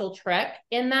special trick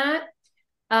in that.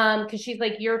 Because she's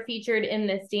like, you're featured in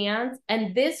this dance.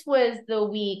 And this was the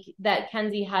week that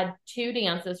Kenzie had 2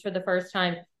 dances for the first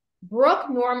time. Brooke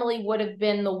normally would have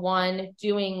been the one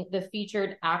doing the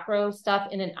featured acro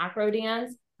stuff in an acro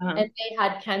dance. And they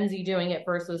had Kenzie doing it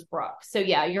versus Brooke. So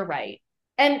yeah, you're right.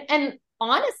 And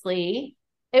honestly,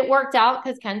 it worked out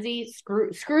because Kenzie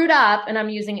screwed up, and I'm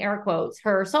using air quotes,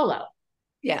 her solo.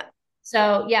 Yeah.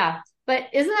 So yeah. But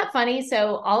isn't that funny?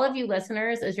 So all of you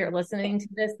listeners, as you're listening to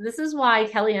this is why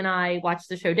Kelly and I watch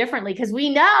the show differently, because we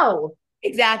know.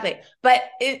 Exactly. But,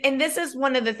 and this is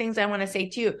one of the things I want to say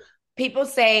too. People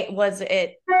say, was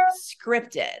it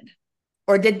scripted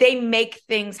or did they make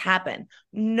things happen?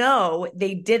 No,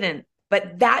 they didn't.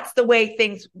 But that's the way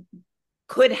things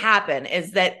could happen,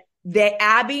 is that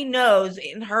Abby knows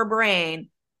in her brain,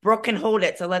 Brooke can hold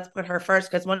it, so let's put her first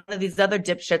because one of these other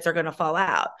dipshits are going to fall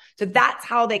out. So that's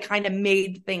how they kind of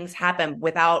made things happen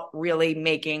without really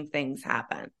making things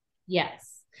happen.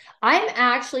 Yes. I'm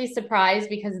actually surprised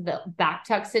because of the back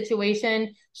tuck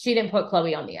situation, she didn't put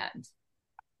Chloe on the end.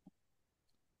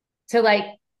 To like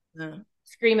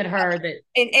scream at her that.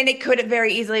 And it could have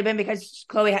very easily been because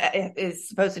Chloe is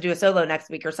supposed to do a solo next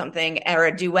week or something, or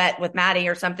a duet with Maddie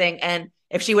or something. And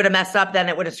if she would have messed up, then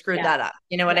it would have screwed that up.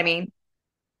 You know what I mean?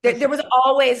 There was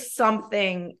always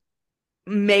something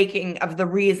making of the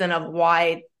reason of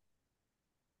why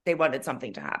they wanted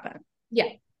something to happen. Yeah.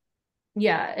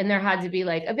 Yeah. And there had to be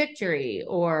like a victory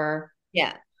or.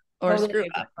 Yeah. Or totally a screw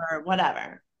up or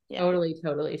whatever. Yeah. Totally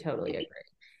agree.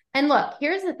 And look,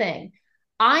 here's the thing.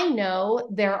 I know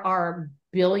there are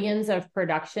billions of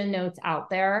production notes out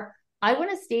there. I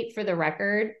want to state for the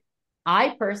record,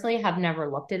 I personally have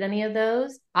never looked at any of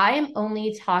those. I am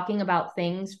only talking about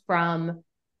things from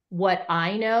what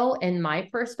I know and my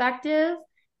perspective.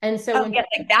 And so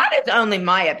that is only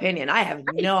my opinion. I have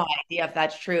no idea if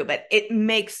that's true, but it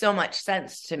makes so much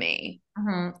sense to me.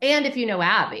 Mm-hmm. And if you know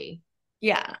Abby.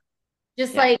 Yeah.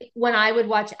 Just like when I would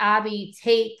watch Abby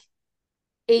take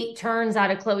 8 turns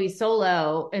out of Chloe's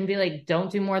solo and be like, don't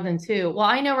do more than 2. Well,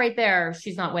 I know right there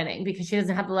she's not winning because she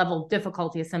doesn't have the level of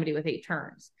difficulty as somebody with 8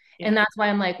 turns. Yeah. And that's why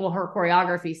I'm like, well, her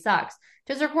choreography sucks.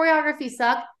 Does her choreography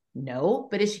suck? No.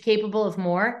 But is she capable of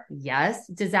more? Yes.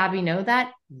 Does Abby know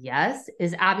that? Yes.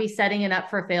 Is Abby setting it up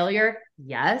for failure?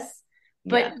 Yes.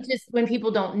 But just when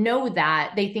people don't know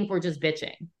that, they think we're just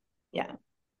bitching. Yeah.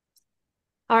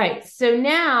 All right. So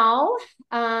now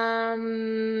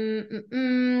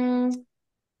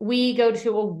we go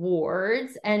to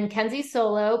awards, and Kenzie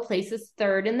Solo places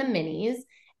 3rd in the minis.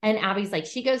 And Abby's like,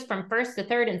 she goes from 1st to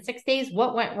 3rd in 6 days.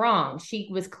 What went wrong? She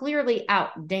was clearly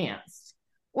outdanced.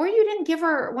 Or you didn't give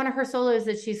her one of her solos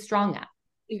that she's strong at.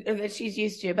 That she's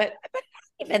used to. But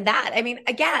even that, I mean,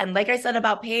 again, like I said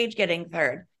about Paige getting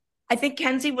 3rd, I think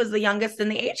Kenzie was the youngest in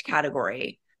the age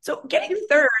category. So getting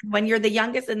 3rd when you're the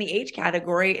youngest in the age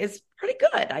category is pretty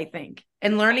good, I think.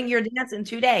 And learning your dance in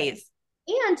 2 days.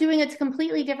 And doing a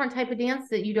completely different type of dance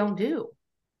that you don't do.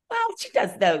 Well, she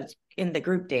does those in the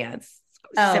group dance,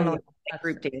 similar to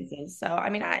group dances. So, I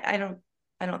mean, I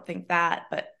don't think that,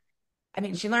 but I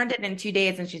mean, she learned it in 2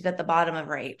 days and she's at the bottom of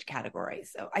her age category.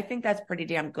 So I think that's pretty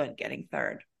damn good getting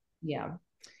 3rd. Yeah.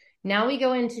 Now we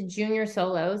go into junior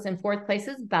solos, and 4th place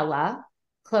is Bella.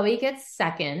 Chloe gets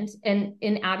 2nd. And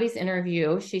in Abby's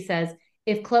interview, she says,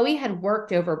 if Chloe had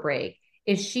worked over break,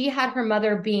 if she had her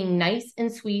mother being nice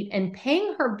and sweet and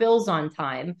paying her bills on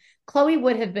time, Chloe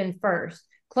would have been 1st.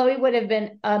 Chloe would have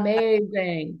been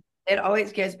amazing. It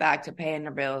always goes back to paying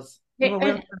her bills. People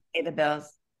will pay the bills.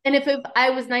 And if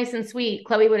I was nice and sweet,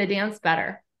 Chloe would have danced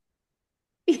better.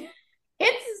 She's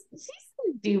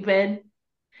stupid.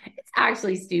 It's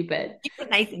actually stupid. You were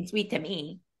nice and sweet to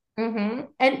me. Mm-hmm.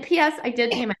 And P.S. I did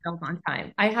pay my bills on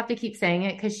time. I have to keep saying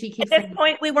it because she keeps At this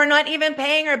point, we were not even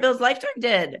paying our bills. Lifetime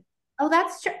did. Oh,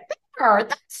 that's true.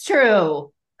 That's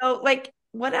true. So, like,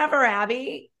 whatever,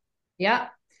 Abby. Yeah.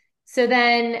 So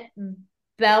then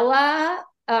Kaylee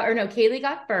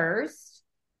got 1st.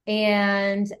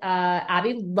 And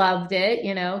Abby loved it,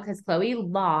 because Chloe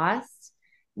lost.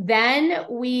 Then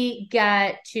we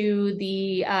get to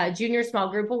the junior small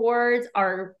group awards.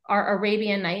 Our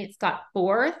Arabian Nights got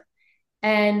fourth,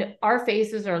 and our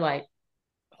faces are like,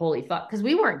 holy fuck, because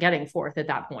we weren't getting fourth at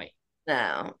that point.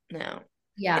 No.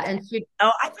 Yeah, and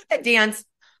I thought the dance,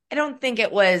 I don't think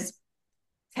it was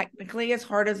technically as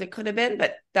hard as it could have been,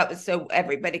 but that was so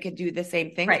everybody could do the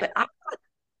same things. Right. But I thought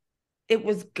it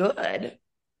was good.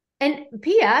 And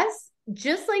P.S.,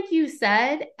 just like you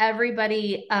said,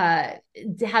 everybody had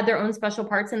their own special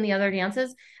parts in the other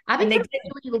dances. Abby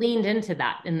really leaned into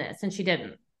that in this, and she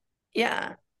didn't.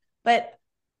 Yeah. But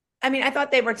I mean, I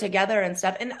thought they were together and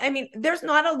stuff. And I mean, there's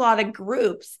not a lot of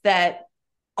groups that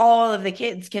all of the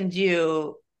kids can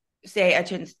do, say, a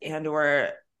chin stand or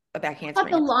a back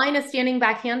handspring. The line of standing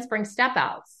back handspring step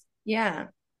outs. Yeah.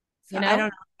 So I don't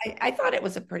know. I thought it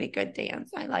was a pretty good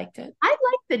dance. I liked it. I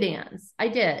liked the dance. I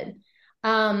did.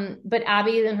 But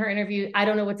Abby, in her interview, I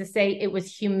don't know what to say. It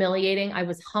was humiliating. I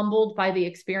was humbled by the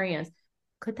experience.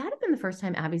 Could that have been the first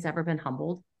time Abby's ever been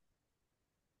humbled?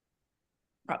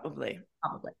 Probably.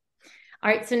 All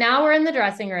right. So now we're in the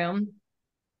dressing room.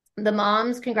 The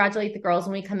moms congratulate the girls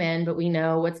when we come in, but we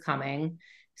know what's coming.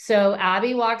 So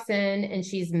Abby walks in and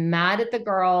she's mad at the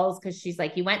girls because she's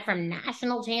like, you went from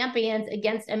national champions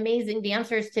against amazing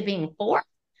dancers to being fourth.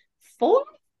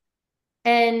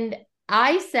 And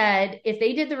I said, if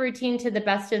they did the routine to the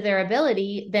best of their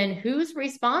ability, then who's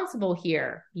responsible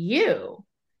here? You.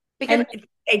 Because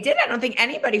they did. I don't think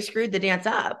anybody screwed the dance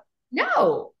up.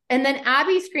 No. And then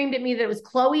Abby screamed at me that it was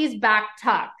Chloe's back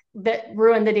tuck that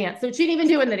ruined the dance. So she didn't even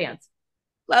do in the dance.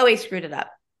 Chloe screwed it up.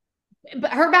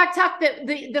 But her back tuck,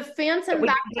 the phantom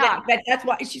back tuck. That's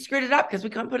why she screwed it up, because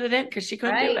we couldn't put it in because she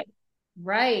couldn't do it.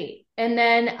 Right. And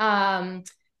then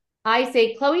I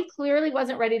say, Chloe clearly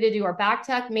wasn't ready to do her back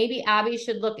tuck. Maybe Abby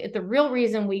should look at the real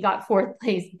reason we got fourth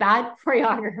place, bad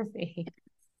choreography.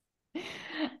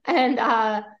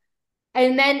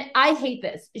 And then I hate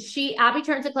this. Abby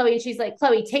turns to Chloe and she's like,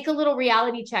 Chloe, take a little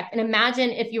reality check and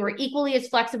imagine if you were equally as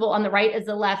flexible on the right as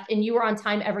the left and you were on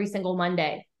time every single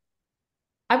Monday.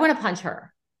 I want to punch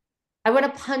her. I want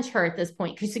to punch her at this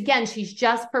point because, again, she's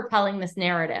just propelling this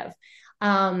narrative.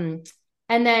 And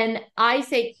then I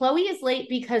say, Chloe is late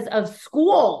because of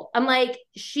school. I'm like,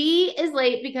 she is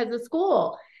late because of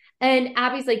school. And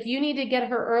Abby's like, you need to get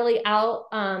her early out,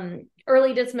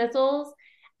 early dismissals.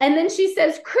 And then she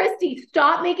says, Christy,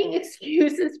 stop making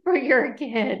excuses for your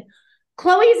kid.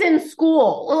 Chloe's in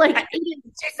school. Like,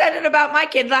 she said it about my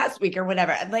kid last week or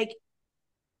whatever. Like,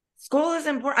 school is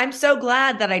important. I'm so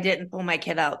glad that I didn't pull my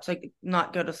kid out to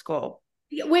not go to school.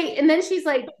 Wait, and then she's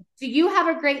like, do you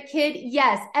have a great kid?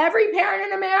 Yes, every parent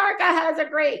in America has a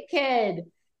great kid.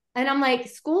 And I'm like,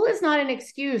 school is not an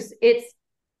excuse. It's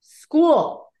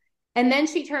school. And then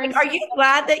she turns. Are you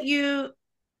glad that you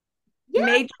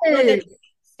made sure that you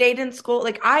stayed in school?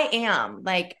 Like, I am.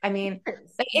 Like, I mean,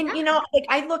 and you know, like,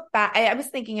 I look back, I was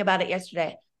thinking about it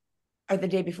yesterday or the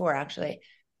day before, actually.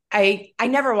 I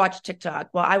never watched TikTok.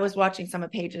 Well, I was watching some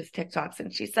of Paige's TikToks,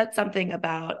 and she said something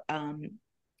about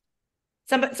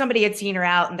somebody had seen her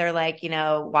out, and they're like, you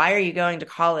know, why are you going to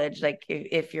college? Like,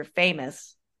 if you're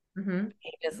famous. Mm-hmm.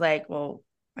 Paige is like, well,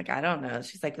 like, I don't know.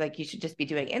 She's like you should just be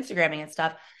doing Instagramming and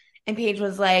stuff. And Paige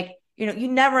was like, you know, you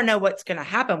never know what's going to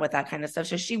happen with that kind of stuff.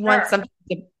 So she wants something,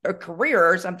 a career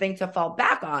or something to fall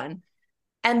back on.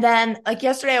 And then, like,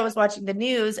 yesterday I was watching the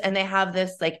news, and they have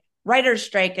this like writer's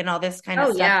strike and all this kind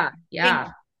of stuff. Yeah.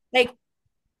 Like,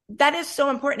 that is so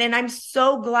important. And I'm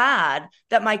so glad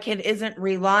that my kid isn't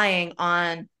relying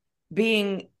on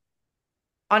being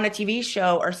on a TV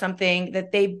show or something,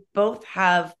 that they both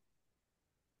have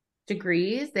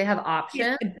degrees. They have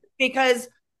options. Because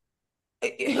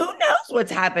who knows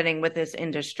what's happening with this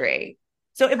industry.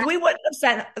 So if we wouldn't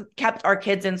have kept our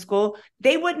kids in school,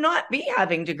 they would not be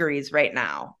having degrees right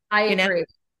now. I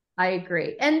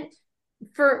agree. And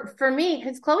for me,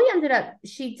 because Chloe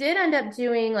she did end up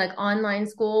doing like online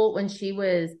school when she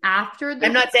was after the.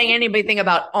 I'm not saying anything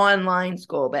about online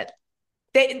school, but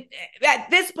at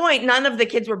this point, none of the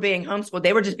kids were being homeschooled.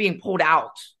 They were just being pulled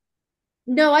out.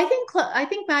 No, I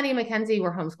think Maddie and Mackenzie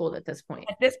were homeschooled at this point.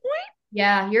 At this point?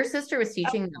 Yeah, your sister was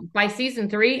teaching them. By season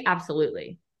 3,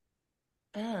 absolutely.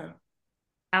 Oh.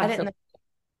 Absolutely.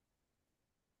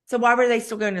 So why were they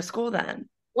still going to school then?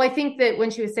 Well, I think that when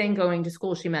she was saying going to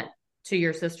school, she meant to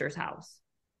your sister's house.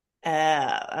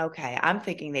 Okay. I'm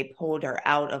thinking they pulled her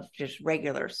out of just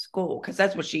regular school, because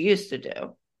that's what she used to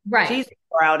do. Right. She used to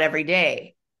go out every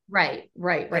day. Right.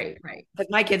 Because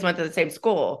my kids went to the same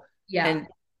school. Yeah. And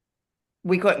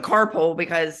we couldn't carpool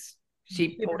because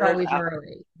she pulled her out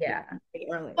early. Yeah.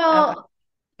 early. Well,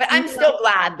 but I'm still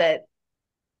glad that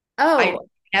I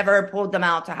never pulled them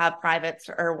out to have privates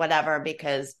or whatever,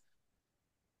 because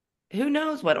who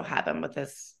knows what'll happen with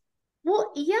this.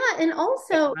 Well, yeah. And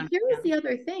also, here's the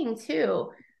other thing,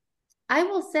 too. I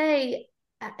will say,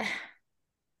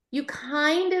 you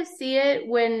kind of see it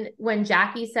when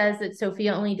Jackie says that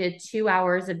Sophia only did 2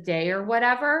 hours a day or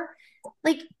whatever.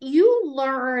 Like, you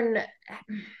learn,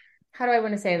 how do I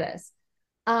want to say this?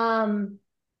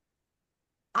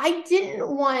 I didn't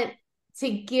want to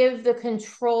give the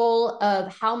control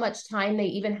of how much time they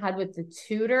even had with the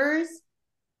tutors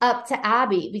up to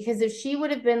Abby, because if she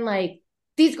would have been like,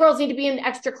 these girls need to be in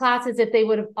extra classes, if they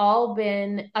would have all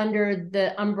been under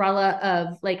the umbrella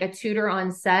of like a tutor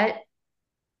on set,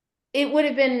 it would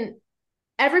have been,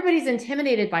 everybody's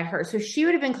intimidated by her. So she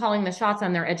would have been calling the shots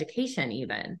on their education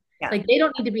even. Yeah. Like, they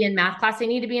don't need to be in math class, they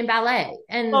need to be in ballet.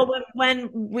 And well, when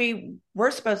we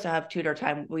were supposed to have tutor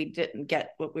time, we didn't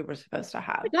get what we were supposed to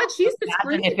have. God, she used to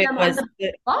scream if it was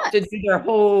to do their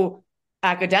whole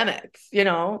academics, you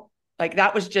know, like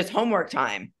that was just homework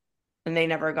time and they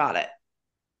never got it.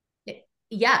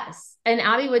 Yes. And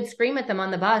Abby would scream at them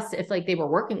on the bus if like they were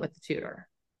working with the tutor.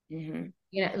 Mm-hmm.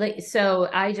 You know, like, so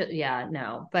I just, yeah,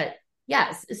 no, but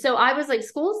yes. So I was like,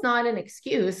 school's not an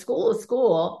excuse. School is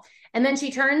school. And then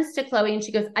she turns to Chloe and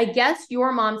she goes, I guess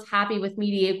your mom's happy with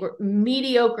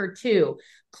mediocre too.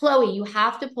 Chloe, you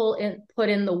have to put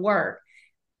in the work.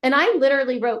 And I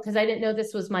literally wrote, because I didn't know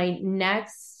this was my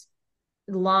next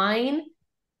line.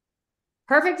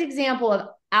 Perfect example of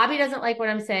Abby doesn't like what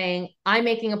I'm saying. I'm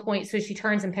making a point. So she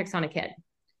turns and picks on a kid.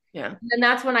 Yeah. And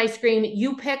that's when I scream,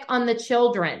 you pick on the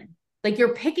children. Like,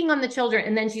 you're picking on the children.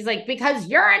 And then she's like, because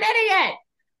you're an idiot.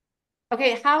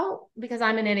 Okay, how, because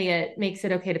I'm an idiot, makes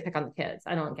it okay to pick on the kids?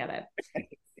 I don't get it.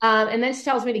 And then she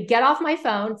tells me to get off my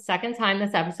phone, second time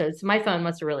this episode. So my phone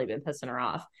must have really been pissing her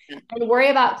off. And worry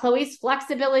about Chloe's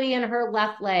flexibility in her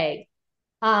left leg.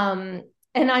 And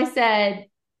I said,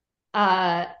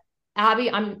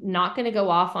 Abby, I'm not going to go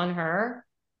off on her.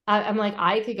 I'm like,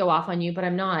 I could go off on you, but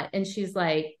I'm not. And she's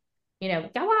like, you know,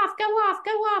 go off, go off,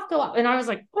 go off, go off. And I was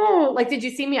like, oh, like, did you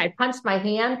see me? I punched my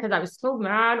hand because I was so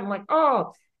mad. I'm like,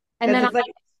 oh. And then like,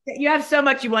 you have so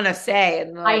much you want to say.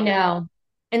 And I know.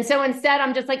 And so instead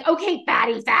I'm just like, okay,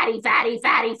 fatty, fatty, fatty,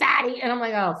 fatty, fatty. And I'm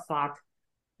like, oh, fuck.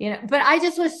 You know, but I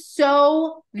just was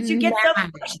so But you get so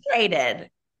frustrated.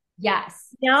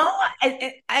 Yes. No,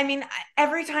 I mean,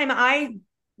 every time I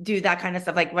do that kind of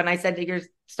stuff, like when I said to you,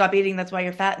 stop eating, that's why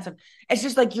you're fat and stuff, it's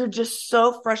just like, you're just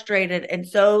so frustrated and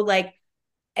so like,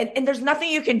 and there's nothing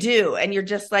you can do. And you're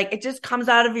just like, it just comes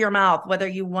out of your mouth, whether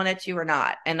you want it to or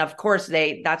not. And of course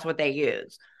that's what they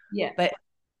use. Yeah. But,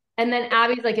 and then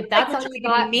Abby's like, if that's all you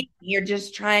got, you're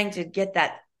just trying to get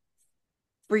that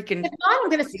freaking, if not, I'm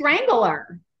going to strangle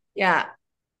her. Yeah.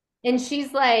 And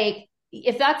she's like,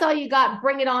 if that's all you got,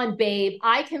 bring it on, babe.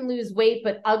 I can lose weight,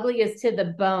 but ugly is to the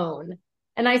bone.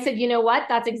 And I said, you know what?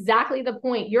 That's exactly the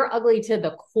point. You're ugly to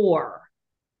the core.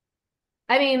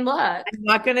 I mean, look. I'm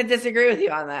not going to disagree with you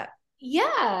on that.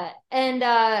 Yeah. And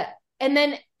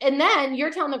then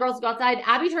you're telling the girls to go outside.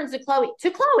 Abby turns to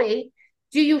Chloe.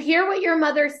 Do you hear what your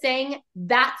mother's saying?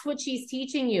 That's what she's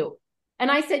teaching you.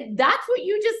 And I said, that's what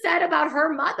you just said about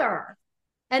her mother.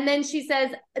 And then she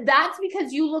says, that's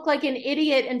because you look like an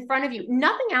idiot in front of you.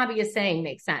 Nothing Abby is saying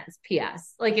makes sense,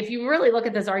 P.S. Like, if you really look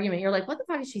at this argument, you're like, what the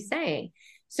fuck is she saying?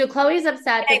 So Chloe's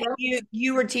upset.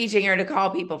 You were teaching her to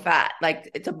call people fat,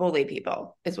 like to bully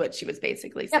people, is what she was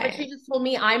basically saying. Yeah, but she just told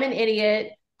me I'm an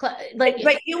idiot. Like,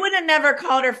 but you would have never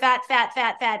called her fat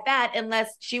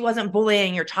unless she wasn't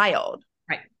bullying your child.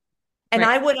 Right. And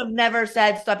I would have never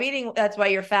said, stop eating, that's why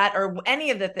you're fat, or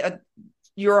any of the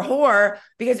you're a whore,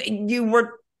 because you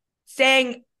were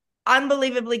saying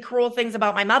unbelievably cruel things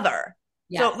about my mother.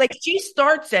 Yes. So like, she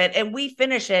starts it and we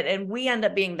finish it and we end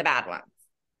up being the bad ones.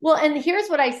 Well, and here's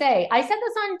what I say. I said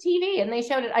this on TV and they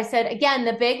showed it. I said, again,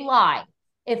 the big lie.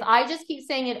 If I just keep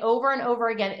saying it over and over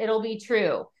again, it'll be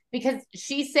true. Because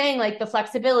she's saying like the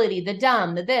flexibility, the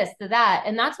dumb, the this, the that.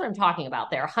 And that's what I'm talking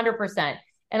about there, 100%.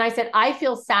 And I said, I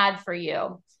feel sad for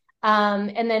you.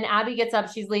 And then Abby gets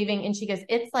up, she's leaving, and she goes,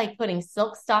 it's like putting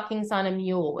silk stockings on a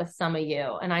mule with some of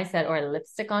you. And I said, or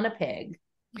lipstick on a pig.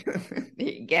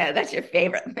 Yeah, that's your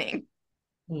favorite thing.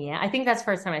 Yeah, I think that's the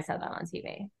first time I said that on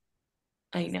TV.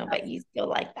 I know, but you still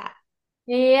like that.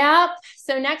 Yep.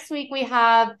 So next week we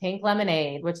have Pink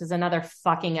Lemonade, which is another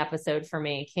fucking episode for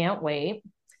me. Can't wait.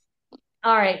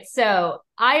 All right. So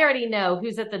I already know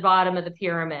who's at the bottom of the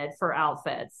pyramid for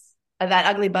outfits. That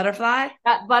ugly butterfly?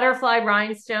 That butterfly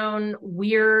rhinestone,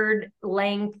 weird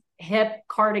length, hip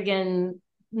cardigan,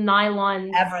 nylon.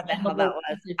 Whatever the hell that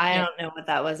was. I don't know what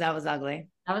that was. That was ugly.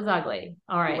 That was ugly.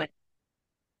 All right.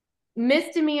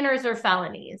 Misdemeanors or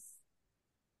felonies?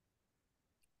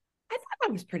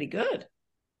 That was pretty good.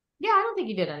 Yeah, I don't think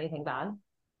you did anything bad.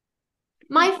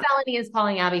 My felony is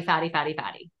calling Abby fatty, fatty,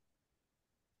 fatty.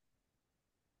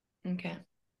 Okay.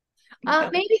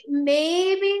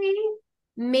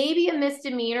 Maybe a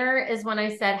misdemeanor is when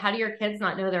I said, how do your kids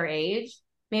not know their age?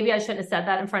 Maybe I shouldn't have said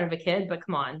that in front of a kid, but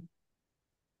come on.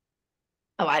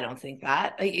 Oh, I don't think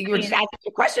that. You were just asking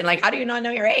a question, like, how do you not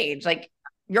know your age? Like,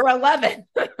 you're 11.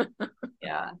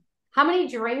 Yeah. How many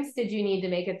drinks did you need to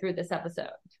make it through this episode?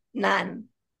 None.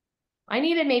 I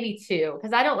needed maybe 2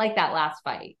 because I don't like that last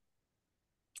fight.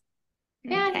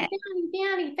 Okay.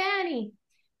 Fanny.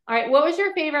 All right. What was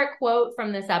your favorite quote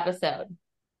from this episode?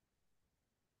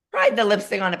 Tried the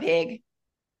lipstick on a pig.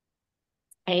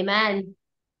 Amen.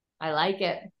 I like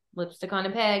it. Lipstick on a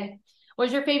pig. What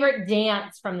was your favorite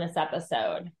dance from this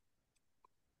episode?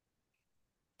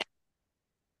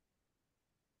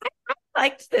 I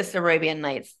liked this Arabian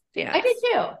Nights dance.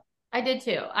 I did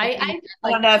too. I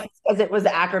don't know if it's because it was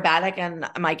acrobatic and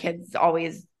my kids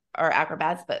always are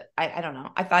acrobats, but I don't know.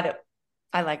 I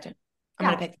liked it. I'm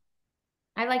going to pick.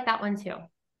 I like that one too. All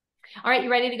right.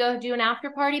 You ready to go do an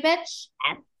after party, bitch?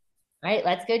 Yeah. All right.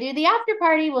 Let's go do the after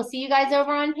party. We'll see you guys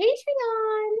over on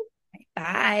Patreon.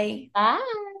 Bye. Bye.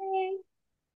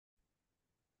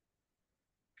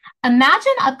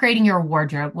 Imagine upgrading your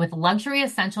wardrobe with luxury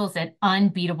essentials at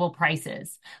unbeatable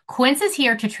prices. Quince is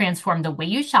here to transform the way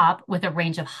you shop with a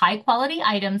range of high-quality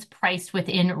items priced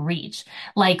within reach,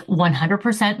 like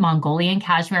 100% Mongolian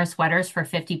cashmere sweaters for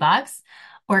 $50,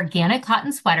 organic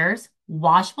cotton sweaters,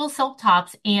 washable silk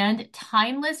tops, and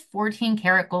timeless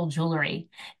 14-karat gold jewelry.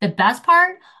 The best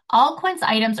part? All Quince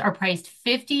items are priced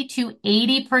 50 to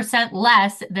 80%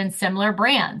 less than similar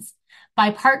brands.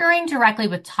 By partnering directly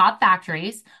with top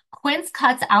factories, Quince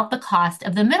cuts out the cost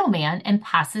of the middleman and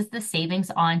passes the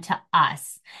savings on to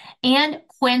us. And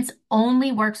Quince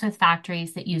only works with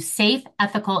factories that use safe,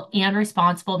 ethical, and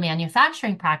responsible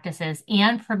manufacturing practices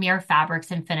and premier fabrics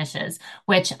and finishes,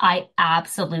 which I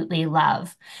absolutely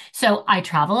love. So I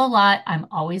travel a lot. I'm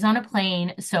always on a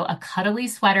plane. So a cuddly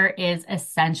sweater is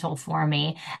essential for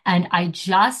me. And I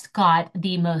just got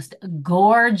the most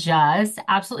gorgeous,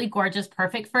 absolutely gorgeous,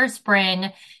 perfect for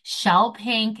spring, shell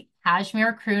pink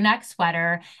cashmere crew neck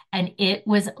sweater, and it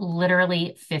was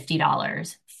literally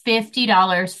 $50.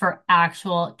 $50 for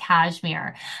actual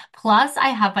cashmere. Plus, I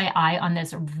have my eye on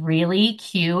this really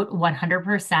cute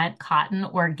 100% cotton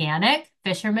organic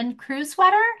fisherman crew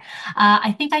sweater.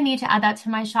 I think I need to add that to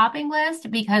my shopping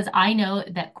list because I know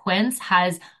that Quince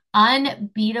has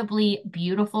unbeatably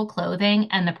beautiful clothing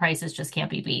and the prices just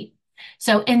can't be beat.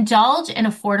 So indulge in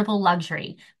affordable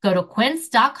luxury. Go to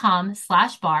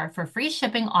quince.com/bar for free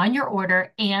shipping on your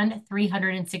order and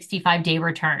 365-day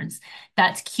returns.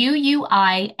 That's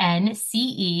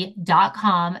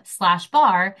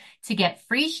QUINCE.com/bar to get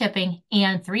free shipping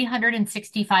and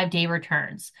 365-day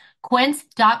returns.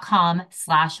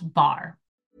 Quince.com/bar.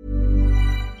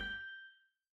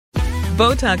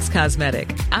 Botox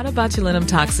Cosmetic, out of botulinum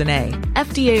toxin A,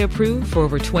 FDA approved for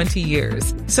over 20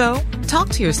 years. So, talk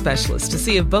to your specialist to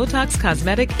see if Botox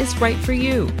Cosmetic is right for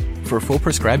you. For full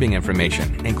prescribing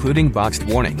information, including boxed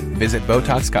warning, visit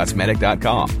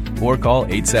BotoxCosmetic.com or call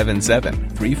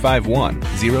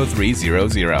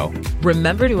 877-351-0300.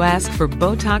 Remember to ask for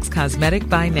Botox Cosmetic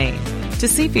by name. To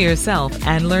see for yourself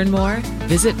and learn more,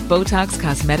 visit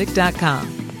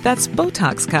BotoxCosmetic.com. That's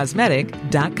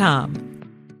BotoxCosmetic.com.